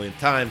 7 millionth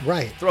time,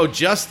 Right. throw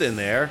Just in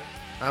there.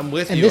 I'm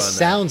with And you this on that.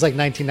 sounds like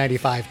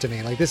 1995 to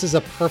me. Like, this is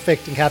a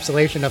perfect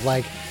encapsulation of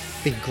like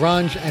the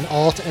grunge and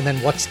alt and then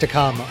what's to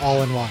come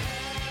all in one.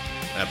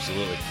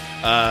 Absolutely.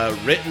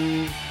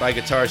 Written by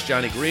guitarist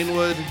Johnny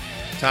Greenwood.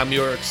 Tom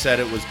York said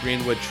it was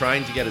Greenwood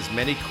trying to get as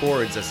many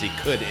chords as he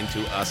could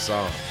into a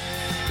song.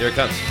 Here it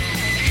comes.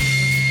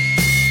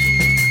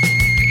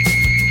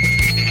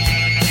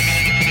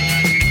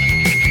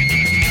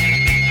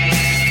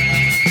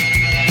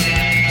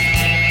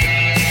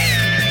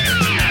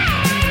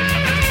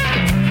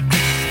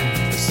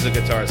 This is a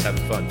guitarist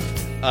having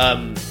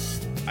fun.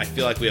 I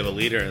feel like we have a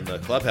leader in the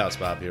clubhouse,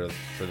 Bob, here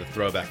for the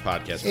Throwback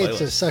Podcast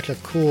playlist. It's such a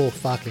cool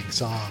fucking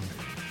song.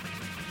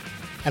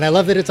 And I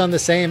love that it's on the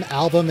same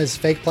album as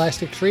Fake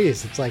Plastic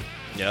Trees. It's like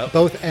Yep.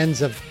 both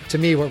ends of, to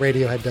me, what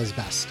Radiohead does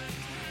best.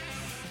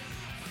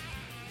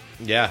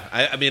 Yeah,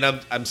 I mean,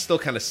 I'm still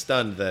kind of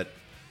stunned that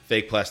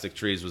Fake Plastic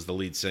Trees was the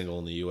lead single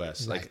in the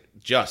U.S. Right. Like,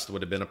 Just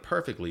would have been a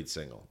perfect lead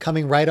single.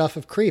 Coming right off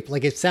of Creep.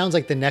 Like, it sounds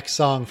like the next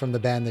song from the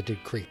band that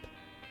did Creep.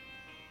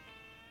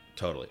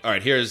 Totally. All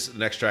right, here's the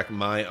next track,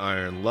 My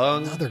Iron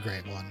Lung. Another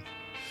great one.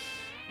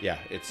 Yeah,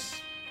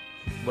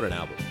 what an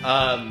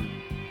album.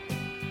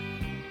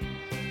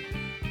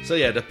 So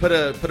yeah, to put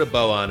a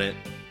bow on it,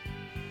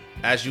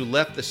 as you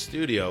left the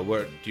studio,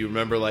 do you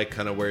remember like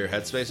kind of where your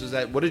headspace was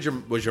at?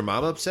 Was your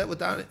mom upset with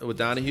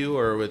Donahue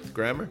or with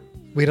Grammer?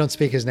 We don't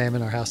speak his name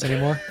in our house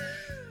anymore.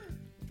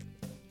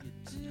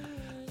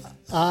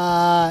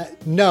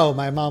 No,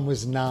 my mom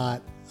was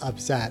not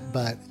upset,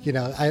 but you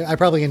know, I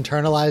probably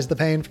internalized the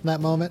pain from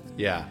that moment.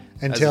 Yeah,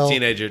 Until- as a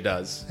teenager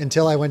does.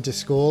 Until I went to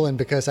school, and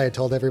because I had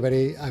told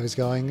everybody I was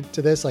going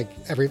to this, like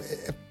I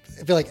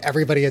feel like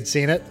everybody had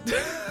seen it.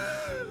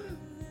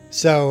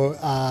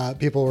 So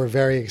people were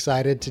very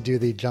excited to do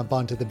the jump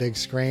onto the big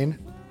screen.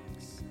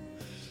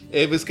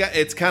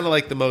 It's kind of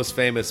like the most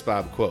famous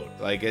Bob quote.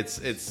 Like it's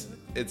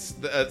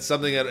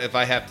something that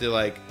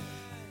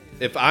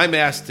if I'm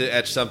asked to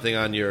etch something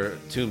on your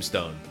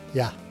tombstone,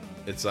 Yeah.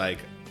 it's like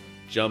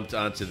jumped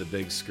onto the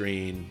big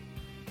screen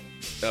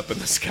up in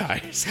the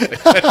skies.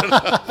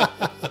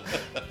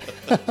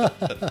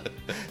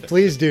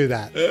 Please do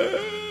that.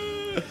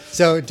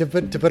 So to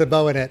put a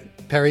bow in it,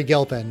 Perry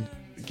Gilpin,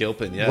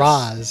 Gilpin,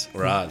 yes.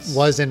 Roz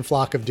was in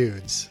Flock of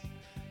Dudes.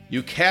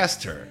 You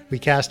cast her. We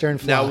cast her in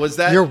Flock. Now, was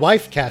that- your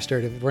wife cast her?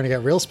 We're going to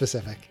get real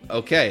specific.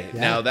 Okay.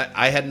 Yeah. Now that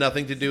I had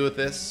nothing to do with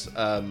this,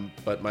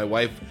 but my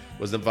wife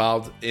was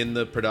involved in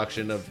the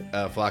production of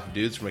Flock of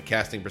Dudes from a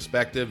casting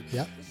perspective.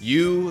 Yep.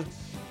 You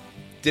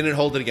didn't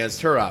hold it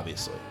against her,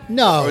 obviously.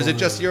 No. Or is it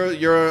just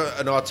you're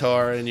an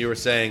auteur and you were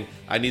saying,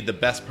 I need the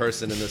best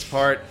person in this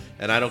part,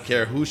 and I don't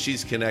care who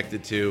she's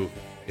connected to,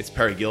 it's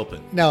Perry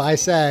Gilpin. No, I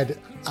said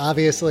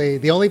obviously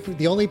the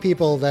only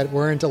people that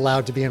weren't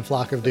allowed to be in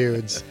Flock of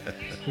Dudes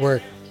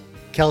were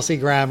Kelsey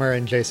Grammer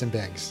and Jason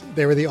Biggs.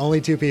 They were the only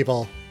two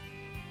people.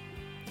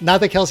 Not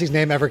that Kelsey's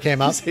name ever came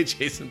You up. say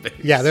Jason Biggs.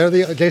 Yeah,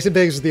 Jason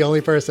Biggs was the only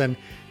person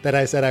that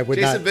I said I would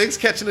Jason not. Biggs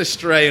catching a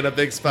stray in a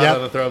big spot Yep.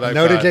 on the throwback.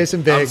 No to pod.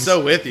 Jason Biggs. I'm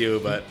so with you,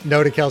 but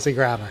No to Kelsey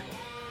Grammer.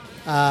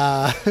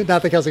 Not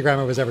that Kelsey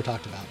Grammer was ever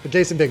talked about, but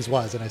Jason Biggs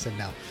was, and I said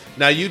no.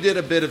 now you did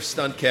a bit of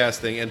stunt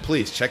casting, and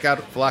please check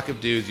out Flock of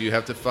Dudes. You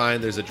have to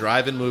find there's a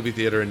drive-in movie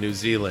theater in New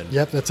Zealand.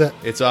 Yep, that's it.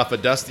 It's off a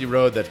dusty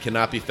road that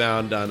cannot be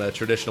found on a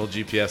traditional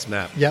GPS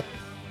map. Yep.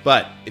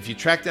 But if you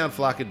track down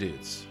Flock of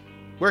Dudes,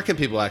 where can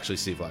people actually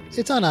see Flock of Dudes?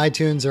 It's on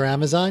iTunes or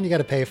Amazon. You got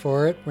to pay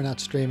for it. We're not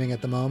streaming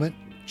at the moment.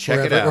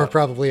 Check it Or out.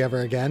 probably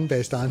ever again,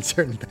 based on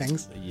certain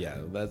things. Yeah,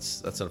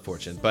 that's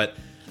unfortunate. But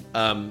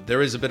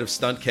there is a bit of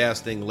stunt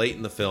casting late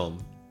in the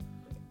film.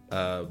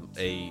 I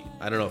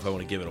don't know if I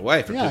want to give it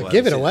away for Yeah, people. who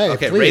give haven't it seen away,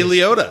 Okay, please. Ray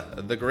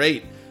Liotta, the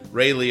great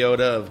Ray Liotta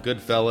of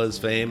Goodfellas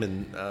fame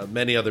and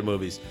many other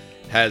movies,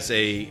 has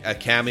a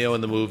cameo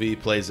in the movie,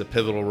 plays a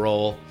pivotal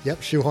role. Yep,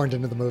 shoehorned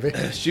into the movie.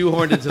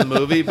 Shoehorned into the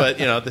movie, but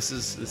you know this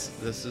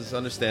is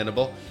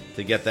understandable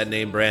to get that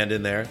name brand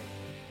in there.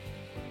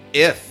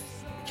 If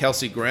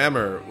Kelsey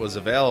Grammer was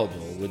available,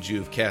 would you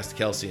have cast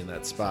Kelsey in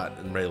that spot,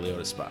 in Ray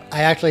Liotta's spot?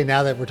 I actually,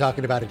 now that we're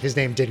talking about it, his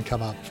name did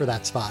come up for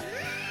that spot.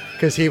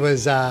 Because he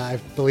was, I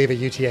believe, a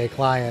UTA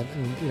client.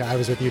 And, I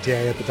was with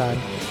UTA at the time.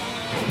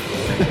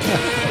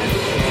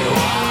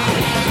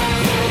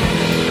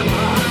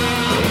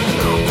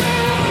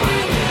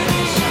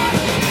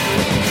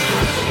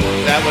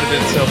 That would have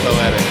been so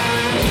poetic.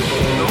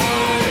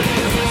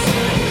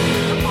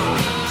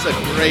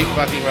 a great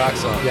fucking rock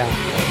song. Yeah.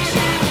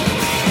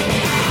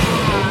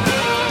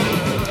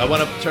 I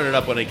want to turn it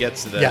up when it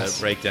gets to the Yes.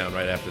 breakdown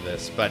right after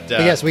this. But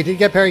But yes, we did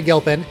get Perry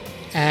Gilpin,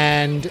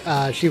 and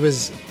she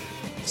was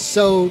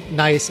so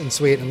nice and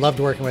sweet and loved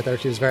working with her.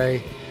 She was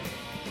very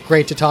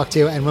great to talk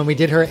to. And when we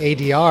did her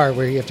ADR,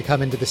 where you have to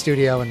come into the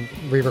studio and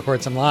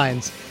re-record some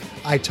lines,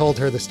 I told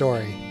her the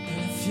story.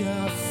 If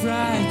you're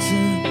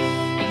frightened,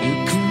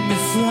 you can be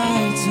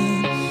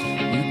frightened.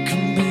 You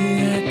can be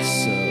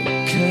it's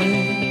okay.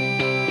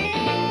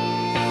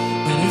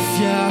 And if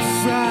you're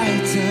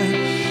frightened,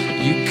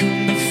 you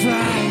can be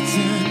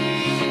frightened.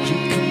 You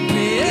can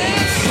be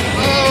it's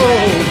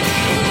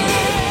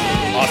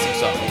awesome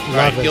song. All Love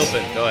right, this.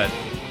 Gilpin, go ahead.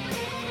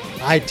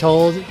 I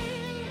told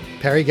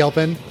Perry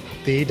Gilpin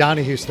the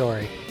Donahue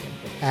story,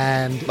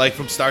 and Like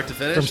from start to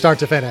finish? from start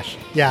to finish,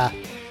 yeah.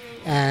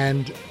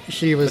 And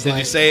she was Did like,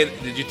 you say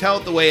it? Did you tell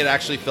it the way it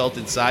actually felt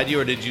inside you,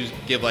 or did you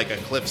give like a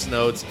Cliff's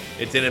Notes?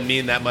 It didn't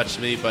mean that much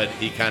to me, but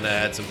he kind of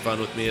had some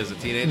fun with me as a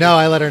teenager. No,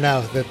 I let her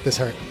know that this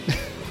hurt.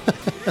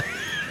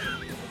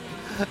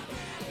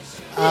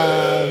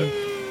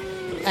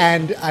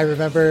 And I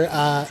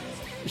remember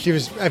she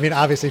was, I mean,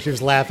 obviously she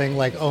was laughing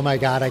like, oh my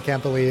God, I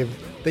can't believe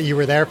that you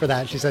were there for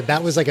that. She said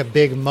that was like a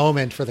big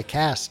moment for the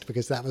cast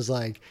because that was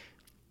like,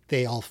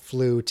 they all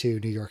flew to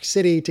New York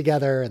City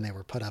together and they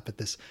were put up at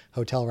this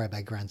hotel right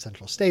by Grand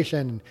Central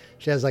Station. And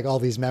she has like all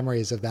these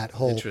memories of that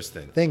whole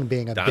Interesting. thing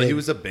being a Donahue big,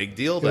 was a big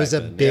deal. it was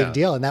back a then, big yeah.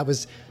 deal. And that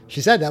was,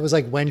 she said that was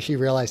like when she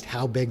realized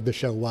how big the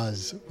show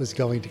was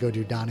going to go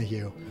do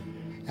Donahue.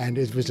 And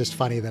it was just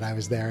funny that I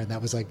was there and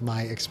that was like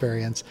my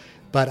experience.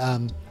 But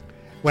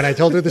when I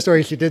told her the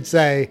story, she did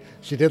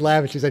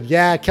laugh and she said,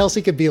 yeah,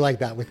 Kelsey could be like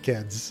that with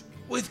kids.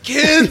 With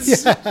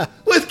kids,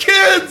 with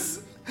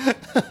kids.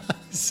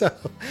 So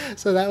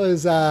that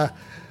was,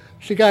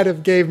 she kind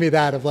of gave me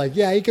that of like,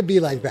 yeah, he could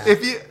be like that.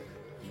 If you,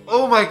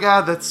 oh my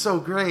God, that's so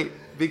great.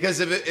 Because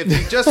if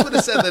you just would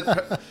have said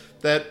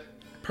that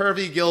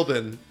Pervy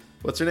Gilpin,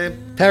 what's her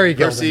name? Perry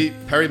Gilpin.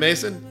 Perry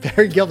Mason.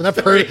 Perry Gilpin, not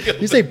Perry Pervy.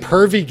 Gilpin. You say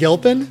Pervy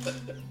Gilpin?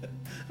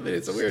 I mean,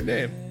 it's a weird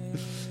name.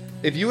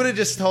 If you would have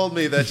just told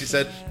me that she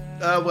said,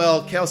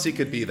 well, Kelsey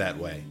could be that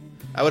way,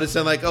 I would have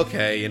said like,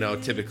 okay,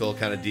 typical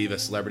kind of diva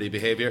celebrity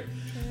behavior.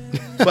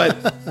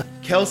 But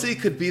Kelsey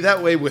could be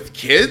that way with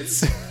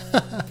kids?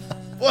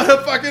 What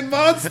a fucking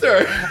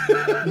monster.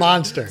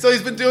 Monster. So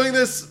he's been doing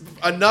this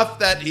enough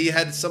that he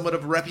had somewhat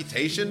of a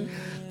reputation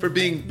for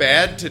being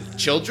bad to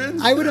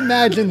children? I would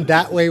imagine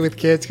that way with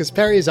kids, because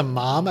Perry is a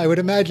mom. I would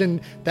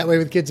imagine that way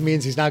with kids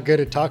means he's not good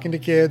at talking to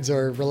kids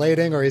or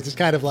relating, or he's just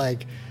kind of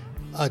like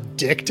a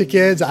dick to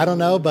kids. I don't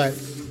know, but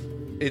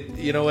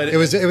it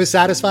was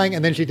satisfying.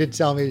 And then she did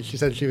tell me, she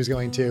said she was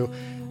going to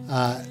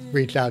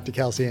reach out to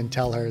Kelsey and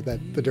tell her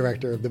that the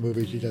director of the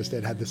movie she just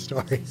did had this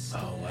story.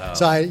 Oh, wow.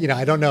 So I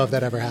don't know if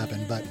that ever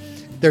happened, but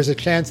there's a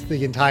chance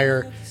the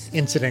entire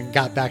incident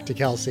got back to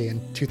Kelsey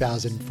in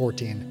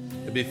 2014.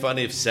 It'd be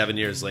funny if 7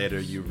 years later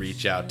you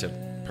reach out to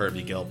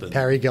Perry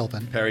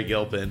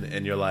Gilpin,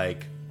 and you're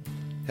like,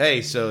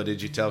 hey, so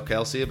did you tell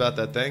Kelsey about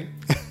that thing?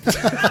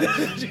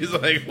 She's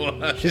like,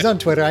 what? She's on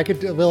Twitter.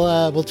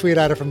 We'll tweet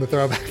at her from the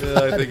throwback.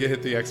 I think it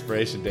hit the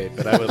expiration date,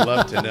 but I would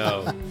love to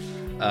know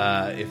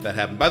if that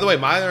happened. By the way,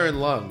 My Iron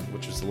Lung,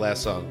 which was the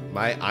last song,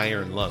 My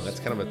Iron Lung, that's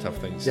kind of a tough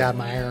thing to say. Yeah,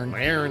 My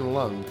Iron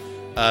Lung.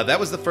 That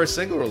was the first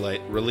single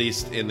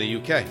released in the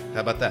UK. How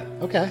about that?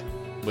 Okay.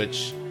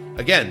 Which,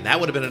 again, that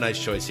would have been a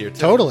nice choice here, too.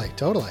 Totally.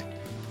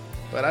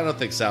 But I don't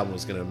think this album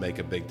was going to make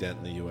a big dent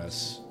in the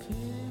US,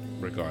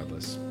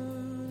 regardless.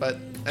 But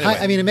anyway.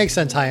 I mean, it makes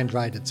sense High and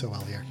Dry did so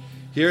well here.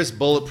 Here's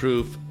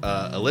Bulletproof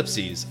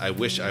Ellipses, I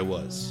Wish I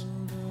Was.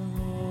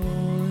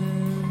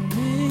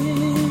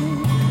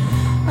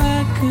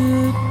 I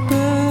could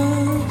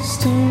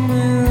burst a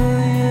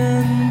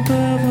million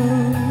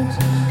bubbles,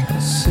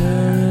 a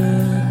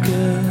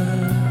surrogate.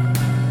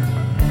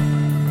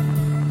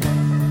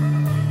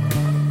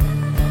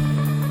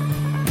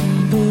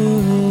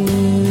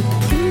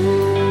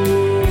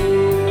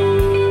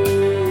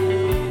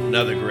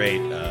 Another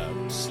great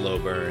slow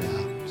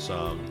burn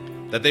song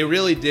that they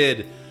really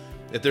did.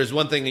 If there's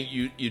one thing that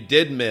you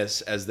did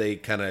miss as they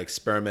kind of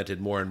experimented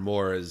more and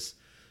more, is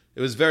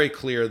it was very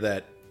clear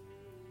that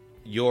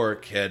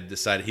York had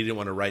decided he didn't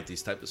want to write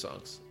these type of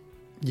songs.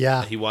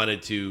 Yeah. He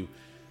wanted to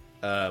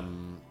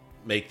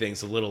make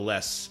things a little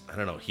less, I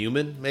don't know,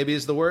 human, maybe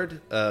is the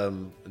word.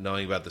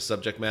 Knowing about the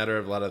subject matter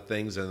of a lot of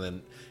things and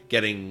then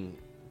getting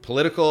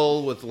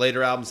political with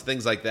later albums,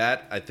 things like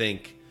that. I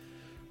think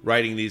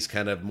writing these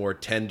kind of more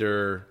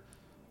tender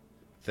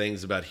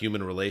things about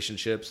human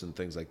relationships and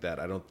things like that,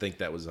 I don't think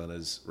that was on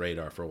his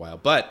radar for a while.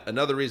 But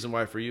another reason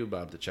why for you,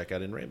 Bob, to check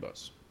out In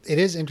Rainbows. It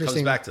is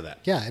interesting. Comes back to that.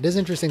 Yeah, it is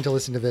interesting to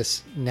listen to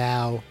this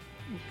now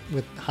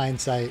with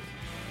hindsight,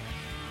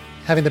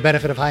 having the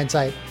benefit of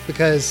hindsight,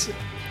 because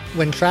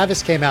when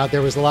Travis came out,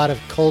 there was a lot of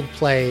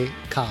Coldplay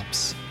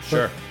comps.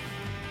 Sure.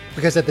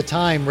 Because at the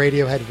time,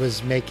 Radiohead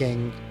was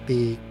making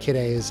the Kid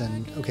A's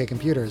and OK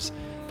Computers.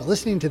 But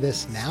listening to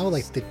this now,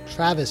 like the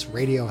Travis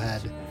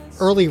Radiohead,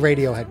 early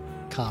Radiohead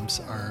comps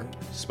are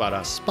spot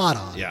on. Spot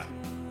on. Yeah.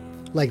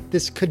 Like,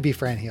 this could be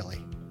Fran Healy.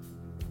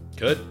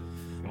 Good.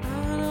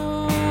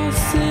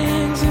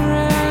 Things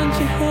around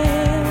your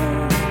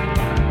head.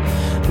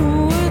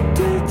 What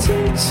did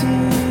you do?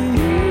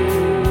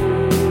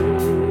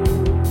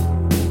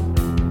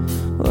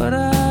 What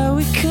are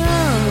we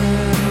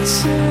coming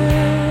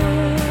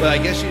to? But I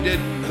guess you did,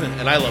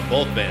 and I love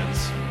both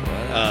bands.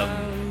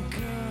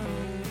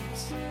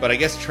 But I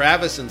guess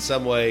Travis in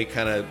some way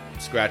kind of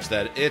scratched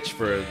that itch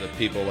for the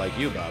people like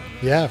you, Bob.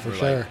 Yeah, for Who are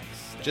sure. like,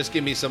 just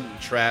give me some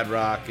trad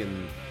rock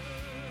and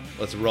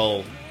let's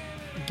roll.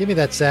 Give me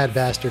that sad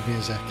bastard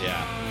music.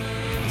 Yeah.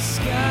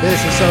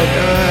 This is so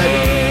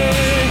good.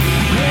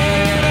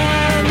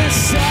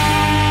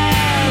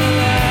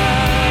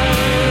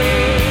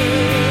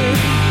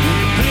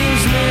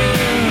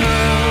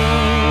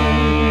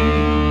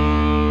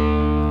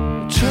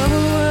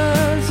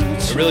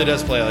 It really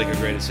does play like a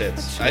greatest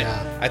hits.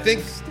 Yeah. I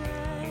think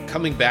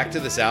coming back to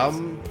this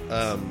album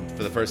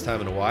for the first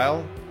time in a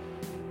while,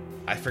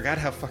 I forgot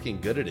how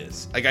fucking good it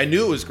is. Like, I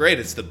knew it was great.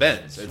 It's the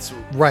Bends. It's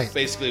Right.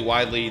 basically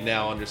widely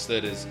now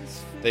understood as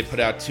they put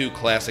out 2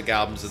 classic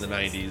albums in the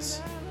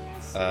 90s,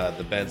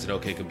 the Bends and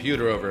OK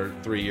Computer over a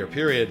 3-year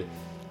period.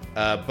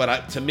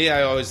 But to me,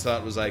 I always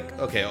thought it was like,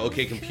 okay,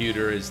 OK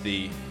Computer is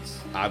the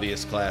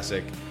obvious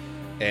classic,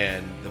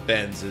 and the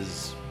Bends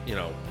is, you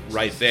know,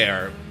 right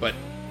there. But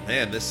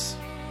man, this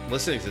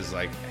listening to this is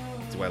like,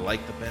 do I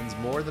like the Bends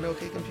more than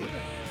OK Computer?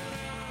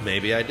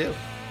 Maybe I do.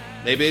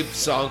 Maybe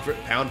song for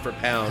pound,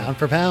 Pound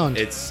for pound.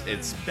 it's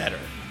better.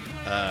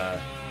 I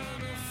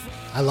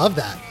love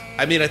that.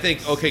 I mean, I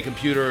think OK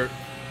Computer,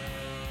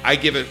 I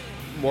give it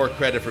more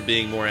credit for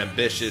being more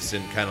ambitious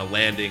and kind of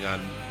landing on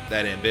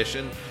that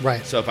ambition.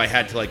 Right. So if I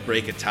had to like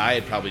break a tie,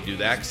 I'd probably do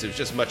that because it was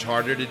just much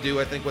harder to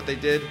do, I think, what they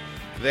did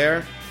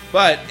there.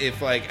 But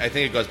if like, I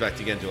think it goes back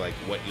again to like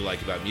what you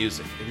like about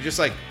music. If you just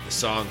like the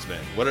songs,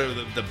 man, what are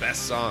the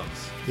best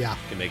songs? Yeah. You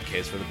can make a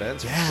case for the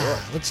Bends. Yeah, Sure.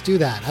 let's do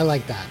that. I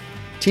like that.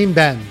 Team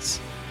Benz.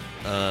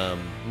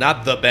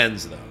 Not the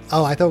Bends though.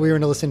 Oh, I thought we were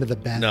going to listen to the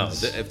Benz. No,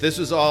 if this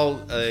was all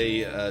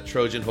a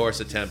Trojan horse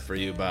attempt for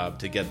you, Bob,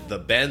 to get the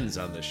Bends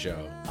on the show,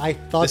 I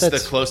thought this is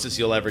that's the closest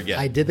you'll ever get.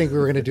 I did think we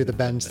were going to do the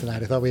Benz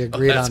tonight. I thought we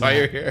agreed that's on why that.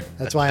 you're here.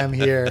 That's why I'm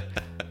here.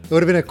 It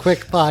would have been a quick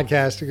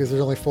podcast because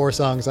there's only 4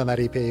 songs on that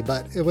EP,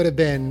 but it would have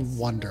been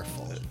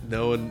wonderful.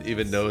 No one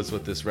even knows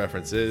what this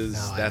reference is.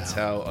 No, I That's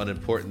know. how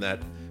unimportant that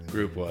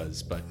group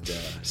was. But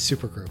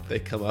Supergroup. they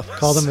come up.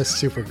 Call them a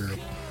supergroup.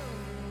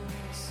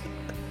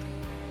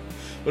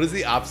 What is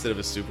the opposite of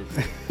a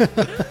supergroup?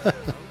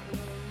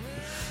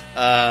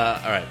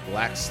 All right,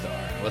 Black Star.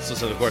 Let's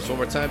listen to the chorus one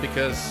more time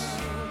because.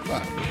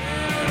 Fuck.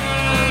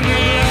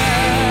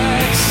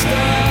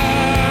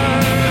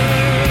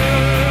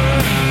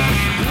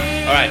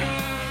 All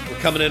right, we're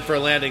coming in for a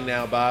landing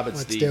now, Bob. It's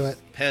Let's the do it.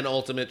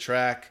 penultimate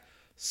track,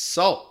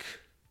 Sulk.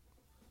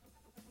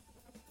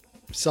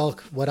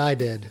 Sulk, what I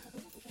did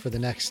for the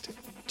next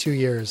 2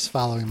 years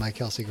following my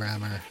Kelsey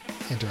Grammer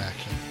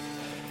interaction.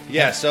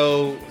 Yeah,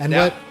 so And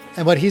now,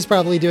 what he's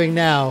probably doing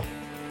now,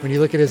 when you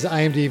look at his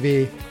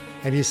IMDb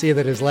and you see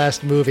that his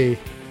last movie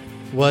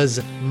was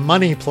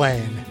Money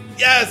Plane,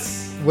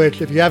 yes,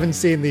 which if you haven't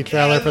seen the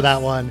trailer for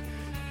that one,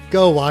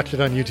 go watch it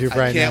on YouTube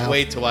right I can't now.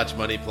 wait to watch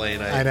Money Plane.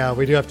 I know,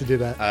 we do have to do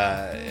that.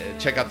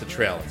 Check out the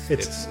trailer.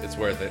 It's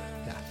worth it.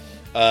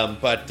 Yeah.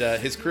 But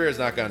his career has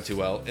not gone too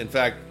well. In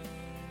fact,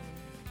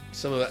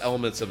 some of the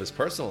elements of his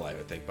personal life,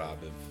 I think, Bob,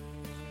 have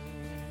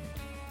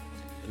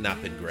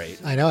not been great.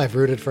 I know, I've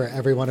rooted for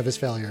every one of his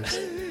failures.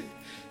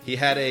 He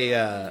had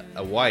a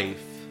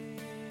wife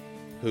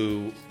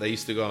who they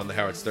used to go on the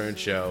Howard Stern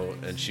show,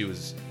 and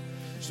she's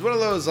one of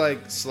those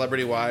like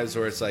celebrity wives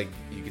where it's like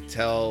you could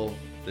tell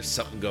there's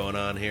something going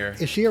on here.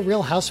 Is she a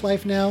real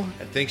housewife now?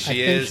 I think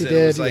she I is. Think she and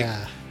did, it was like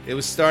yeah. it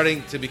was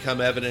starting to become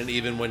evident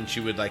even when she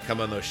would like come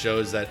on those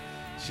shows that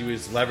she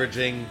was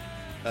leveraging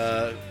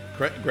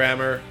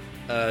Grammer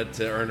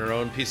to earn her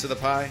own piece of the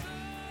pie.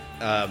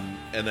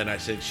 And then I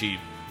think she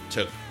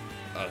took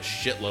a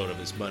shitload of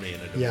his money in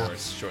a Yeah.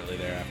 divorce shortly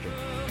thereafter.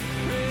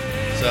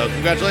 So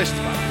congratulations,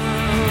 Bob.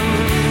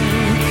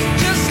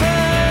 Just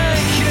like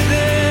you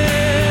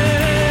did,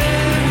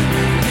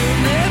 you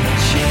never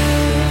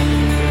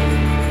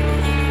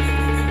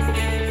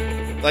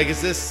change. Like,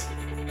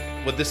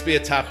 would this be a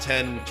top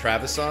 10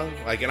 Travis song?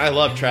 Like, and I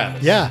love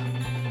Travis. Yeah,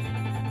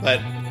 But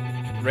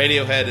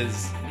Radiohead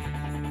is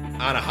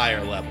on a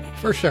higher level.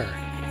 for sure.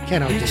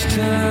 Can't outdo Each it.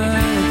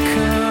 time it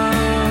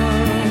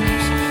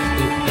comes,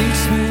 it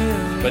makes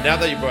me But now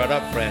that you brought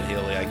up Fran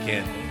Healy, I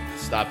can't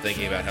stop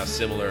thinking about how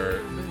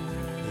similar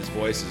his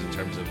voice is in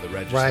terms of the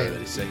register Right. that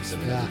he sings in.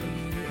 Yeah.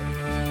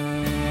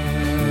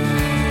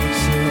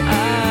 so I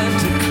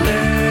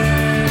declare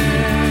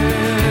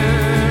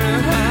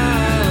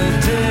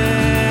holiday,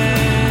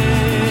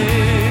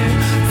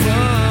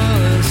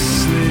 fall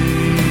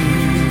asleep,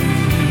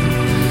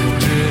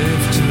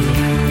 drift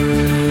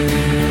away.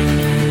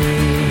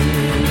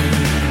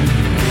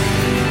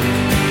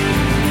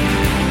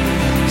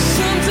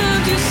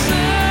 Sometimes you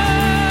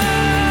suck,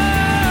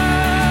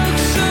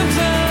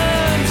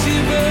 sometimes you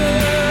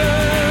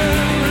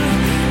burn.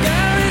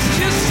 God, it's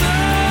just so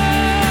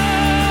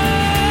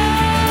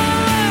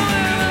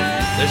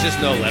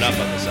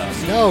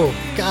Oh,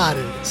 God,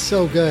 it's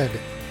so good.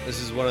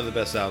 This is one of the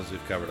best albums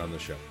we've covered on the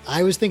show.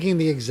 I was thinking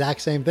the exact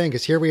same thing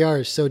because here we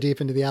are so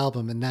deep into the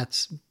album, and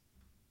that's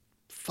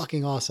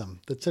fucking awesome.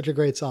 That's such a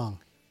great song.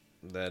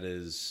 That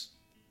is,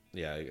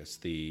 yeah, I guess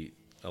the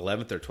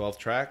 11th or 12th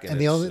track. And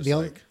the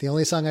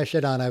only song I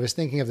shit on, I was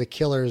thinking of the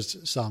Killers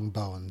song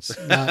Bones.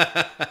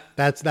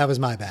 That was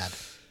my bad.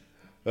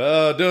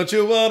 Oh, don't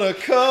you want to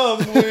come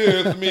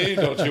with me?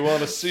 Don't you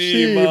want to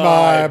see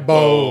my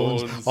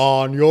bones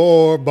on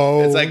your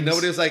bones? It's like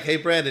nobody was like, hey,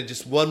 Brandon,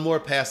 just one more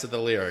pass of the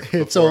lyric.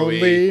 It's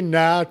only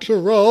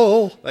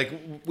natural. Like,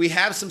 we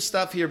have some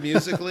stuff here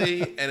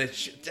musically, and it's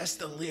just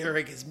the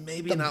lyric is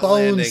maybe the not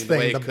bones landing thing, the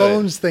way it could.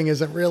 Bones thing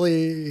isn't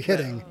really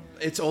hitting.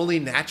 It's only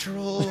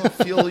natural.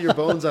 Feel your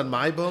bones on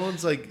my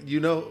bones. Like,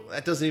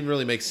 that doesn't even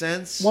really make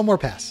sense. One more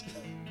pass.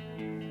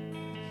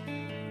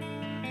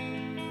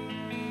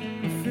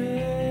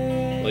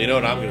 Well, you know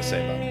what I'm going to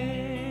say about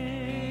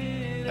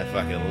it? I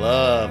fucking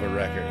love a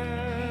record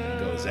that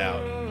goes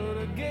out.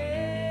 Oh,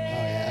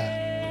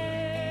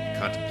 yeah.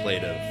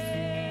 Contemplative,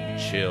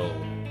 chill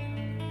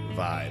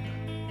vibe.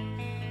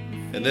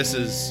 And this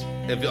is,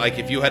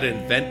 if you had to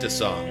invent a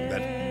song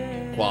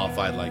that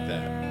qualified like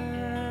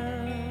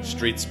that.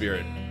 Street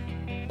Spirit,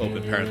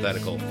 open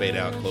parenthetical, fade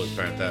out, close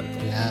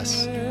parenthetical.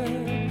 Yes.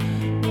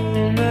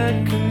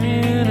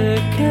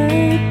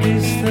 Communicate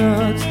these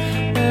thoughts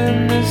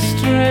and the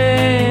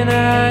strain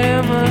I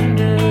am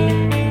under.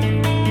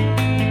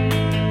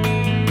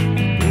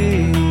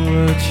 We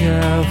watch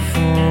out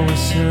for a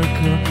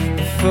circle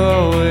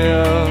before we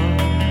all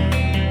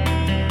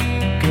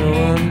go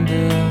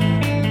under.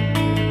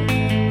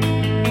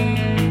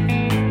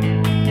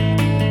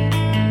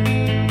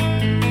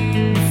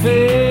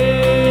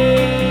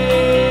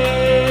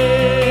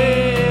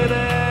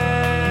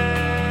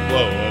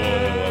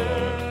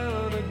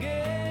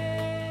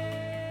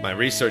 My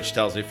research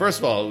tells me, first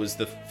of all, it was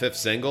the 5th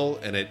single,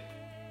 and it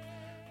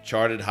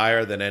charted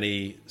higher than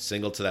any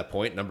single to that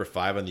point, number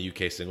 5 on the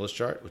UK singles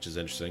chart, which is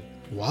interesting.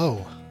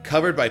 Whoa.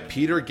 Covered by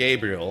Peter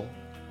Gabriel,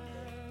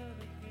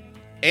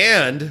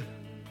 and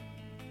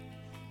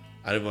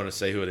I didn't want to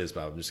say who it is,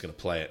 but I'm just going to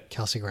play it.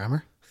 Kelsey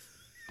Grammer?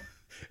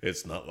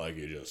 It's not like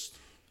you just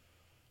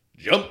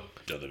jump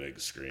to the big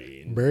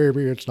screen.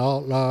 Baby, it's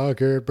not like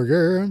it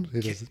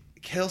begins.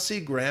 Kelsey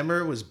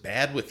Grammer was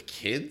bad with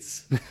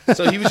kids,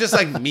 so he was just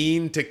like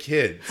mean to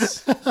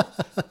kids.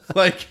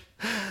 Like,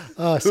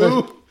 what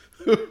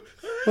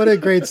a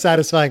great,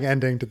 satisfying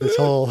ending to this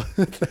whole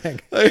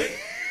thing.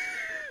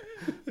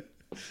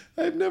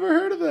 I've never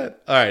heard of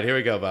that. All right, here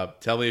we go, Bob.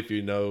 Tell me if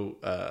you know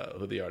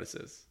who the artist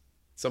is.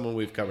 Someone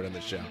we've covered on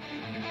the show.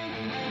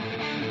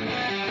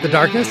 The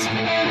Darkness?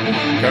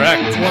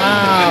 Correct.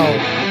 Wow.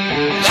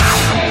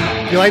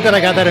 You like that I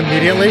got that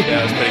immediately?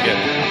 Yeah, that's pretty good.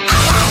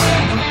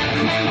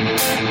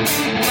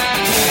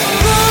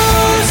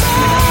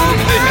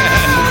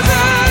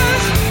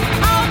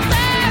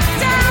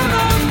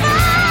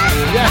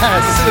 Yes.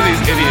 Listen to these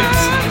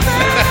idiots.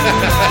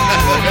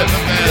 They're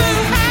the best.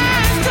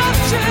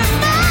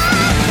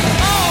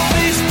 All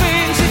these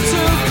things that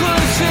took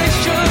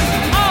possession,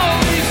 all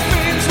these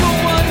things will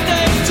one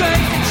day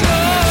take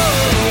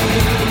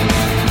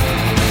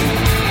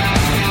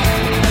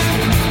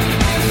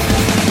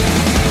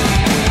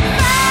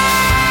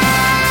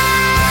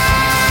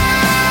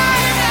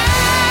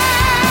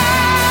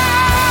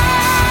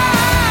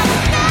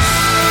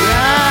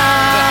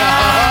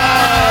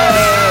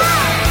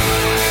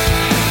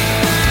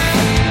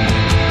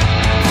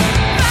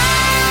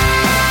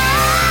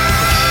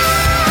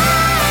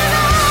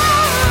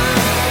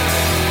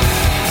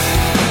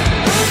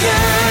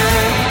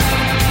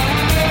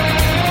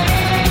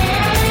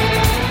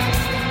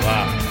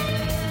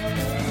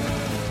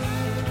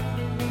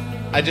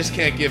I just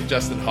can't give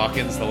Justin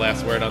Hawkins the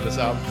last word on this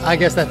album. I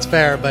guess that's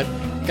fair, but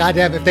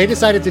goddamn, if they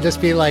decided to just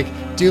be like,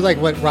 do like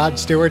what Rod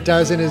Stewart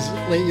does in his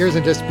late years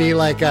and just be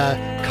like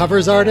a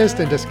covers artist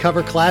and just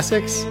cover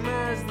classics.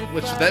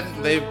 Which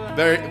they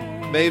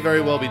may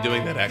very well be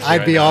doing that, actually.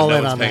 I'd be now. all No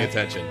in one's on paying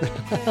that. attention.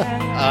 All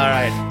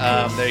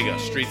right, there you go.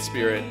 Street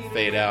Spirit,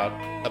 Fade Out.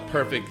 A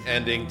perfect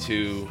ending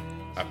to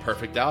a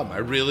perfect album. I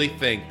really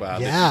think,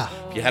 Bob, Yeah.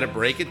 if you had to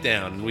break it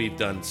down, and we've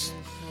done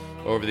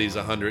over these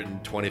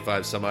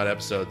 125 some odd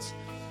episodes,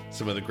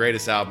 some of the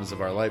greatest albums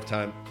of our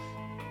lifetime,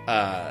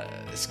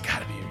 it's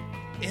got to be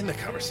in the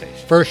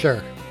conversation. For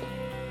sure.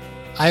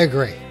 I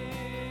agree.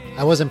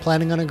 I wasn't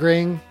planning on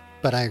agreeing,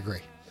 but I agree.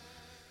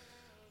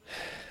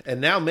 And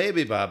now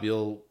maybe, Bob,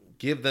 you'll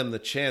give them the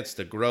chance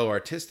to grow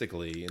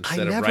artistically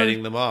instead of never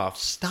writing them off.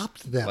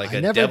 Stopped them. Like I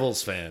a never,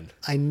 Devils fan.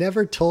 I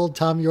never told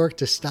Tom York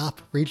to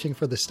stop reaching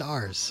for the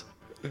stars.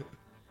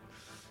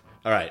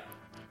 All right.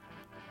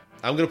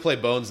 I'm going to play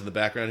Bones in the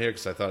background here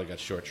because I thought I got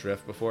short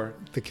shrift before.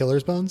 The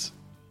Killer's Bones?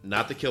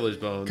 Not the Killer's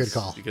Bones. Good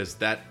call. Because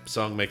that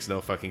song makes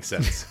no fucking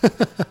sense.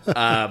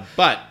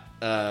 But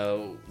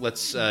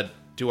let's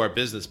do our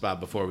business, Bob,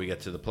 before we get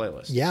to the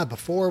playlist. Yeah,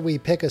 before we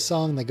pick a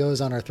song that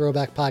goes on our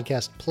Throwback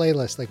Podcast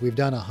playlist like we've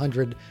done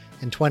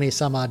 120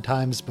 some odd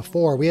times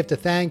before, we have to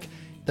thank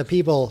the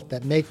people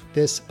that make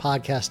this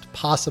podcast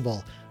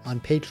possible. on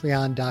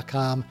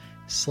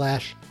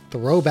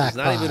patreon.com/throwbackpod. He's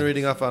not even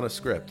reading off on a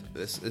script.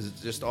 This is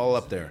just all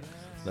up there.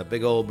 That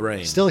big old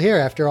brain. Still here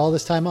after all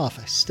this time off.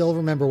 I still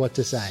remember what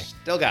to say.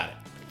 Still got it.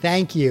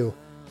 Thank you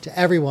to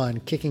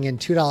everyone kicking in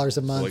 $2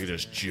 a month. Look at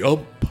this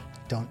jump.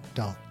 Don't.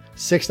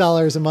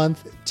 $6 a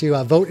month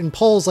to vote in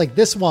polls like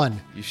this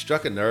one. You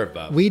struck a nerve,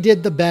 Bob. We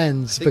did the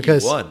Bens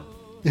because you won.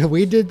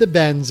 We did the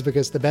Bens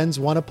because the Bens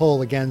won a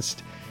poll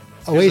against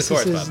Oasis's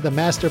chorus, Bob. The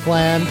Master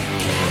Plan.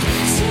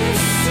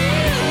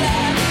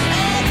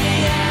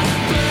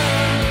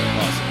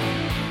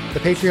 Awesome. The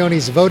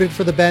Patreonies voted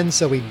for the Bens,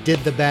 so we did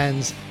the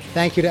Bens.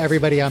 Thank you to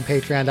everybody on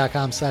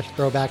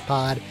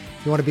patreon.com/throwbackpod.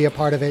 If you want to be a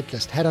part of it,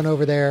 just head on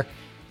over there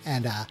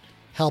and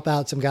help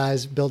out some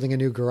guys building a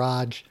new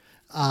garage.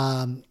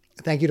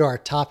 Thank you to our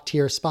top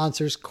tier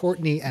sponsors,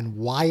 Courtney and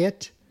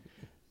Wyatt.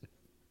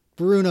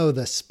 Bruno,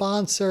 the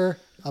sponsor,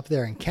 up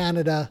there in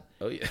Canada.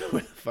 Oh, yeah.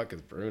 Where the fuck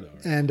is Bruno?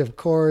 And of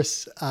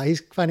course,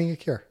 he's finding a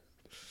cure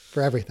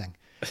for everything.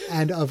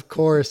 And of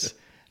course,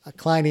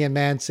 Kleiny and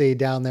Mancy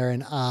down there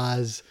in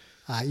Oz.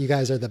 You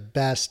guys are the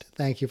best.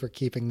 Thank you for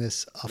keeping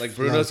this afloat. Like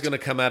Bruno's going to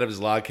come out of his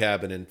log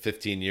cabin in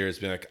 15 years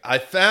being like, I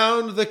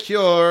found the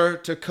cure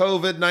to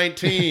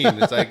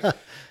COVID-19. It's like,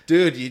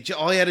 dude,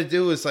 all you had to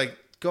do was like,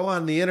 go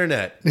on the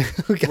internet.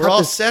 We're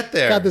all set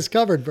there. Got this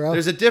covered, bro.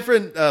 There's a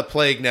different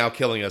plague now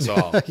killing us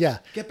all. Yeah.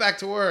 Get back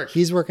to work.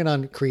 He's working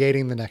on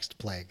creating the next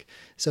plague.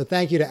 So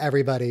thank you to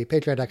everybody.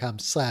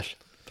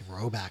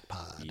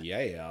 Patreon.com/throwbackpod.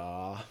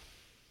 Yeah.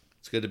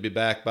 It's good to be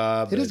back,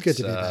 Bob. It is good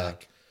to be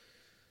back.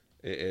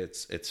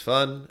 It's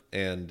fun.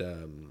 And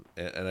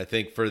I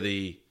think for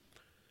the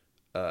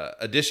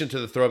addition to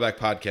the Throwback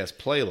Podcast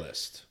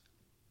playlist,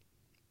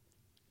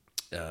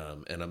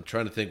 and I'm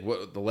trying to think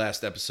what the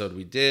last episode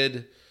we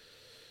did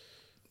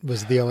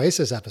was the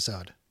Oasis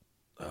episode.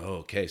 Oh,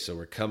 okay. So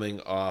we're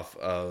coming off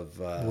of...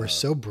 we're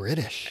so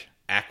British.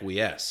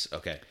 Acquiesce.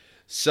 Okay.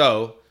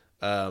 So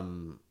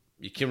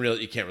you can't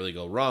really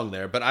go wrong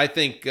there. But I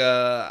think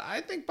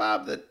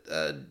Bob,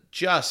 that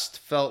Just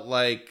felt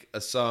like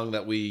a song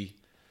that we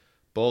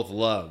both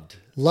loved.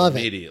 Love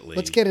immediately. It.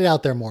 Let's get it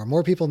out there more.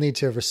 More people need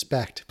to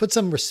put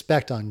some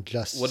respect on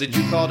Just. What did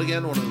you call it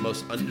again? One of the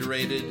most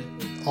underrated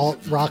alt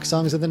rock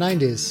songs of the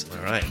 90s.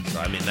 All right. So,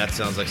 I mean, that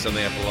sounds like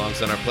something that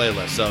belongs on our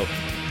playlist. So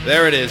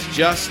there it is.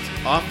 Just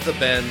Off the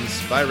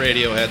Bends by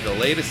Radiohead, the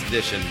latest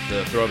addition to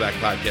the Throwback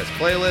Podcast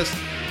playlist,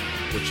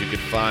 which you could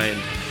find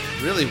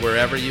really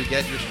wherever you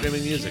get your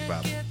streaming music,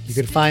 Bob. You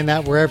can find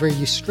that wherever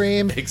you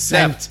stream.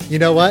 Except. And you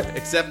know what?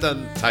 Except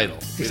on Tidal.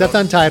 Except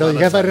on Tidal. You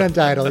can't find it on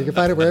Tidal. You can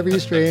find it wherever you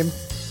stream.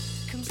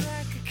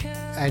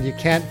 And you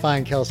can't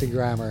find Kelsey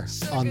Grammer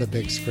on the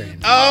big screen.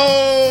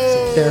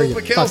 Oh! So there you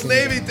McHale's fucking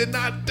Navy go. did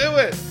not do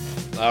it.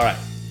 All right.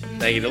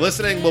 Thank you for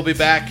listening. We'll be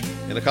back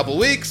in a couple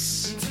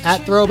weeks.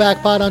 At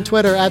Throwback Pod on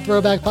Twitter, at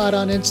Throwback Pod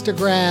on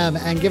Instagram,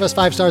 and give us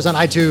 5 stars on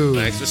iTunes.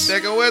 Thanks for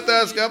sticking with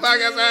us. Go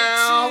back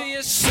yourself.